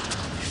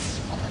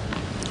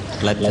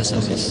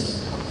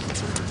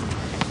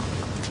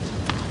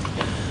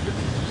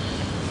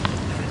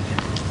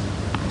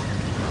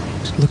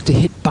 Look to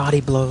hit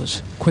body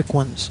blows, quick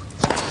ones.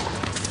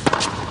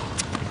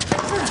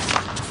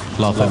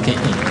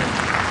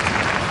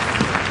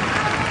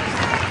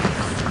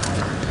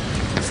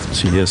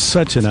 She is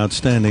such an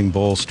outstanding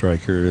ball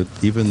striker.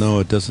 Even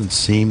though it doesn't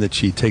seem that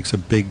she takes a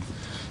big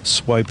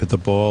swipe at the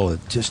ball, it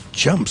just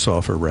jumps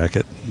off her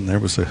racket, and there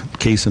was a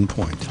case in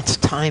point. It's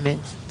timing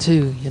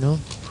too, you know.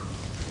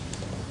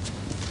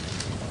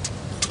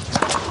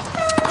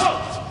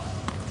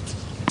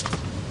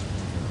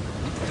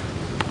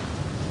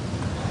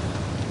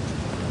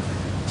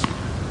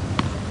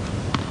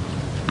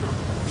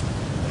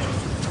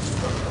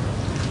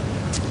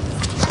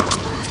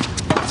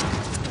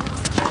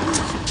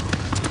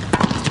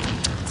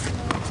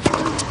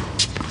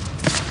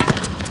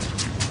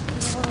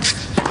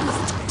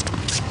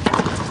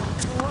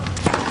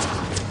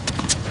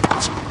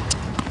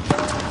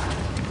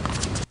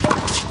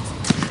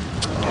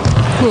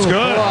 It's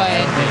good.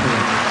 Boy.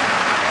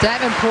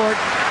 Davenport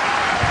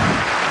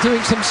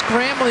doing some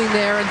scrambling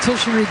there until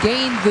she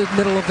regained the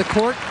middle of the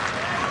court.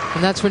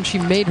 And that's when she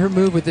made her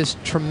move with this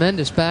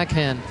tremendous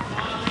backhand.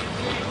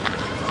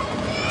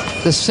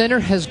 The center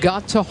has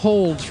got to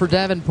hold for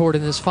Davenport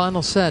in this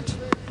final set.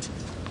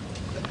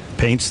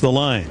 Paints the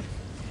line.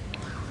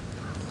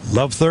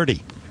 Love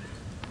 30.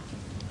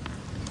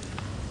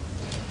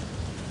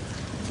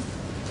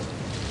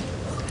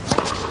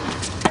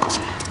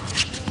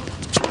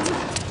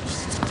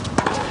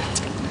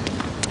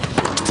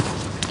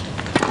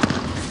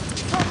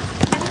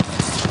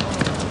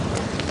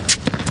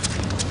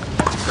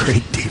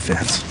 Great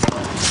defense.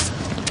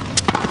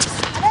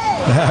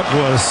 That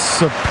was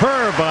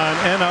superb on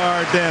Anna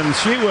Arden.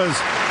 She was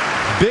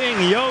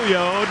being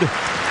yo-yoed,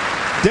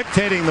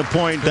 dictating the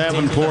point,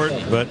 Davenport,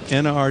 but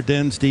Anna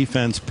Arden's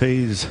defense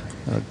pays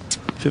a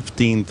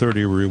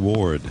 15-30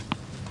 reward.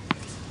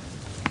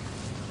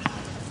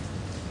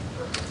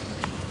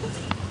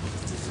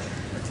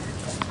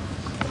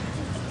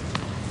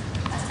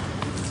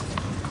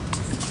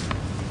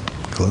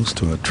 Close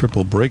to a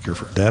triple breaker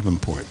for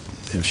Davenport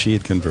if she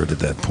had converted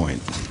that point.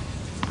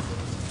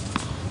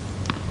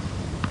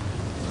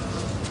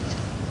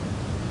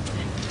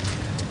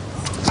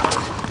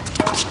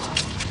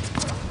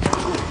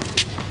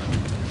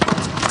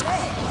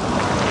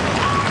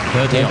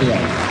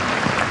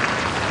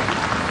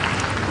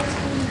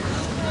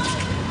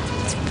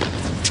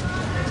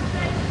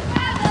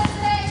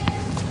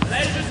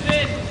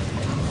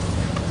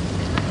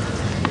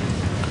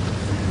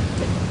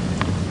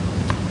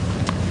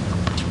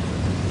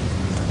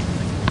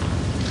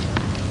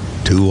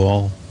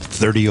 Two-all,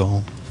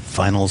 30-all,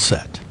 final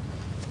set.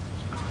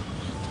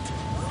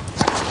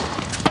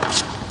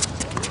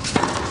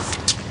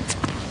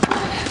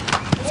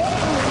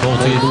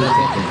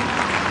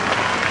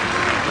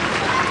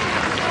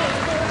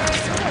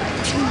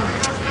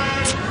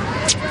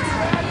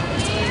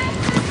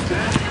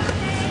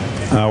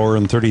 Hour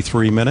and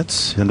 33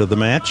 minutes into the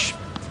match.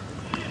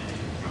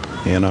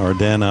 Anna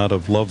Arden out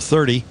of love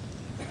 30.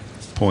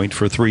 Point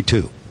for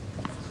 3-2.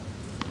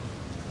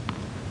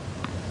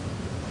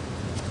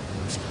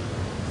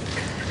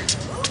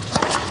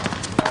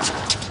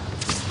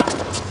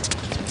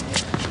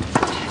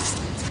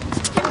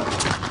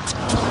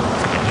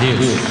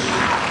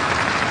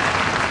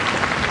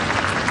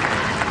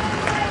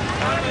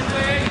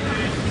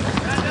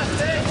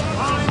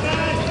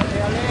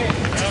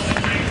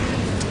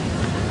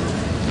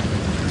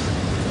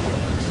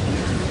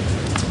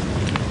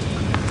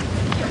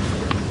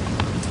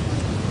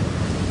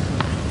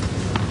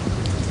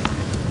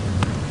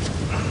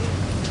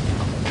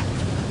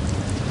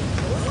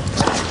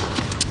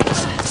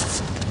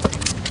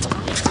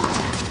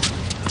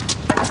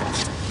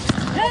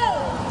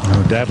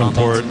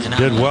 Davenport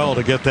did well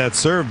to get that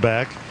serve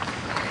back.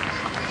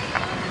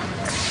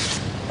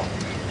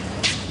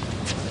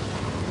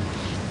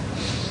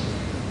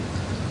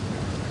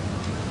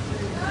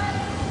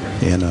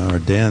 And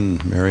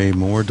Arden, Mary,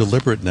 more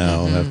deliberate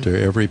now after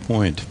every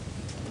point.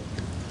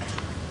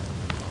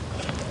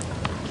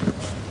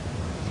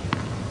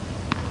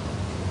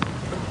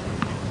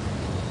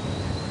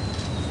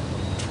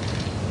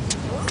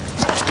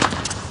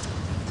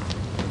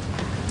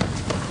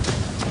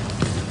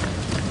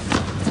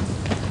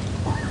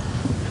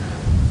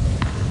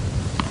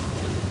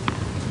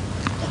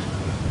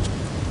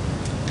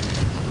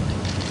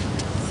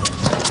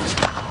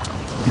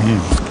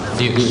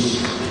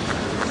 Deuce.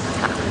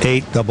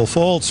 8 double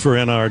faults for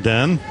Anna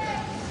Arden.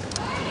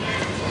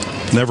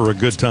 Never a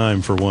good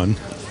time for one.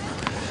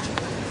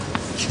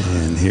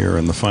 And here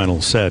in the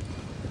final set,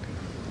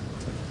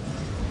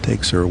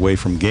 takes her away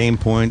from game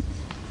point,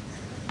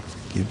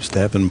 gives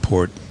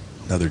Davenport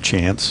another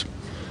chance.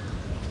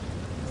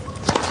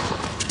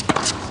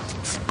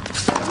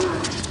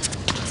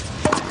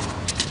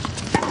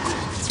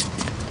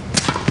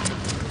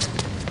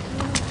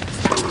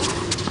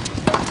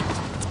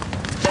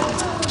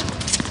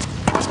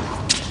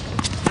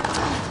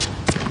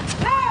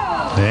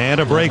 And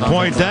a break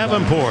point,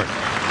 Davenport.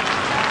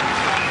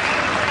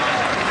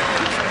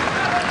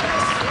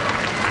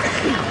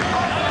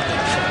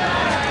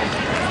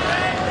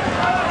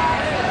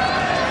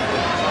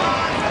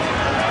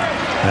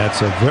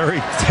 That's a very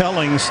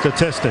telling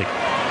statistic.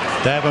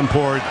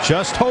 Davenport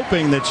just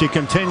hoping that she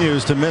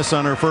continues to miss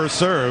on her first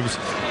serves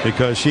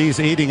because she's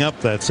eating up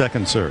that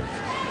second serve.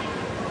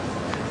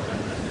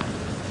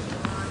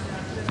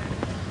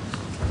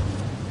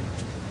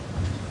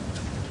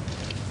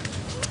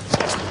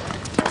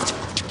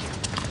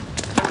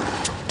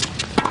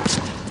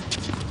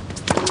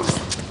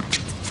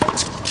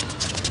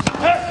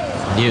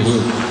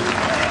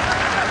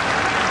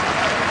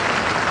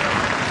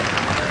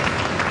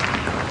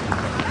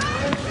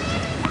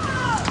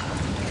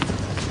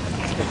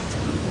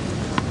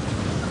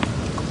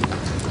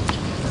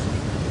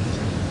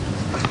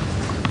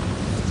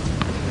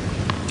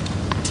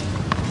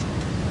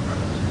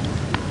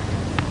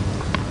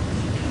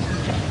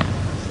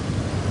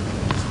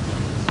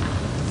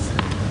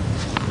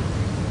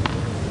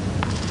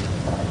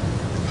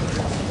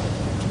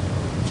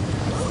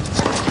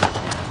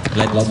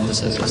 Love the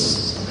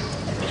service.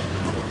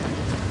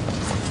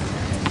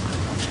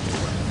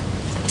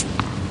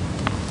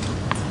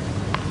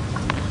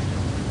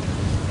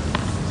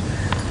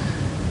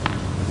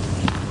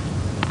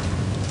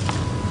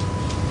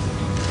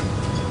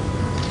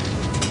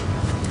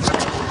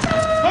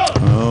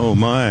 Oh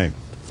my.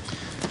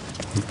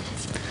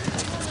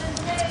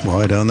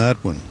 Wide on that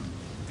one.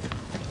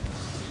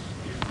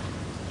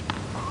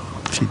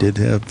 She did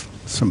have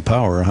some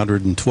power,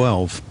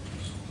 112.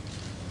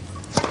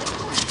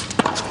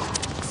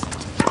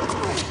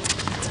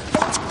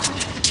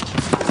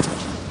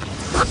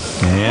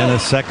 And a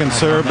second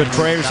serve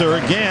betrays her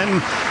again.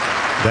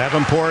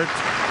 Davenport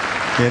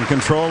in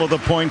control of the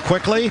point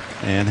quickly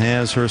and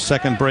has her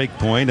second break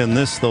point, and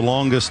this the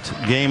longest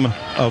game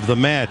of the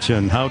match,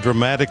 and how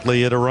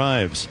dramatically it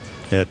arrives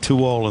at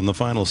 2-all in the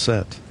final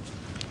set.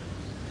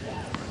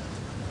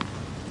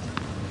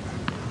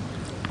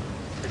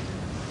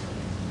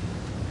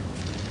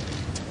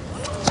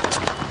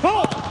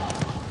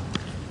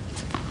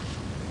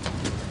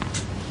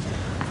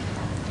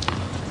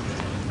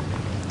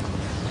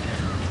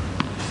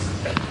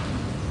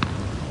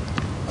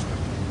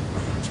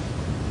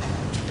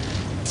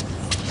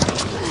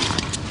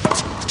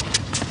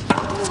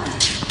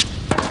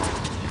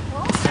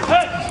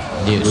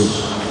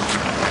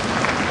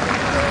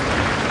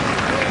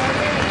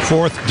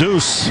 Fourth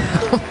deuce.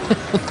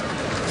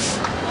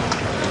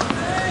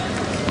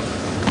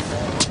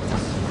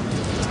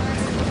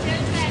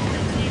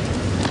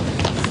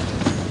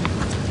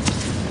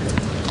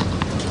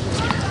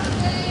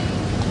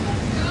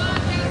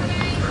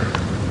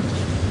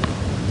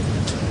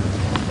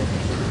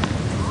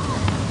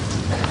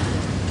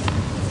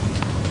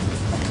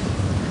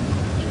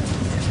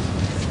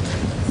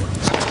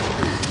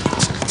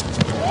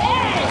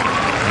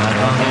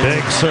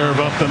 Big serve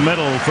up the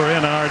middle for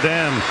Anna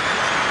Arden.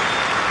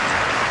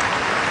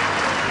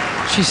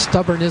 She's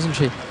stubborn, isn't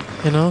she?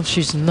 You know,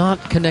 she's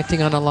not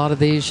connecting on a lot of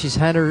these. She's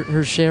had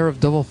her share of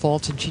double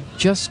faults, and she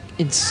just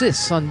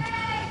insists on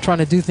trying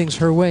to do things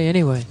her way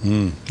anyway.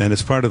 And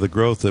it's part of the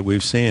growth that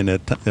we've seen.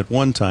 At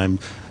one time,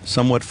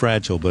 somewhat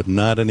fragile, but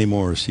not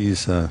anymore.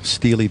 She's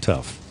steely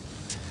tough.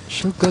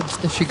 She'll go,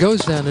 if she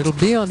goes down, it'll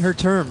be on her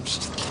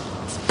terms.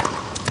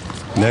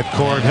 Net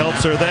court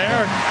helps her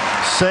there.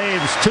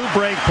 Saves 2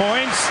 break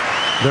points.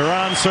 They're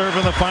on serve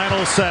in the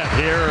final set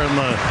here in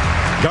the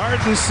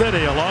Garden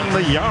City along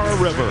the Yarra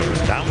River,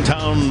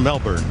 downtown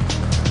Melbourne.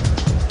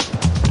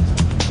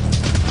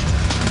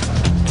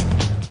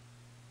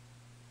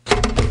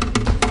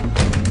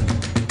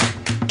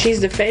 She's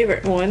the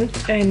favorite one,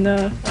 and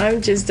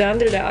I'm just the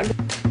underdog.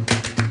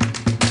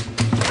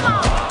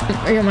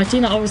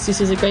 Martina, obviously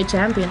she's a great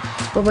champion,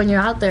 but when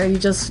you're out there, you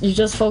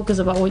just focus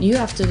about what you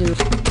have to do.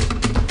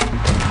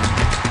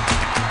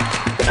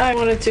 I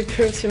wanted to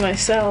prove to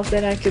myself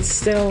that I could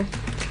still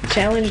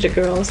challenge the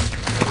girls.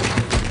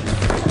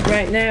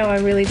 Right now, I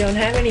really don't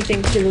have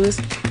anything to lose.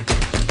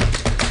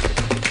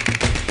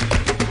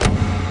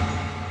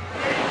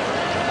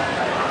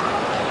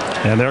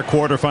 And their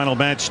quarterfinal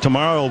match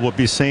tomorrow will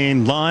be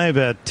seen live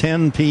at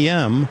 10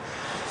 p.m.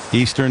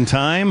 Eastern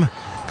Time.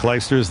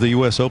 Clijsters, the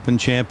U.S. Open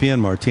champion,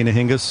 Martina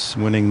Hingis,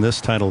 winning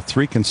this title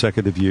 3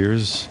 consecutive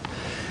years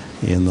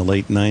in the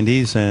late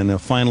 90s, and a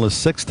finalist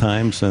 6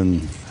 times,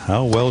 and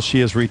how well she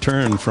has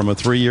returned from a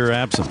 3-year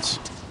absence.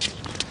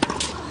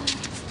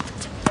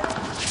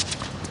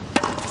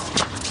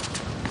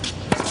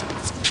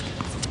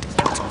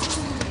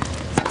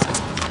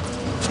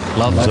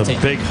 It was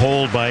a big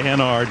hold by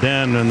Anna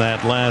Arden in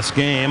that last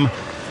game.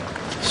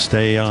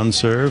 Stay on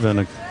serve.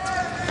 And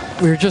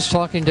we were just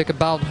talking, Dick,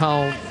 about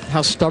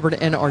how stubborn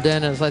Anna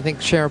Arden is. I think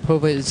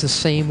Sharapova is the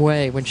same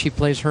way when she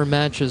plays her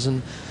matches.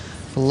 And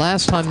the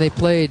last time they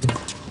played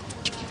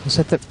was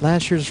at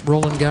last year's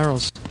Roland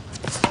Garros.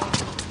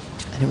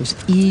 And it was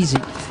easy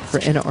for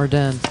Anna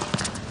Arden.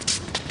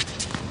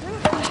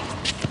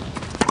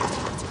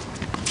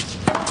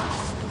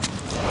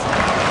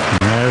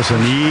 There's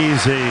an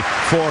easy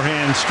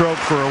forehand stroke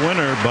for a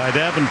winner by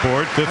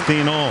Davenport,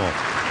 15-all.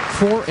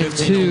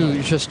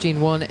 4-2,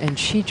 Justine won, and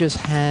she just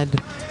had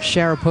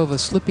Sharapova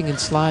slipping and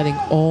sliding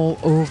all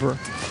over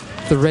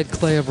the red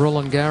clay of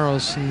Roland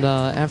Garros. And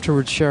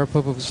afterwards,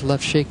 Sharapova was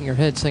left shaking her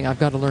head, saying, "I've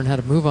got to learn how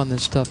to move on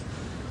this stuff."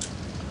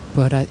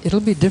 But it'll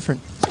be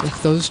different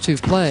if those two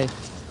play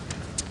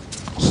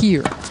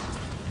here.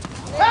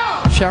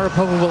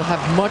 Sharapova will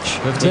have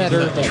much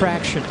better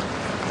traction.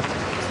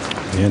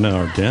 Anna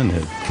Arden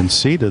had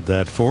conceded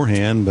that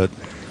forehand, but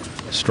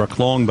struck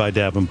long by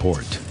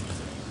Davenport.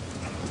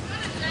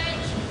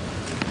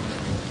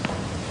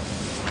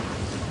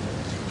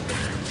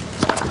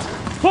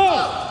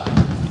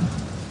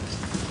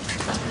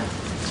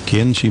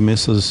 Again, she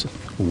misses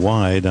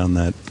wide on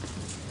that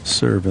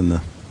serve in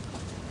the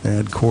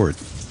bad court.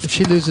 If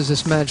she loses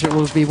this match, it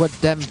will be what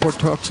Davenport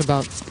talks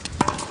about.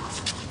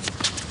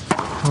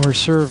 How her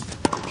serve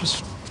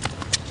just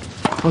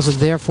wasn't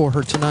there for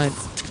her tonight.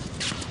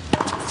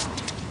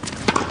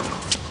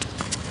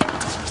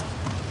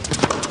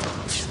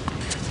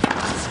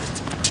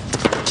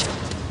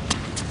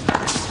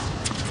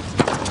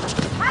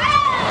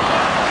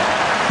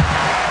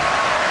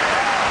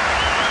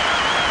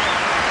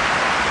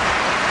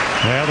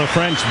 Well, the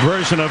French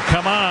version of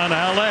 "Come on,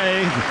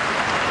 LA,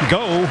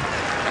 go."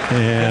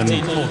 And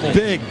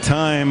big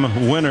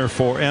time winner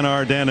for Anna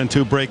Arden, and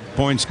 2 break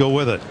points go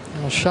with it.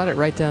 Well, shot it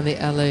right down the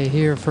LA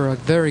here for a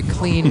very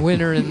clean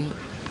winner. And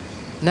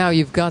now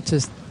you've got to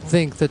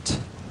think that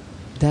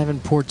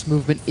Davenport's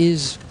movement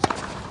is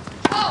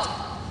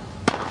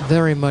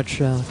very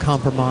much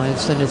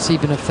compromised, and it's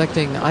even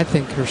affecting, I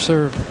think, her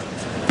serve.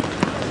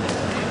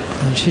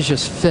 And she's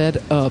just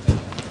fed up,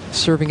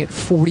 serving at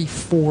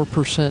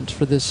 44%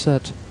 for this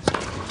set.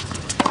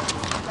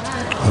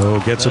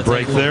 Oh, gets a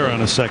break there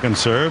on a second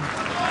serve.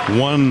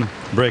 1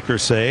 breaker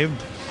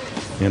saved.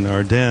 And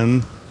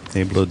Arden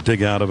able to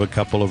dig out of a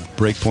couple of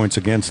break points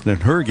against in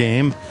her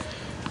game.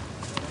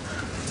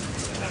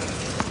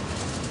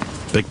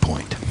 Big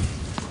point.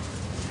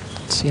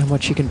 Let's see how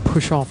much she can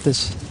push off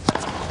this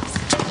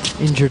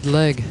injured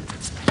leg.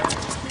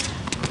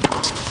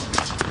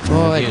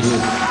 Boy,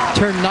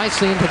 turned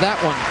nicely into that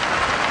one.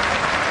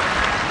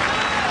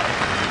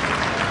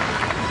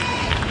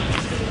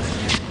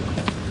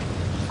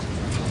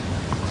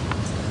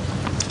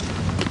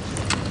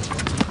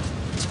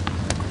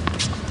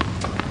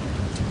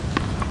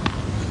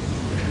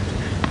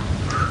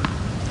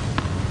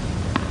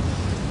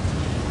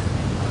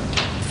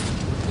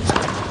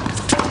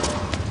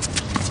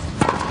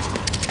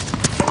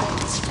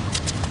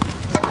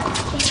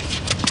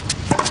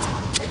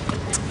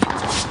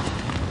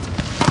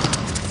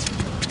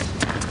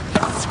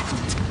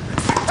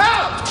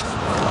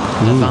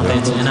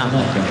 Advantage in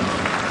America.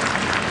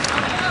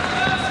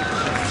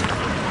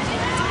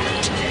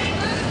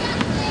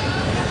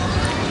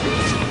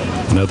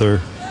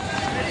 Another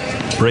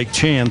break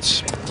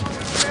chance.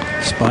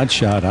 Spot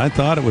shot. I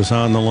thought it was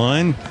on the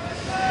line.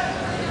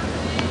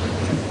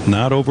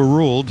 Not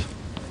overruled.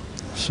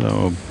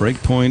 So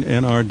break point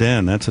in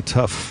Arden. That's a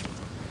tough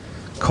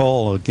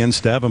call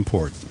against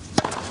Davenport.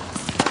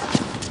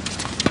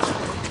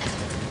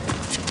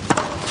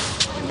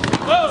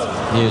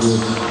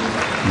 Yes.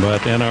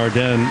 But Anna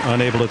Arden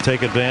unable to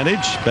take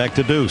advantage. Back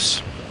to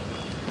deuce.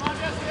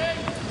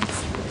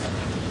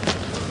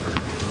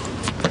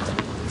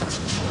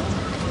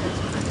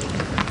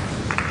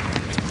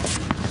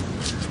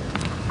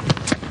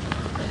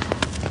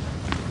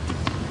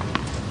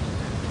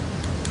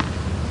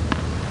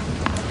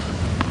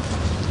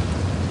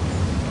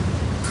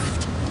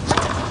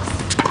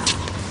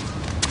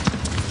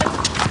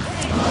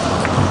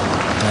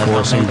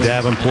 Forcing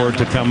Davenport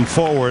to come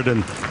forward,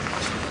 and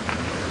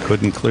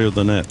couldn't clear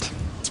the net.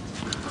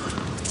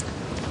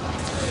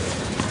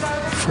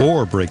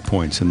 4 break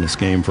points in this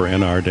game for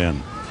Anna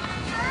Arden.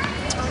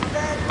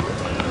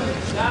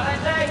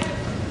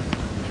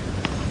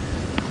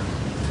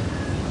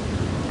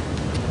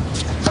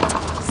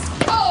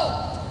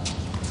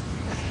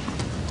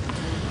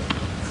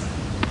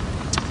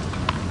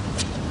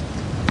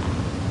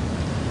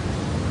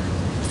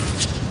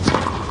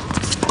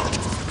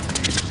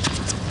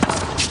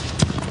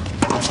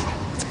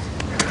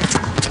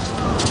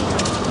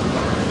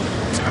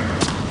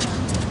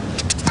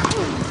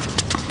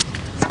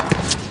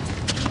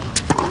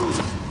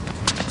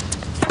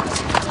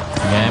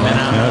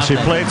 She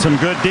played some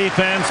good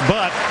defense,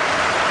 but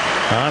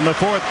on the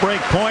 4th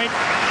break point,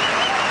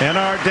 Anna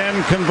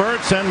Arden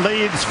converts and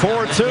leads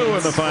 4-2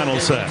 in the final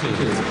set.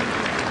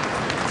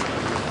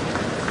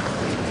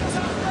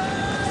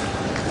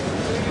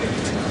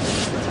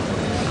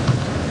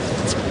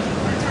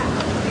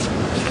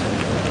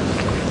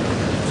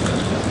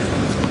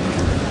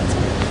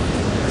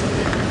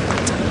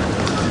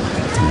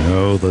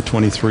 Oh, the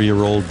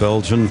 23-year-old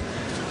Belgian.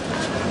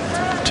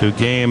 2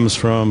 games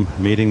from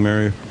meeting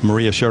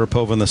Maria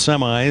Sharapova in the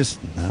semis.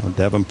 Now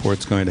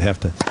Davenport's going to have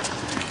to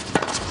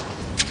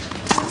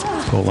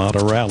pull out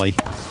a rally.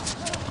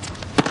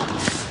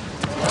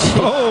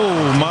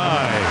 Oh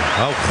my,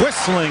 a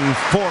whistling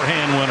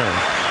forehand winner.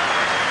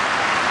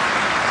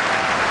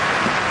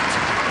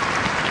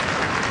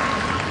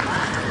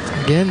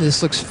 Again,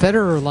 this looks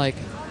Federer-like.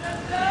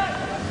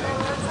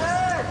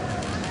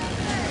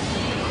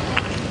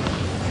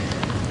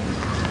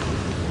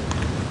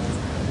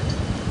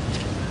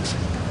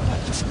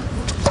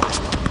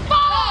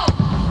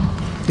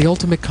 The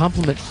ultimate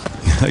compliment.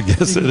 I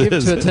guess it give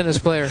is. To a tennis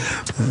player.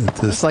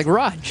 It's like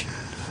Raj.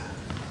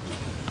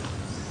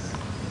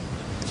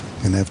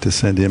 Gonna have to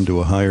send him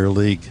to a higher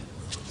league.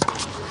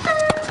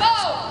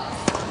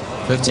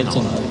 15.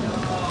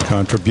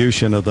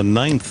 Contribution of the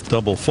 9th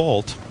double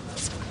fault.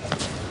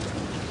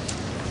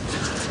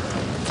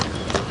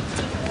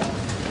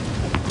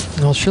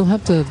 Well, she'll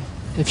have to,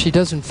 if she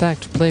does in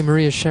fact play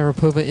Maria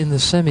Sharapova in the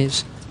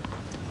semis,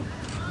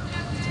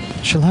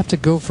 she'll have to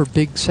go for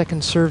big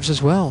second serves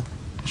as well.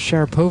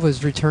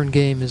 Sharapova's return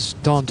game is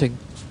daunting.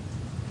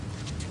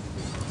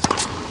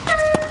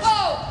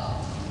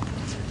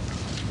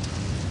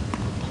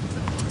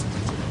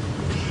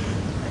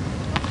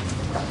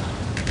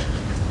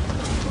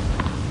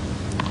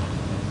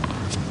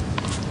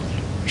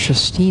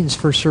 Justine's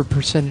first serve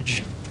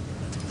percentage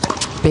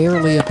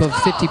barely above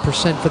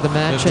 50% for the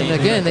match, and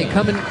again they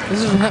come in.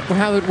 This is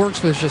how it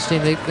works with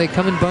Justine. They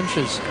come in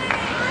bunches.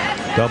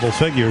 Double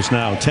figures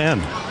now,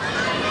 10.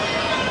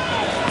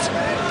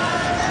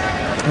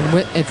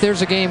 And if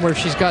there's a game where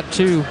she's got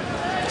 2,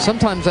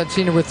 sometimes I've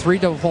seen her with 3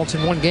 double faults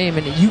in one game,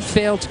 and you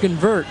fail to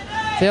convert,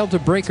 fail to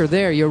break her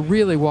there, you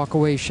really walk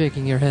away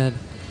shaking your head.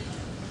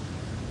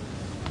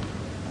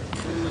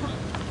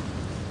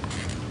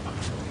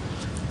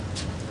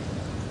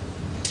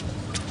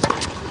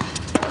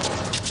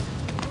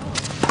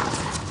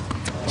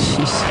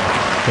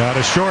 Jeez. Got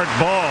a short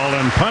ball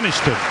and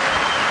punished it.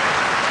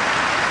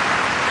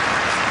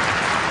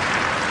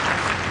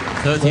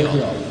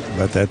 30.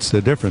 But that's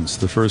the difference.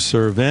 The first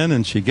serve in,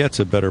 and she gets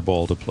a better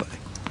ball to play.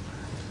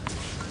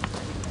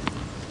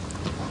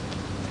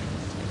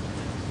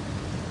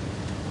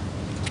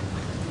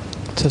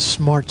 It's a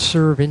smart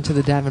serve into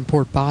the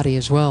Davenport body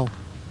as well.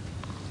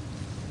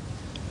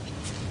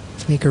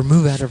 Make her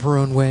move out of her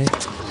own way.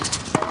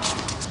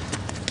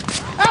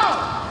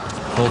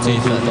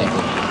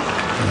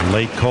 14-13.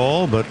 Late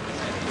call, but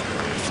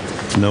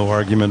no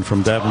argument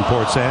from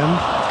Davenport's end.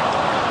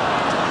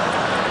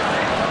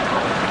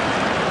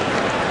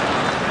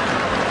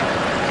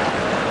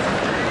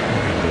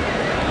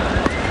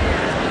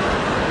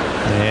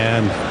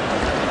 And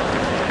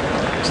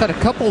she's had a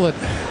couple that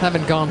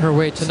haven't gone her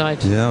way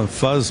tonight. yeah,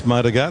 Fuzz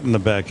might have gotten the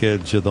back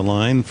edge of the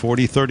line.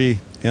 40-30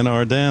 in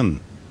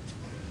Arden.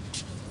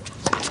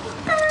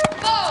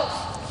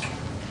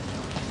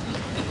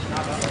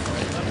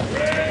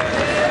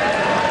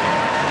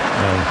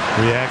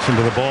 Reaction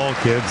to the ball,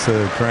 kids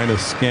trying to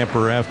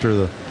scamper after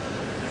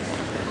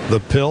the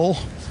pill.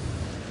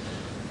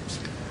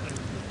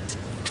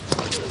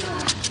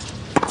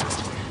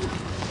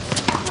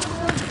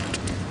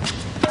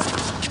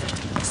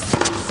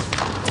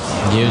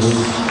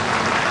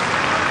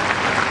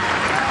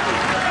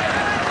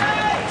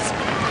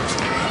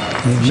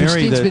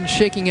 Justine's been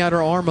shaking out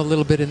her arm a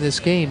little bit in this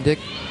game, Dick.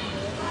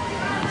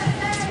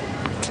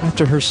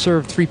 After her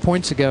serve 3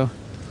 points ago.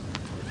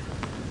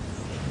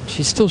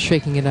 She's still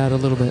shaking it out a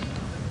little bit.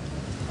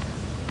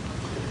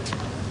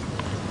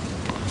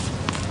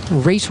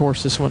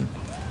 Racehorse, this one.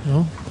 You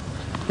know,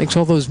 makes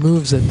all those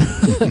moves that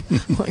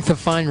like the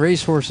fine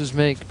racehorses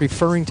make,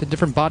 referring to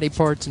different body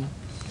parts and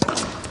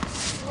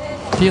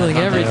feeling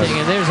everything.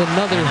 And there's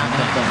another.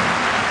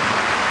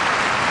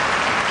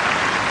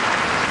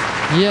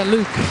 Yeah,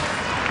 Luke.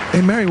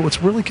 Hey, Mary,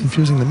 what's really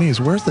confusing to me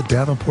is where's the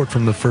Davenport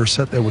from the first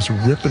set that was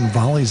ripping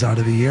volleys out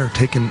of the air,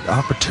 taking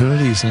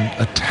opportunities and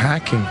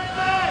attacking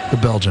the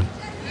Belgian?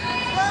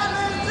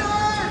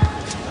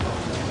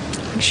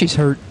 I think she's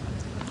hurt.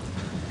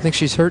 think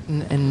she's hurt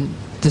and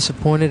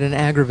disappointed and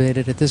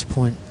aggravated at this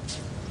point.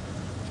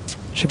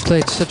 She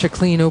played such a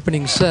clean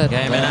opening set.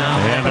 And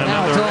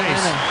another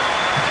ace.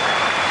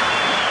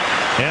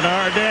 And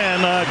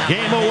Arden a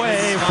game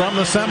away from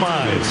the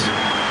semis.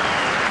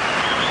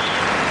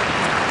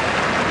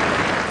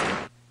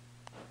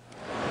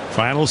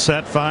 Final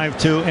set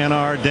 5-2 in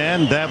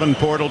Arden.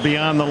 Davenport will be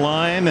on the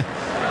line.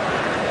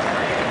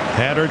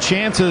 Had her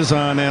chances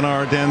on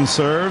Arden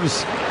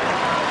serves.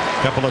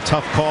 Couple of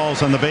tough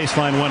calls on the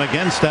baseline, one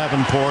against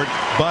Davenport,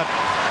 but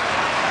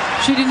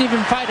she didn't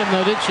even fight him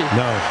though, did she?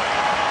 No,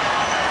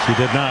 she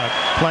did not.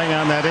 Playing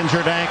on that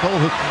injured ankle,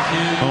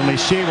 only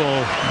she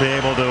will be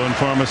able to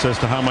inform us as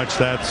to how much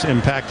that's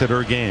impacted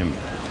her game.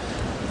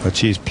 But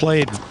she's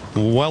played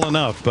well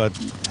enough, but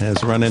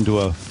has run into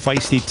a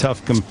feisty,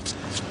 tough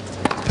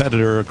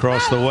competitor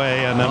across the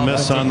way, and a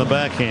miss on the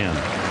backhand.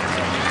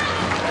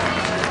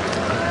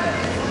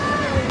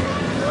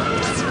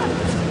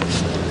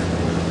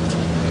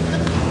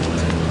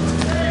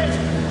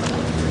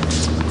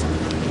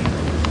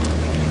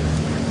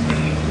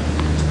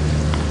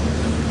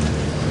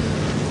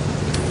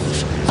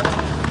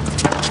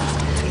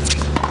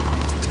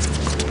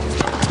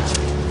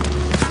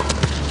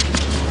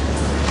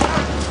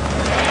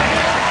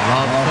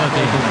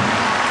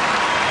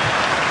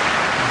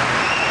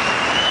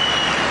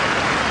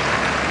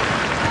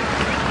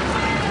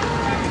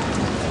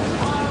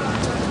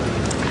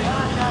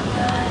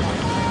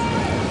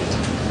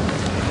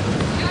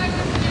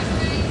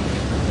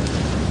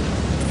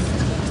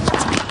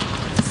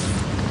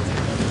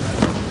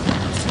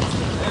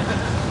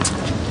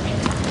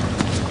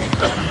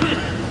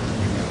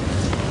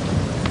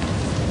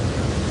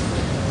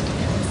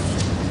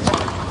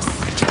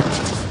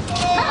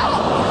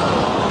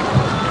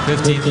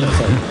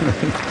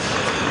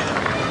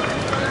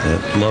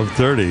 At love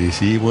 30,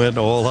 she went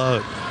all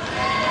out.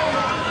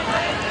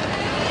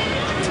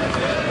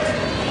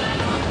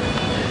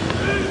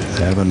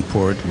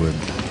 Davenport would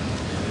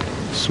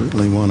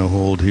certainly want to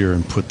hold here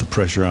and put the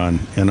pressure on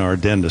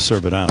Arden to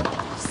serve it out.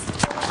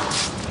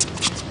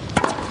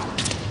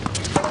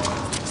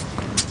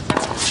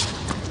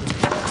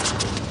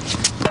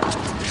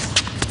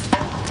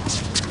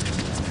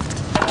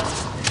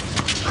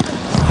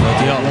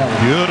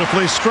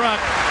 Beautifully struck.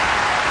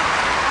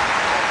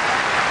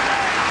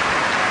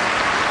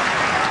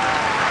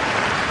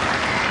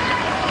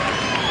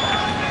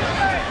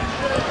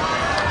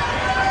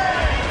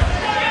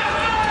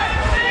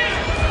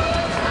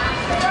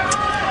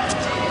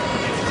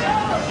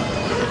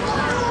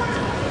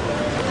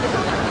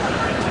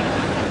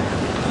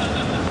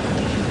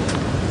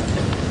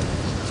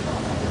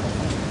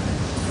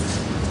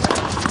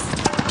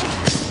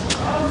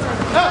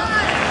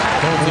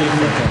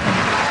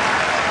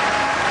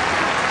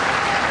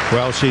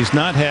 Well, she's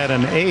not had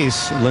an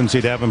ace, Lindsay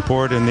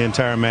Davenport, in the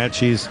entire match.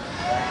 She's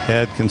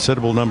had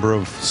considerable number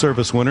of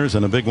service winners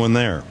and a big one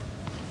there.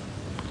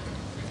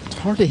 It's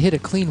hard to hit a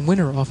clean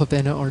winner off of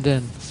Anna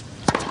Arden.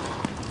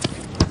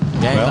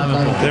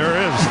 Well, there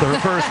is the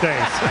first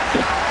ace.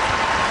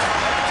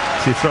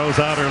 She throws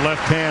out her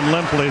left hand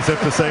limply as if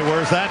to say,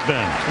 where's that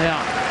been?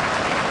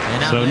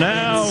 Yeah. So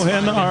now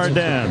Anna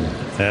Arden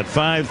at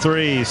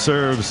 5-3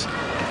 serves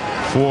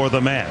for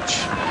the match.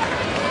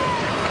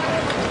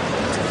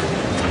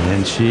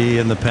 And she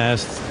in the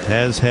past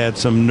has had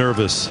some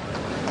nervous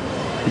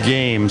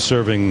games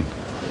serving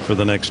for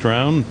the next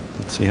round.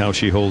 Let's see how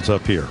she holds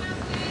up here.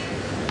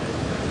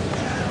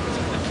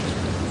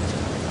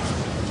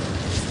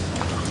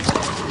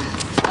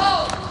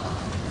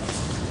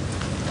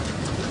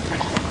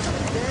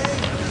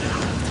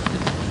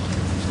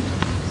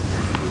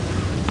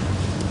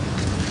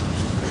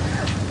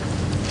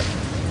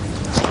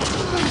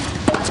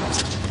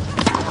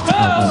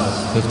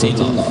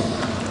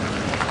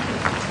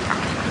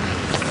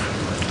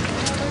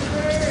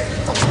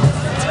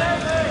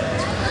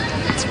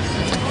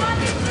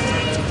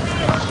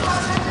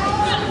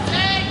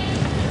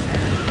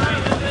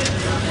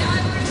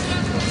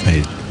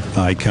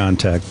 Eye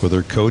contact with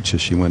her coach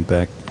as she went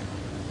back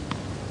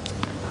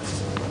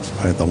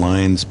by the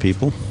lines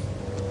people.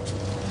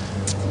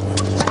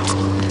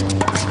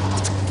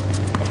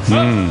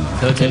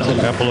 A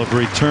couple of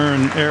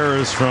return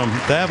errors from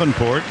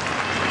Davenport.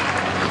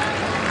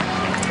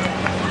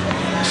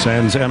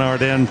 Sends Anna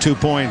Arden 2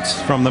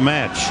 points from the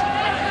match.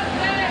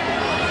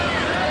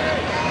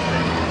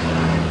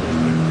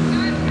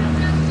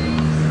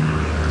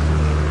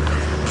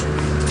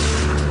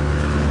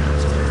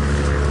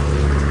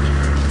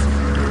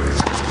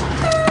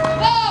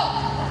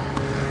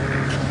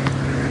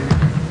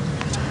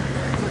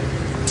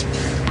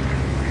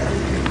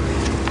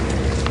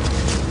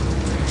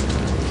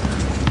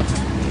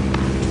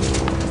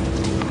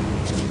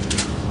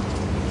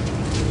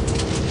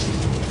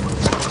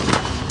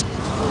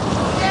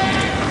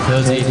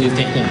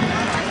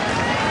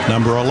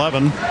 Number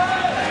 11.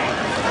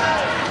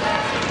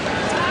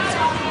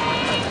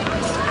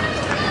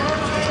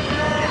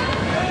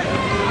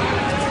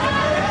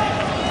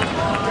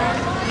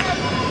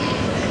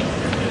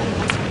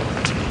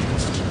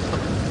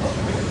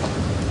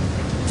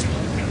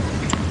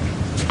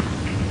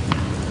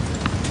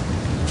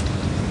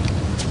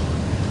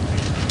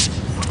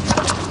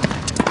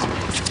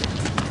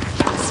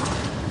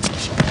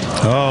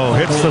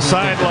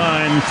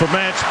 sideline for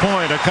match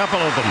point, a couple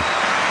of them.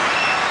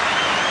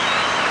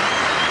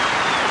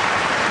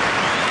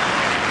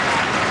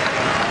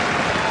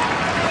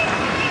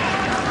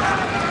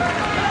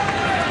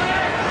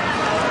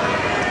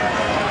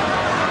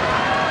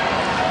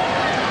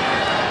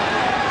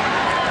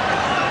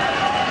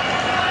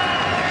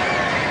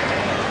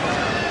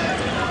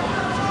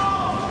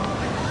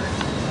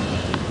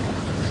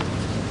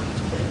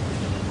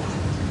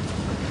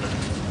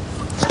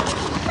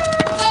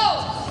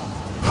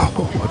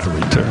 What a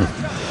return.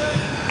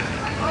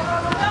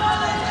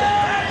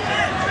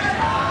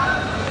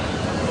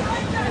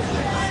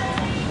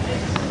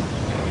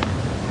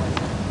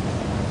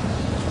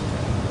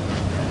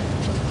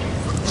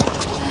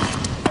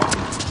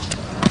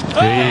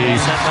 He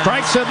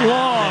strikes it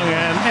long,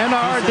 and Anna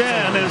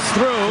Arden is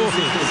through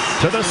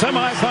to the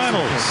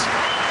semifinals.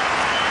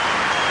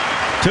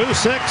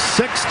 2-6,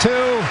 6-2,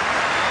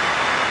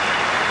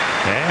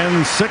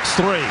 and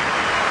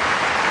 6-3.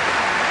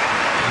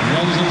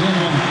 Ladies and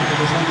gentlemen, for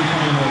the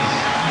semi-finals,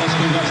 let's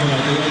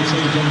congratulate the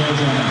 18-year-old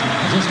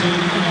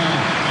Justine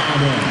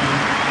Arden.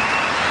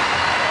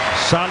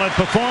 Solid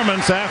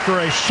performance after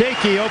a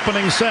shaky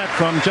opening set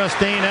from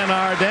Justine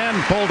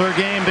Arden. Pulled her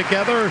game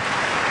together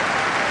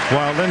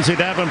while Lindsay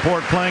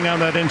Davenport playing on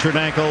that injured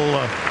ankle.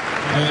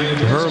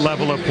 Her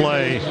level of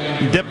play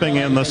dipping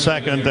in the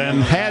second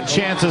and had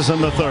chances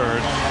in the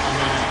third.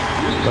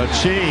 But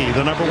she,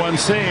 the number 1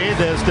 seed,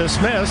 is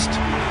dismissed.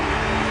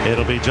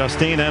 It'll be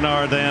Justine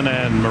Arden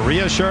and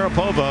Maria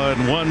Sharapova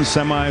in one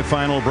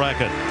semifinal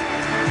bracket.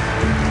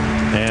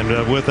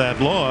 And with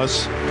that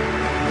loss,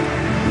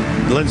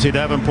 Lindsay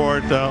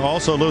Davenport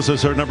also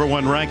loses her number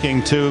 1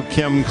 ranking to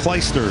Kim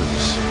Clijsters.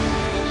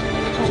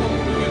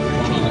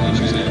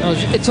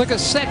 It took a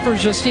set for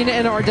Justine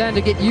Arden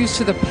to get used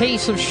to the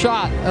pace of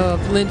shot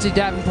of Lindsay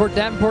Davenport.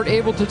 Davenport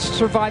able to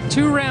survive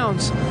 2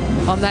 rounds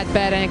on that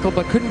bad ankle,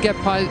 but couldn't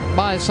get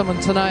by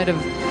someone tonight of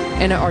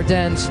Anna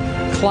Arden's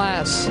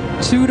class.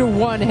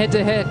 2-1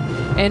 head-to-head.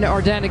 Anna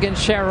Arden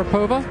against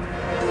Sharapova.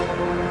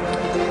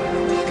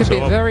 Could be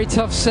a very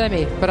tough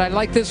semi, but I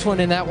like this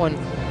one in that one.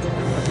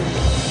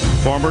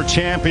 Former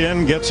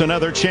champion gets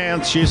another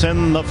chance. She's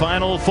in the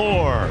Final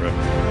Four,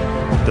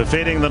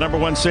 defeating the number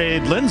 1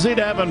 seed Lindsay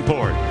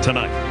Davenport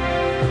tonight.